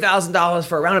know, $3,000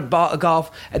 for a round of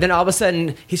golf. And then all of a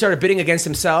sudden he started bidding against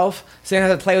himself, so he didn't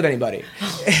have to play with anybody.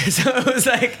 So it was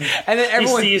like, and then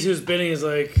everyone. He sees who's bidding is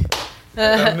like,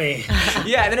 not me.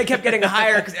 Yeah, and then it kept getting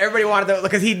higher because everybody wanted to,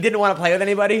 because he didn't want to play with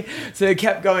anybody. So it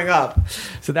kept going up.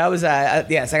 So that was,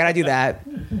 yes, I got to do that.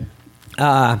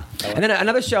 And then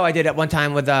another show I did at one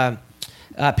time with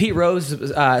Pete Rose.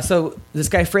 So this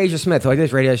guy Fraser Smith, who I did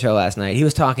this radio show last night, he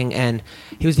was talking, and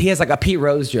he has like a Pete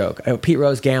Rose joke, a Pete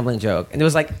Rose gambling joke, and there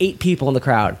was like 8 people in the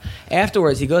crowd.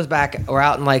 Afterwards, he goes back. We're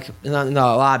out in like in the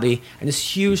lobby, and this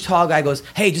huge tall guy goes,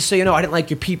 "Hey, just so you know, I didn't like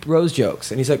your Pete Rose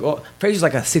jokes." And he's like, "Well, Fraser's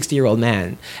like a 60-year-old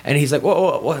man," and he's like,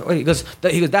 "Whoa." He goes,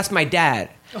 "That's my dad."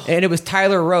 And it was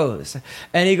Tyler Rose.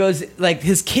 And he goes, like,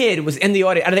 his kid was in the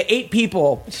audience. Out of the 8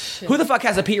 people, who the fuck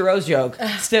has a Pete Rose joke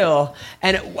still?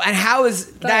 And how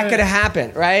is that going to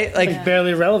happen, right? Like, It's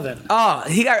barely relevant. oh,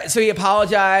 he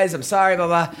apologized. I'm sorry, blah,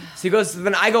 blah. So he goes,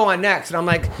 then I go on next. And I'm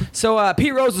like, so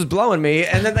Pete Rose was blowing me.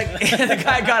 And then, like, the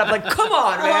guy got up, like, come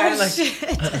on, man. Like,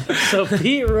 So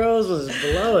Pete Rose was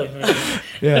blowing me.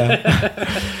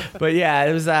 yeah. But yeah,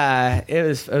 it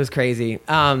was crazy.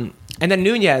 And then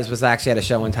Nunez was actually at a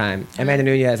show one time, Amanda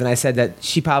Nunez, and I said that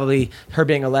her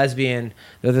being a lesbian,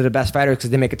 they're the best fighters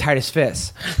because they make a tightest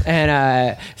fist.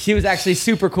 And she was actually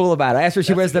super cool about it. I asked her if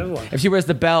she wears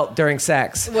the belt during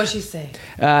sex. What'd she say?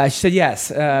 She said yes,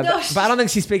 but I don't think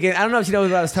she's speaking. I don't know if she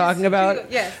knows what I was talking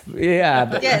about. Yes. Yeah.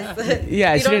 But, Yes.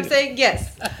 Yeah. You know what I'm saying?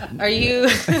 Yes. Are you?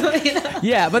 You know?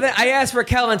 Yeah, but then I asked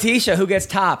Raquel and Tisha who gets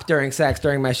top during sex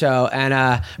during my show,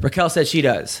 and Raquel said she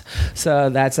does.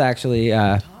 So that's actually.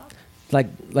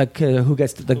 Who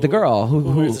gets the girl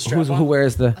who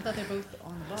wears the. I thought they're both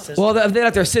on the bottom. Well,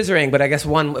 they're scissoring, but I guess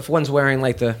if one's wearing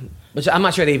like which I'm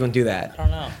not sure they even do that. I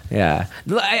don't know. Yeah,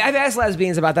 I've asked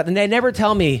lesbians about that, and they never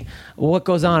tell me what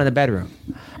goes on in the bedroom.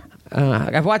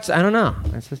 I've watched. I don't know.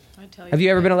 Have you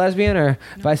ever been a lesbian or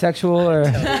bisexual or?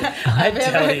 I'd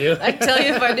tell you. I'd tell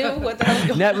you if I knew what the hell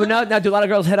was going on. No. Do a lot of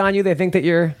girls hit on you? They think that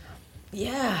you're.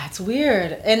 Yeah, it's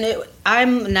weird. And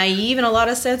I'm naive in a lot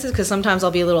of senses because sometimes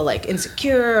I'll be a little like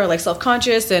insecure or like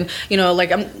self-conscious and,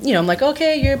 like I'm like,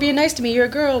 okay, you're being nice to me. You're a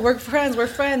girl. We're friends.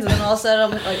 And then all of a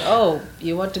sudden I'm like, oh,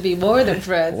 you want to be more than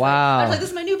friends. Wow. I was like,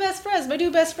 this is my new best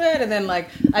friend. And then like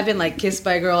I've been like kissed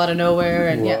by a girl out of nowhere.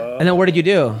 And yeah. And then what did you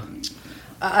do?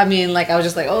 I mean, like I was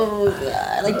just like, oh,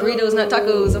 I like burritos, not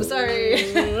tacos. I'm sorry.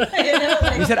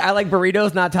 You said I like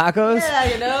burritos, not tacos?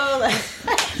 Yeah,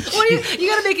 like, you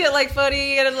gotta make it like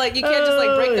funny and like you can't just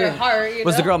like break their heart.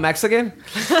 Was the girl Mexican?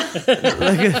 Well,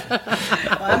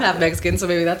 I'm half Mexican, so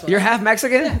maybe that's why. You're half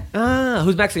Mexican? Yeah. Ah,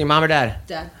 who's Mexican? Your mom or dad?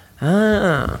 Dad.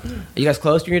 Ah, are you guys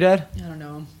close to your dad? I don't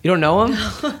know him. You don't know him?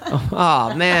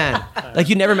 Oh man, like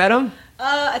you never met him?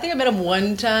 I think I met him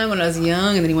one time when I was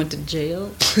young, and then he went to jail.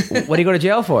 What did he go to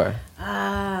jail for? Yeah.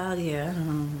 I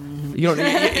don't know. You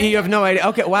don't. You have no idea.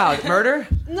 Okay, wow, murder?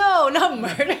 No, not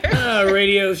murder.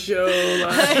 Radio show.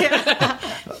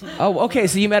 Oh, okay.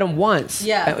 So you met him once.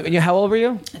 Yeah. How old were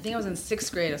you? I think I was in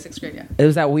 6th grade. Yeah.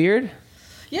 Was that weird?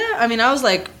 Yeah, I mean, I was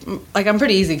like I'm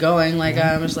pretty easygoing. Like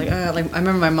I'm just like I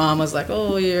remember my mom was like,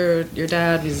 oh, your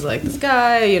dad, he's like this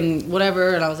guy and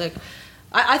whatever, and I was like.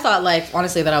 I thought, like,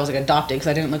 honestly, that I was, like, adopted because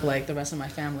I didn't look like the rest of my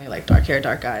family, like, dark hair,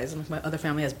 dark eyes. And my other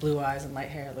family has blue eyes and light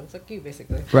hair. It looks like you,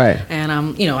 basically. Right. And,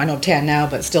 I know tan now,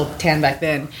 but still tan back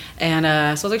then. And so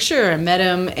I was like, sure. I met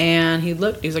him, and he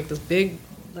was, like, this big,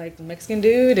 like, Mexican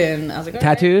dude. And I was like, all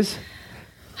Tattoos? Right.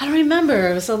 I don't remember.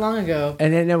 It was so long ago.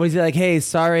 And then was he like, hey,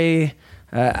 sorry,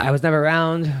 I was never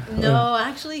around? No,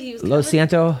 actually, he was Lo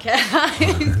siento?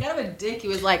 He was kind of a dick. He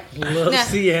was like... Lo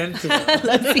siento.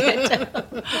 Lo siento.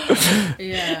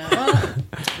 Yeah. Well,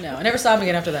 no, I never saw him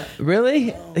again after that.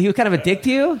 Really? He was kind of a dick to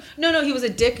you? No, he was a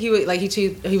dick. He was like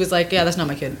he was like, yeah, that's not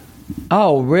my kid.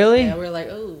 Oh, really? Yeah, we're like,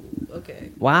 oh,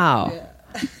 okay. Wow. Yeah.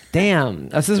 Damn.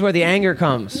 This is where the anger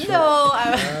comes. No,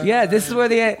 Yeah, this is where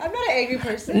I'm not an angry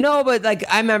person. No, but like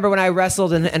I remember when I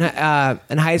wrestled in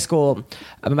high school,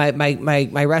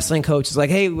 my wrestling coach was like,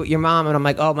 "Hey, your mom," and I'm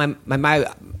like, "Oh, my."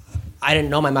 I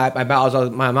didn't know my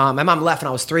mom. My mom left when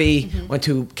I was 3. Mm-hmm. Went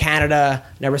to Canada.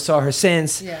 Never saw her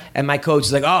since. Yeah. And my coach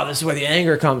is like, "Oh, this is where the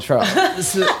anger comes from."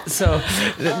 So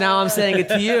now I'm saying it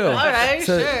to you. All right,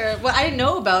 So- sure. Well, I didn't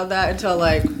know about that until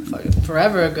like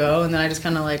forever ago, and then I just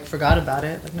kind of like forgot about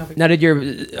it. Like no big Now, did your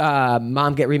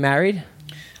mom get remarried?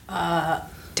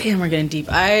 Damn, we're getting deep.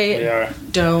 We are. I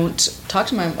didn't talk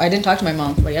to my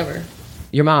mom like ever.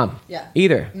 Your mom? Yeah.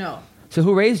 Either. No. So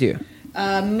who raised you?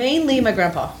 Mainly my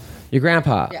grandpa. Your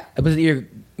grandpa? Yeah. Was it your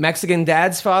Mexican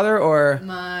dad's father or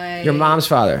My your mom's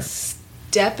father?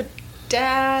 Stepdad's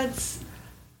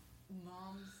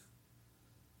mom's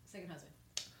second husband.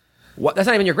 What? That's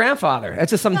not even your grandfather. That's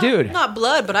just some dude. Not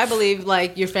blood, but I believe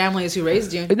like your family is who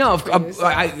raised you. No,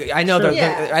 I know.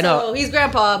 Yeah, I know. So he's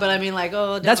grandpa, but I mean, like,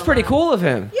 oh, down That's the pretty line. cool of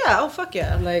him. Yeah. Oh, fuck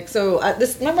yeah. Like, so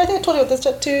this. Remember, I think I told you about this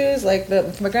tattoos, like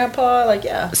my grandpa. Like,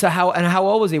 yeah. So how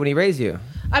old was he when he raised you?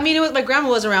 I mean, my grandma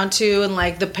was around too, and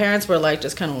like the parents were like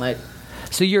just kind of like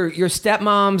So your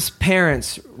stepmom's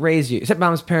parents raised you.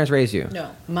 Stepmom's parents raised you.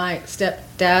 No, my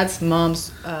stepdad's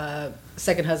mom's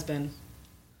second husband.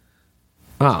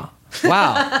 Oh,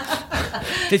 wow.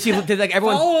 Did like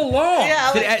everyone? All along.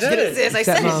 Yeah, Did- like, did- Jesus, I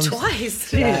said stepmoms. it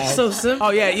twice. It's so simple. Oh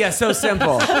yeah, so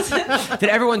simple. Did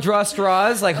everyone draw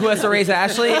straws? Like who has to raise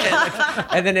Ashley?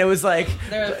 And then it was like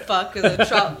They're fuck is a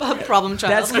problem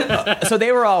child. that's so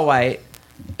they were all white,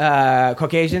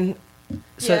 Caucasian.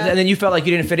 So Yeah. and then you felt like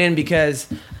you didn't fit in because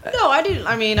No, I didn't.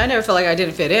 I mean, I never felt like I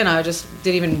didn't fit in. I just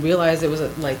didn't even realize it was a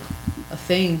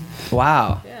thing.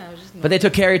 wow. Yeah, I was just. But they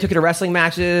took you to wrestling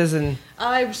matches and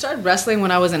I started wrestling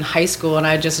when I was in high school, and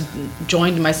I just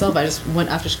joined myself. I just went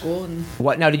after school, and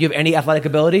what? Now, did you have any athletic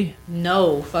ability?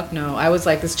 no, fuck no. I was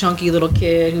like this chunky little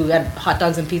kid who had hot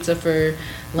dogs and pizza for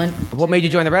lunch. What made you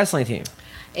join the wrestling team?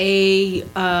 A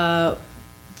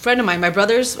friend of mine, my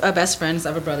brother's best friend. I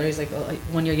have a brother. He's like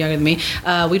 1 year younger than me.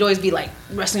 We'd always be like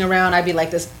wrestling around. I'd be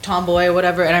like this tomboy or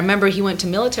whatever. And I remember he went to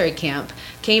military camp,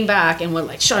 came back, and would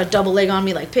like shot a double leg on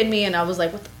me, like pinned me, and I was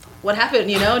like, what the fuck? What happened,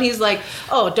 you know? And he's like,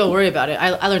 oh, don't worry about it.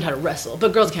 I learned how to wrestle,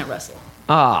 but girls can't wrestle.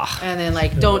 Ah, And then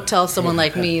like, don't tell someone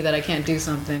like me that I can't do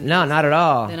something. no, not at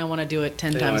all. Then I want to do it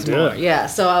 10 They times wanna do more. it. Yeah.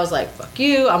 So I was like, fuck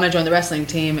you. I'm gonna join the wrestling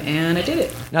team, and I did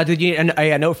it. Now, did you need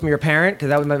a note from your parent? Because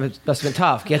that must have been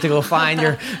tough. You have to go find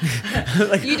your.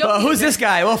 Like, You don't who's need this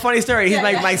guy? Well, funny story. He's Yeah, my,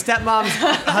 yeah. my stepmom's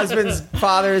husband's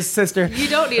father's sister. You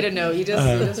don't need to know. You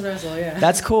just wrestle. Yeah.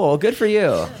 That's cool. Good for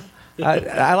you.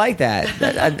 I like that.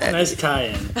 Nice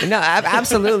tie-in. No,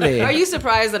 absolutely. Are you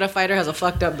surprised that a fighter has a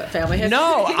fucked up family history?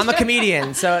 No, I'm a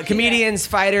comedian. So comedians,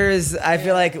 fighters, I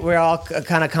feel like we're all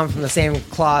kind of come from the same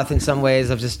cloth in some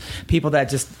ways of just people that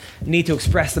just need to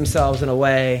express themselves in a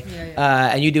way.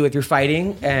 And you do it through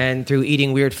fighting and through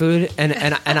eating weird food, and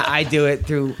I do it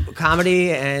through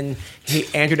comedy, and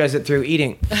Andrew does it through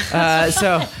eating.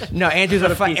 So no,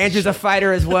 Andrew's a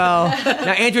fighter as well.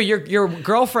 Now, Andrew, your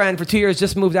girlfriend for 2 years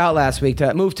just moved out last week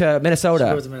to Minnesota.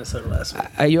 I was in Minnesota last week.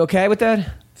 Are you okay with that?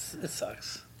 It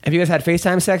sucks. Have you guys had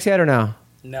FaceTime sex yet or no?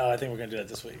 No, I think we're gonna do that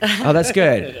this week. Oh, that's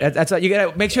good. That's you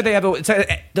gotta make sure they have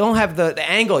don't have the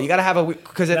angle. You gotta have a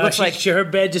because it No, looks like her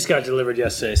bed just got delivered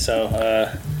yesterday, so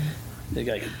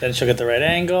then she'll get the right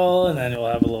angle, and then we'll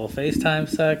have a little FaceTime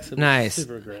sex. It'll be nice.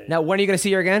 super great. Now, when are you gonna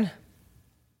see her again?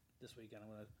 This weekend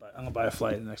I'm gonna buy a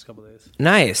flight in the next couple days.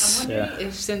 Nice. I'm wondering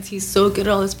if since he's so good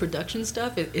at all this production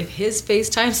stuff, if his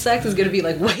FaceTime sex is gonna be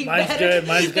like way Mine's better good,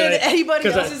 mine's than good. anybody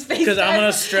 'Cause I- else's FaceTime. 'cause I'm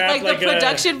gonna strap like like the a-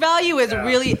 production value is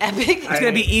really epic. It's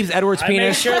gonna be Eve's Edwards I make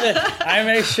penis. sure that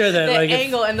the like if-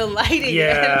 angle and the lighting.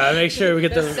 Yeah, and I make sure we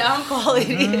get the the. sound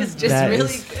quality is just That really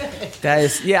is- good. That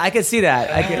is, yeah, I can see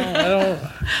that. I can I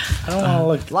don't want to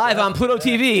look. live on Pluto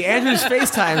TV. Andrew's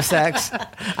FaceTime sex.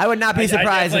 I would not be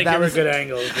surprised I if that was. give her good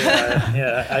angles.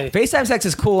 Yeah. FaceTime sex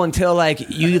is cool until like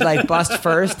you like bust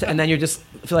first, and then you just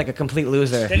feel like a complete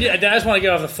loser. Then I just want to get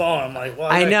off the phone. I'm like, well,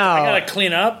 I know. I gotta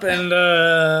clean up and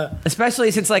Especially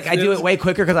since like I do it way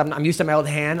quicker because I'm used to my old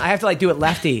hand. I have to like do it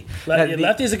lefty.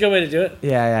 lefty's a good way to do it.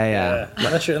 Yeah.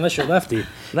 Unless you're lefty.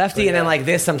 Lefty and then like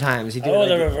this sometimes. You do Oh, it,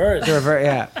 the like, reverse. The reverse,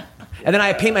 yeah. And then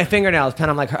I paint my fingernails, pretend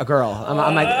I'm like a girl.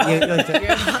 I'm like,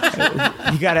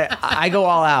 you gotta. I go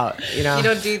all out, you know. You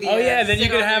don't do the. Oh yeah, then you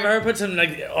sit could on have your- her put some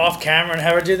like off camera and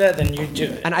have her do that. Then you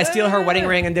do. And I steal her wedding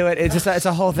ring and do it. It's just it's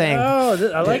a whole thing.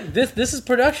 Oh, I like this. This is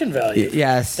production value.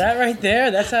 Yes. That right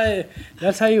there. That's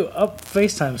how you up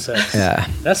FaceTime sex. Yeah.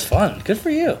 That's fun. Good for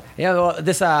you. Yeah. Well,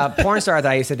 this porn star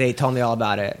that I used to date told me all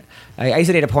about it. I used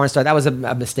to date a porn star. That was a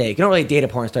mistake. You don't really date a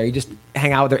porn star. You just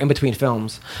hang out with her in between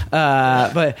films.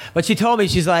 But she told me,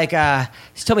 she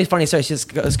told me a funny story.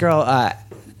 This girl,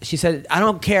 she said, I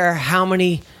don't care how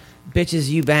many bitches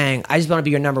you bang. I just want to be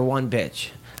your number one bitch.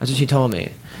 That's what she told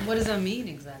me. What does that mean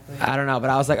exactly? I don't know, but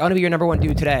I was like, I want to be your number one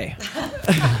dude today.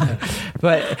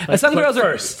 But some girls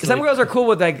are cool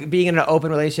with like being in an open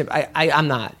relationship. I'm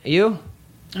not. You?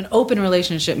 An open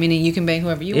relationship, meaning you can bang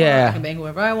whoever you Yeah. want, I can bang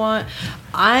whoever I want.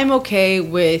 I'm okay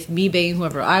with me banging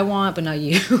whoever I want, but not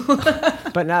you.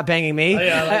 But not banging me?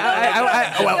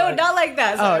 yeah, No, not like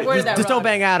that. Sorry, I worded that just don't wrong.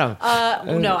 bang Adam.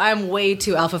 No, I'm way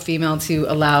too alpha female to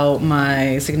allow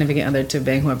my significant other to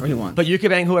bang whoever he wants. But you can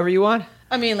bang whoever you want?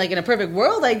 I mean, like in a perfect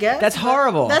world, I guess. That's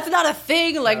horrible. That's not a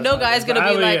thing. Like, no guy's gonna I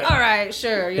be would- like, all right,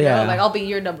 sure, you Yeah. know, like I'll be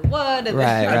your number one. And Right,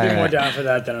 then, I'd be right. more down for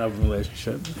that than an open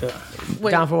relationship. Yeah.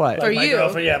 Wait, Down for what? For my you.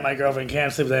 Girlfriend, my girlfriend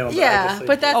can't sleep with anyone. I Yeah, can sleep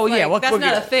but that's Oh, yeah, like, that's we'll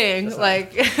not get- a thing.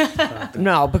 Like,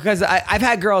 No, because I've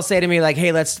had girls say to me like,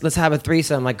 "Hey, let's have a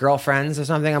threesome, like girlfriends or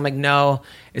something." I'm like, "No,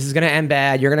 this is gonna end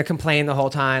bad. You're gonna complain the whole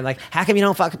time. Like, how come you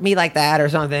don't fuck me like that or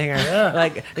something?" Or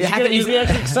like, how come You'd be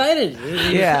actually excited.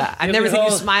 yeah, I've You'll never be seen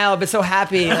you all- smile, but so happy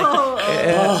happy.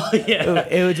 Like, Yeah.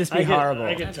 it would just be horrible.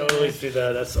 I could totally see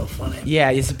that. That's so funny.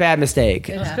 Yeah, it's a bad mistake.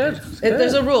 That's good.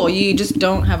 There's a rule. You just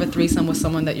don't have a threesome with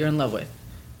someone that you're in love with.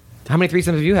 How many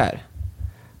threesomes have you had?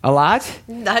 A lot?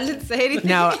 I didn't say anything.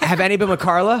 Now, have any been with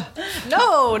Carla?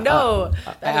 No.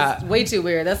 That is way too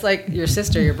weird. That's like your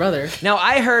sister, your brother. Now,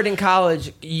 I heard in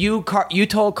college you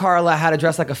told Carla how to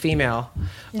dress like a female,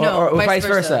 or vice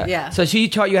versa. Yeah. So she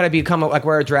taught you how to become like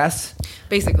wear a dress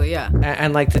Basically, yeah.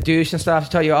 and like to douche and stuff.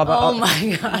 Tell you all about. Oh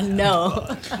my God,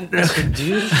 no.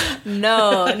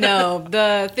 No.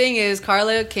 The thing is,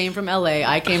 Carla came from LA.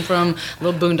 I came from a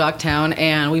little boondock town,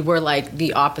 and we were like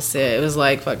the opposite. It was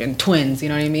like fucking twins, you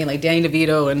know what I mean? Like Danny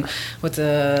DeVito and what's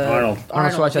Arnold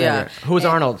Schwarzenegger. Yeah. Who was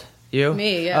And- Arnold? You?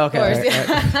 Me, yeah, Okay. of course.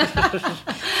 Right. Yeah.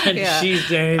 And Yeah. she's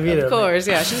Danny DeVito. Of course,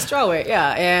 yeah. She's strawweight,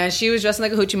 yeah. And she was dressing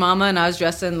like a hoochie mama, and I was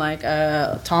dressing like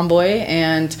a tomboy.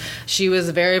 And she was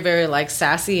very, very like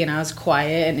sassy, and I was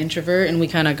quiet and introvert. And we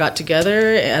kind of got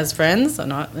together as friends, so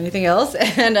not anything else.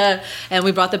 And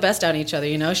we brought the best out in each other.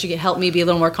 You know, she helped me be a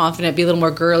little more confident, be a little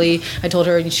more girly. I told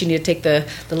her she needed to take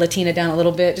the Latina down a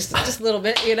little bit, just a little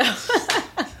bit, you know.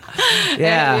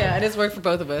 Yeah. And it's worked for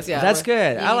both of us. Yeah, That's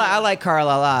good. I like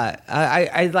Carla a lot.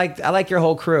 I like your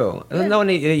whole crew. There's no one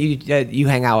that you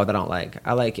hang out with I don't like.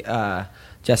 I like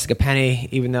Jessica Penny,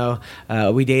 even though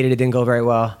we dated, it didn't go very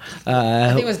well. I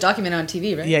think it was documented on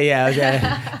TV, right?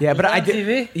 Yeah. But I did.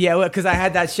 TV? Yeah, because I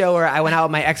had that show where I went out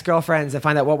with my ex-girlfriends and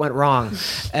find out what went wrong,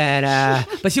 and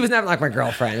but she was never like my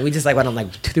girlfriend. We just like went on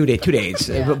like two dates.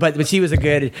 Yeah. But she was a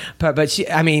good. But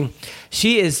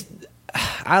she is.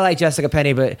 I like Jessica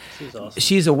Penny, but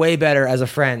she's a way better as a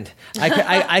friend.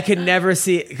 I could never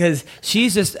see because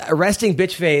she's just a resting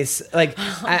bitch face. Like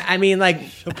I mean, like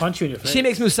She'll punch you in your face. she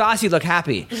makes Musasi look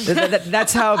happy.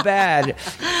 That's how bad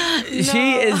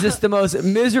she is. Just the most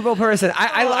miserable person.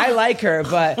 I like her,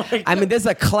 but I mean, there's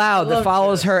a cloud that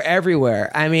follows her everywhere.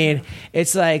 I mean,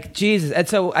 it's like Jesus. And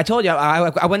so I told you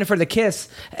I went in for the kiss,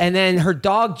 and then her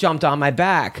dog jumped on my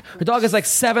back. Her dog is like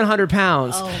 700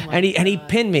 pounds, and he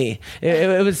pinned me.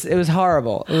 It was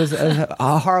horrible. It was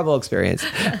a horrible experience.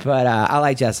 But I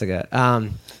like Jessica.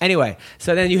 Anyway,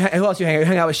 so then who else you hang out? You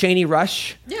hang out with Shani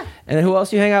Rush? Yeah. And then who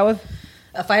else you hang out with?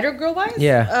 A fighter girl wise?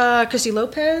 Yeah. Christy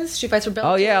Lopez. She fights for Bellator.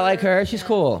 Oh yeah, I like her. She's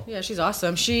cool. Yeah, she's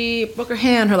awesome. She broke her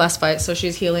hand her last fight, so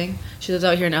she's healing. She lives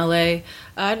out here in LA.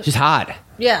 She's hot.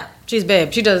 Yeah, she's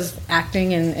babe. She does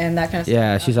acting and that kind of stuff.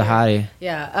 Yeah, she's a hottie.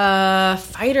 Yeah.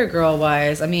 Fighter girl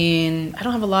wise, I mean, I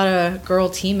don't have a lot of girl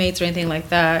teammates or anything like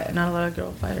that. Not a lot of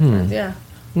girl fighter friends. Yeah.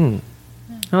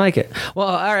 I like it. Well,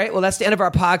 all right. Well, that's the end of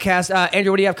our podcast.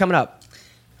 Andrew, what do you have coming up?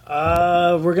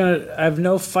 I have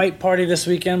no fight party this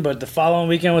weekend, but the following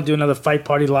weekend we'll do another fight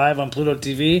party live on Pluto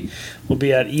TV. We'll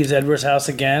be at Eves Edwards' house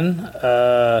again,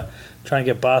 trying to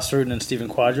get Boss Rutan and Stephen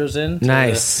Quadros in.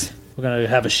 Nice. We're gonna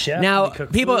have a chef. Now, and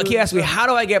cook people food keep and asking me, stuff. how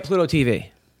do I get Pluto TV?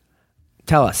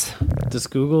 Tell us.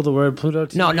 Just Google the word Pluto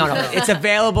TV. No. It's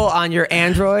available on your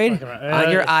Android,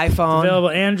 on your iPhone. Available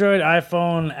Android,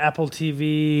 iPhone, Apple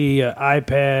TV,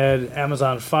 iPad,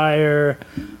 Amazon Fire,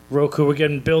 Roku. We're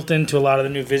getting built into a lot of the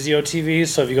new Vizio TVs.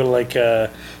 So if you go to like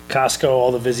Costco,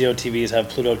 all the Vizio TVs have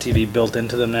Pluto TV built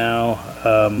into them now.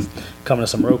 Coming to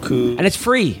some Roku. And it's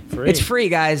free. Free. It's free,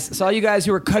 guys. So all you guys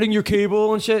who are cutting your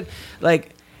cable and shit,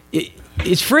 like,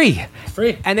 it's free.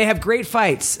 Free. And they have great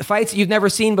fights you've never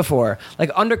seen before, like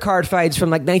undercard fights from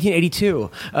like 1982,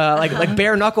 like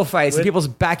bare knuckle fights in people's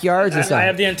backyards and stuff. I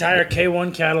have the entire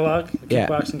K1 catalog, the Yeah.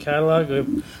 kickboxing catalog. We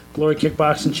have Glory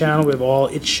Kickboxing channel. We have all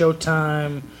It's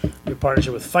Showtime. We have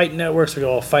partnership with Fight Networks. We got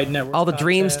all Fight Networks. all the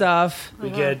Dream content. stuff. We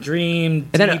get Dream,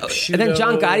 And then, Deep, and then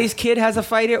John Shudo. Gotti's kid has a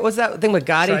fight here. What's that thing with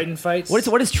Gotti? Triton Fights.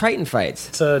 What is Triton Fights?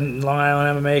 It's a Long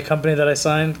Island MMA company that I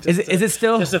signed. Is it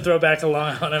still? Just to throw back to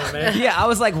Long Island MMA. Yeah, I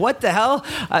was like, what the hell?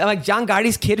 Like John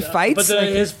Gotti's kid fights? But Like-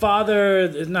 his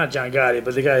father, not John Gotti,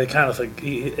 but the guy kind of like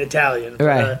Italian. But,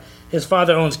 Right. his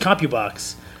father owns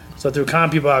CompuBox. So through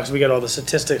CompuBox, we get all the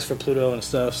statistics for Pluto and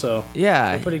stuff. So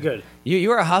yeah, we're pretty good.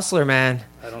 you're a hustler, man.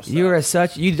 I don't stop.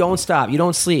 You don't stop. You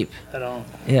don't sleep. I don't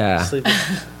Yeah. sleep.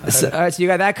 So, all right, so you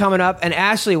got that coming up. And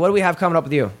Ashley, what do we have coming up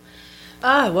with you?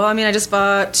 Well, I mean, I just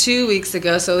bought 2 weeks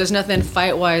ago, so there's nothing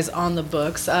fight-wise on the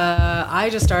books. I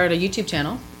just started a YouTube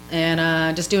channel.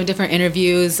 And just doing different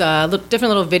interviews, different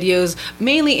little videos,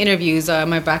 mainly interviews.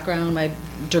 My background, my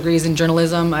degrees in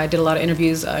journalism. I did a lot of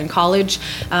interviews in college.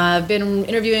 I've been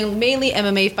interviewing mainly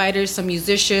MMA fighters, some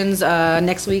musicians.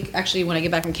 Next week, actually, when I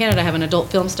get back from Canada, I have an adult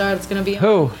film star that's going to be on.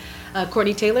 Who?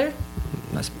 Courtney Taylor.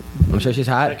 I'm sure she's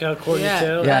hot. Check out Courtney Yeah,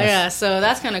 Taylor. Yeah. yeah. So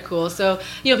that's kind of cool. So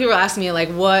people ask me like,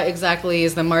 what exactly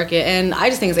is the market? And I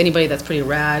just think it's anybody that's pretty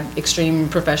rad, extreme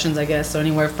professions, I guess. So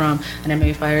anywhere from an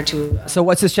MMA fighter to So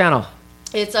what's this channel?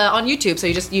 It's on YouTube, so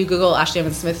you Google Ashley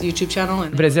Evans Smith YouTube channel,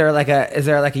 and But is there like a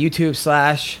YouTube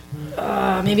slash?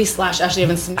 maybe / Ashley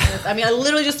Evans Smith. I mean, I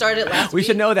literally just started it last We week.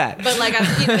 should know that. But like,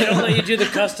 They don't let you do the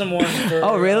custom one for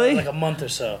Oh, really? like a month or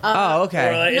so. Oh, okay.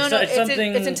 Or, like, it's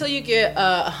something. it's until you get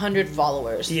 100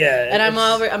 followers. Yeah, and I'm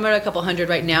it's- at a couple hundred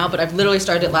right now, but I've literally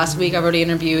started it last week. I've already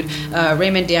interviewed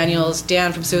Raymond Daniels,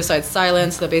 Dan from Suicide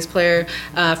Silence, the bass player,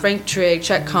 Frank Trigg,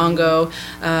 Chet Congo,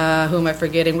 who am I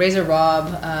forgetting? Razor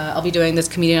Rob. I'll be doing this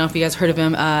comedian. I don't know if you guys heard of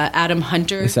him. Adam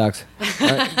Hunter. It sucks.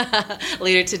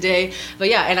 Later today. But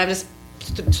yeah, and I'm just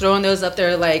throwing those up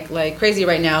there like crazy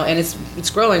right now, and it's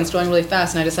growing really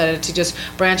fast, and I decided to just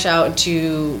branch out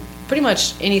into pretty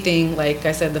much anything. Like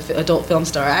I said, the adult film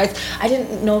star. I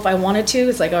didn't know if I wanted to.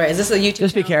 It's like, all right, is this a YouTube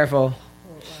Just be channel? careful.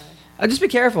 Just be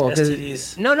careful. 'Cause-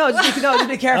 STDs. No, just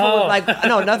be careful. Oh. With, like,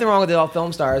 no, nothing wrong with adult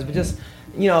film stars, but just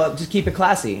just keep it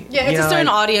classy. Yeah, it's You a know, certain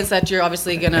like- audience that you're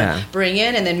obviously gonna Yeah. bring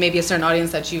in, and then maybe a certain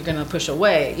audience that you're gonna push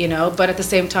away. But at the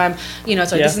same time, so Yeah.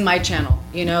 this is my channel.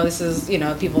 This is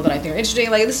people that I think are interesting.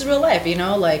 Like, this is real life.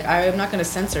 Like, I'm not gonna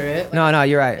censor it. Like, No,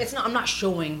 you're right. it's not. I'm not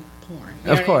showing porn. You Of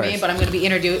know what I course. mean? But I'm going to be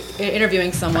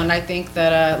interviewing someone. I think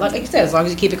that, like you said, as long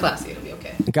as you keep it classy, it'll be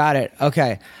okay. Got it.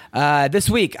 Okay. This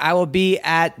week I will be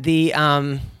at the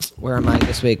where am I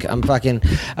this week? I'm fucking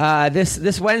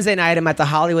this Wednesday night I'm at the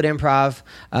Hollywood Improv.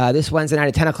 This Wednesday night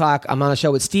at 10 o'clock I'm on a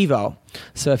show with Steve-O.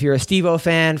 So if you're a Steve-O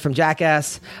fan from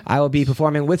Jackass, I will be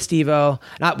performing with Steve-O.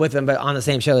 Not with him, but on the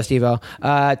same show as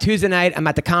Steve-O. Tuesday night I'm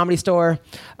at the Comedy Store.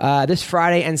 This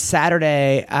Friday and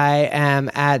Saturday I am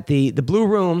at the Blue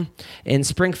Room in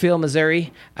Springfield,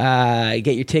 Missouri.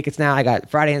 Get your tickets now. I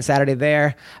got Friday and Saturday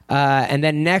there. And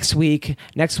then next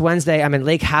Wednesday, I'm in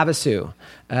Lake Havasu,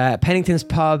 Pennington's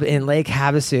Pub in Lake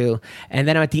Havasu. And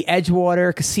then I'm at the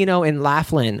Edgewater Casino in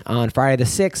Laughlin on Friday the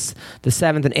 6th, the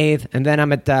 7th, and 8th. And then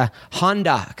I'm at the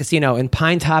Honda Casino in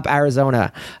Pine Top,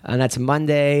 Arizona. And that's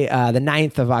Monday, the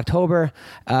 9th of October.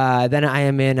 Then I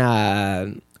am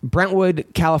in Brentwood,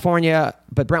 California,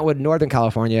 but Brentwood, Northern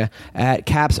California, at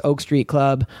Caps Oak Street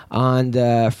Club on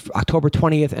October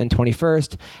 20th and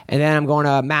 21st. And then I'm going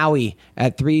to Maui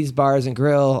at Threes Bars and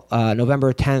Grill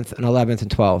November 10th and 11th and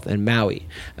 12th in Maui.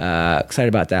 Excited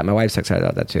about that. My wife's excited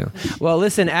about that too. Well,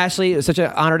 listen, Ashley, it's such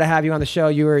an honor to have you on the show.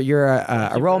 You're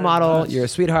a role model. You're a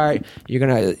sweetheart. You're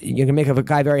gonna make a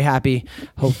guy very happy.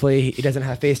 Hopefully he doesn't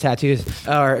have face tattoos,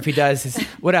 or if he does, it's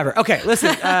whatever. Okay,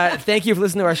 listen. Thank you for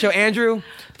listening to our show, Andrew.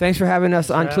 Thanks for having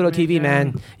us on Pluto TV, man.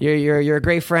 You're a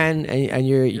great friend, and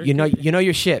you know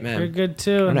your shit, man. You're good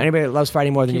too. I'm not anybody that loves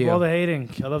fighting more than Keep you. all the hating.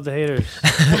 I love the haters.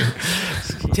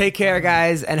 Take care,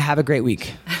 guys, and have a great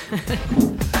week.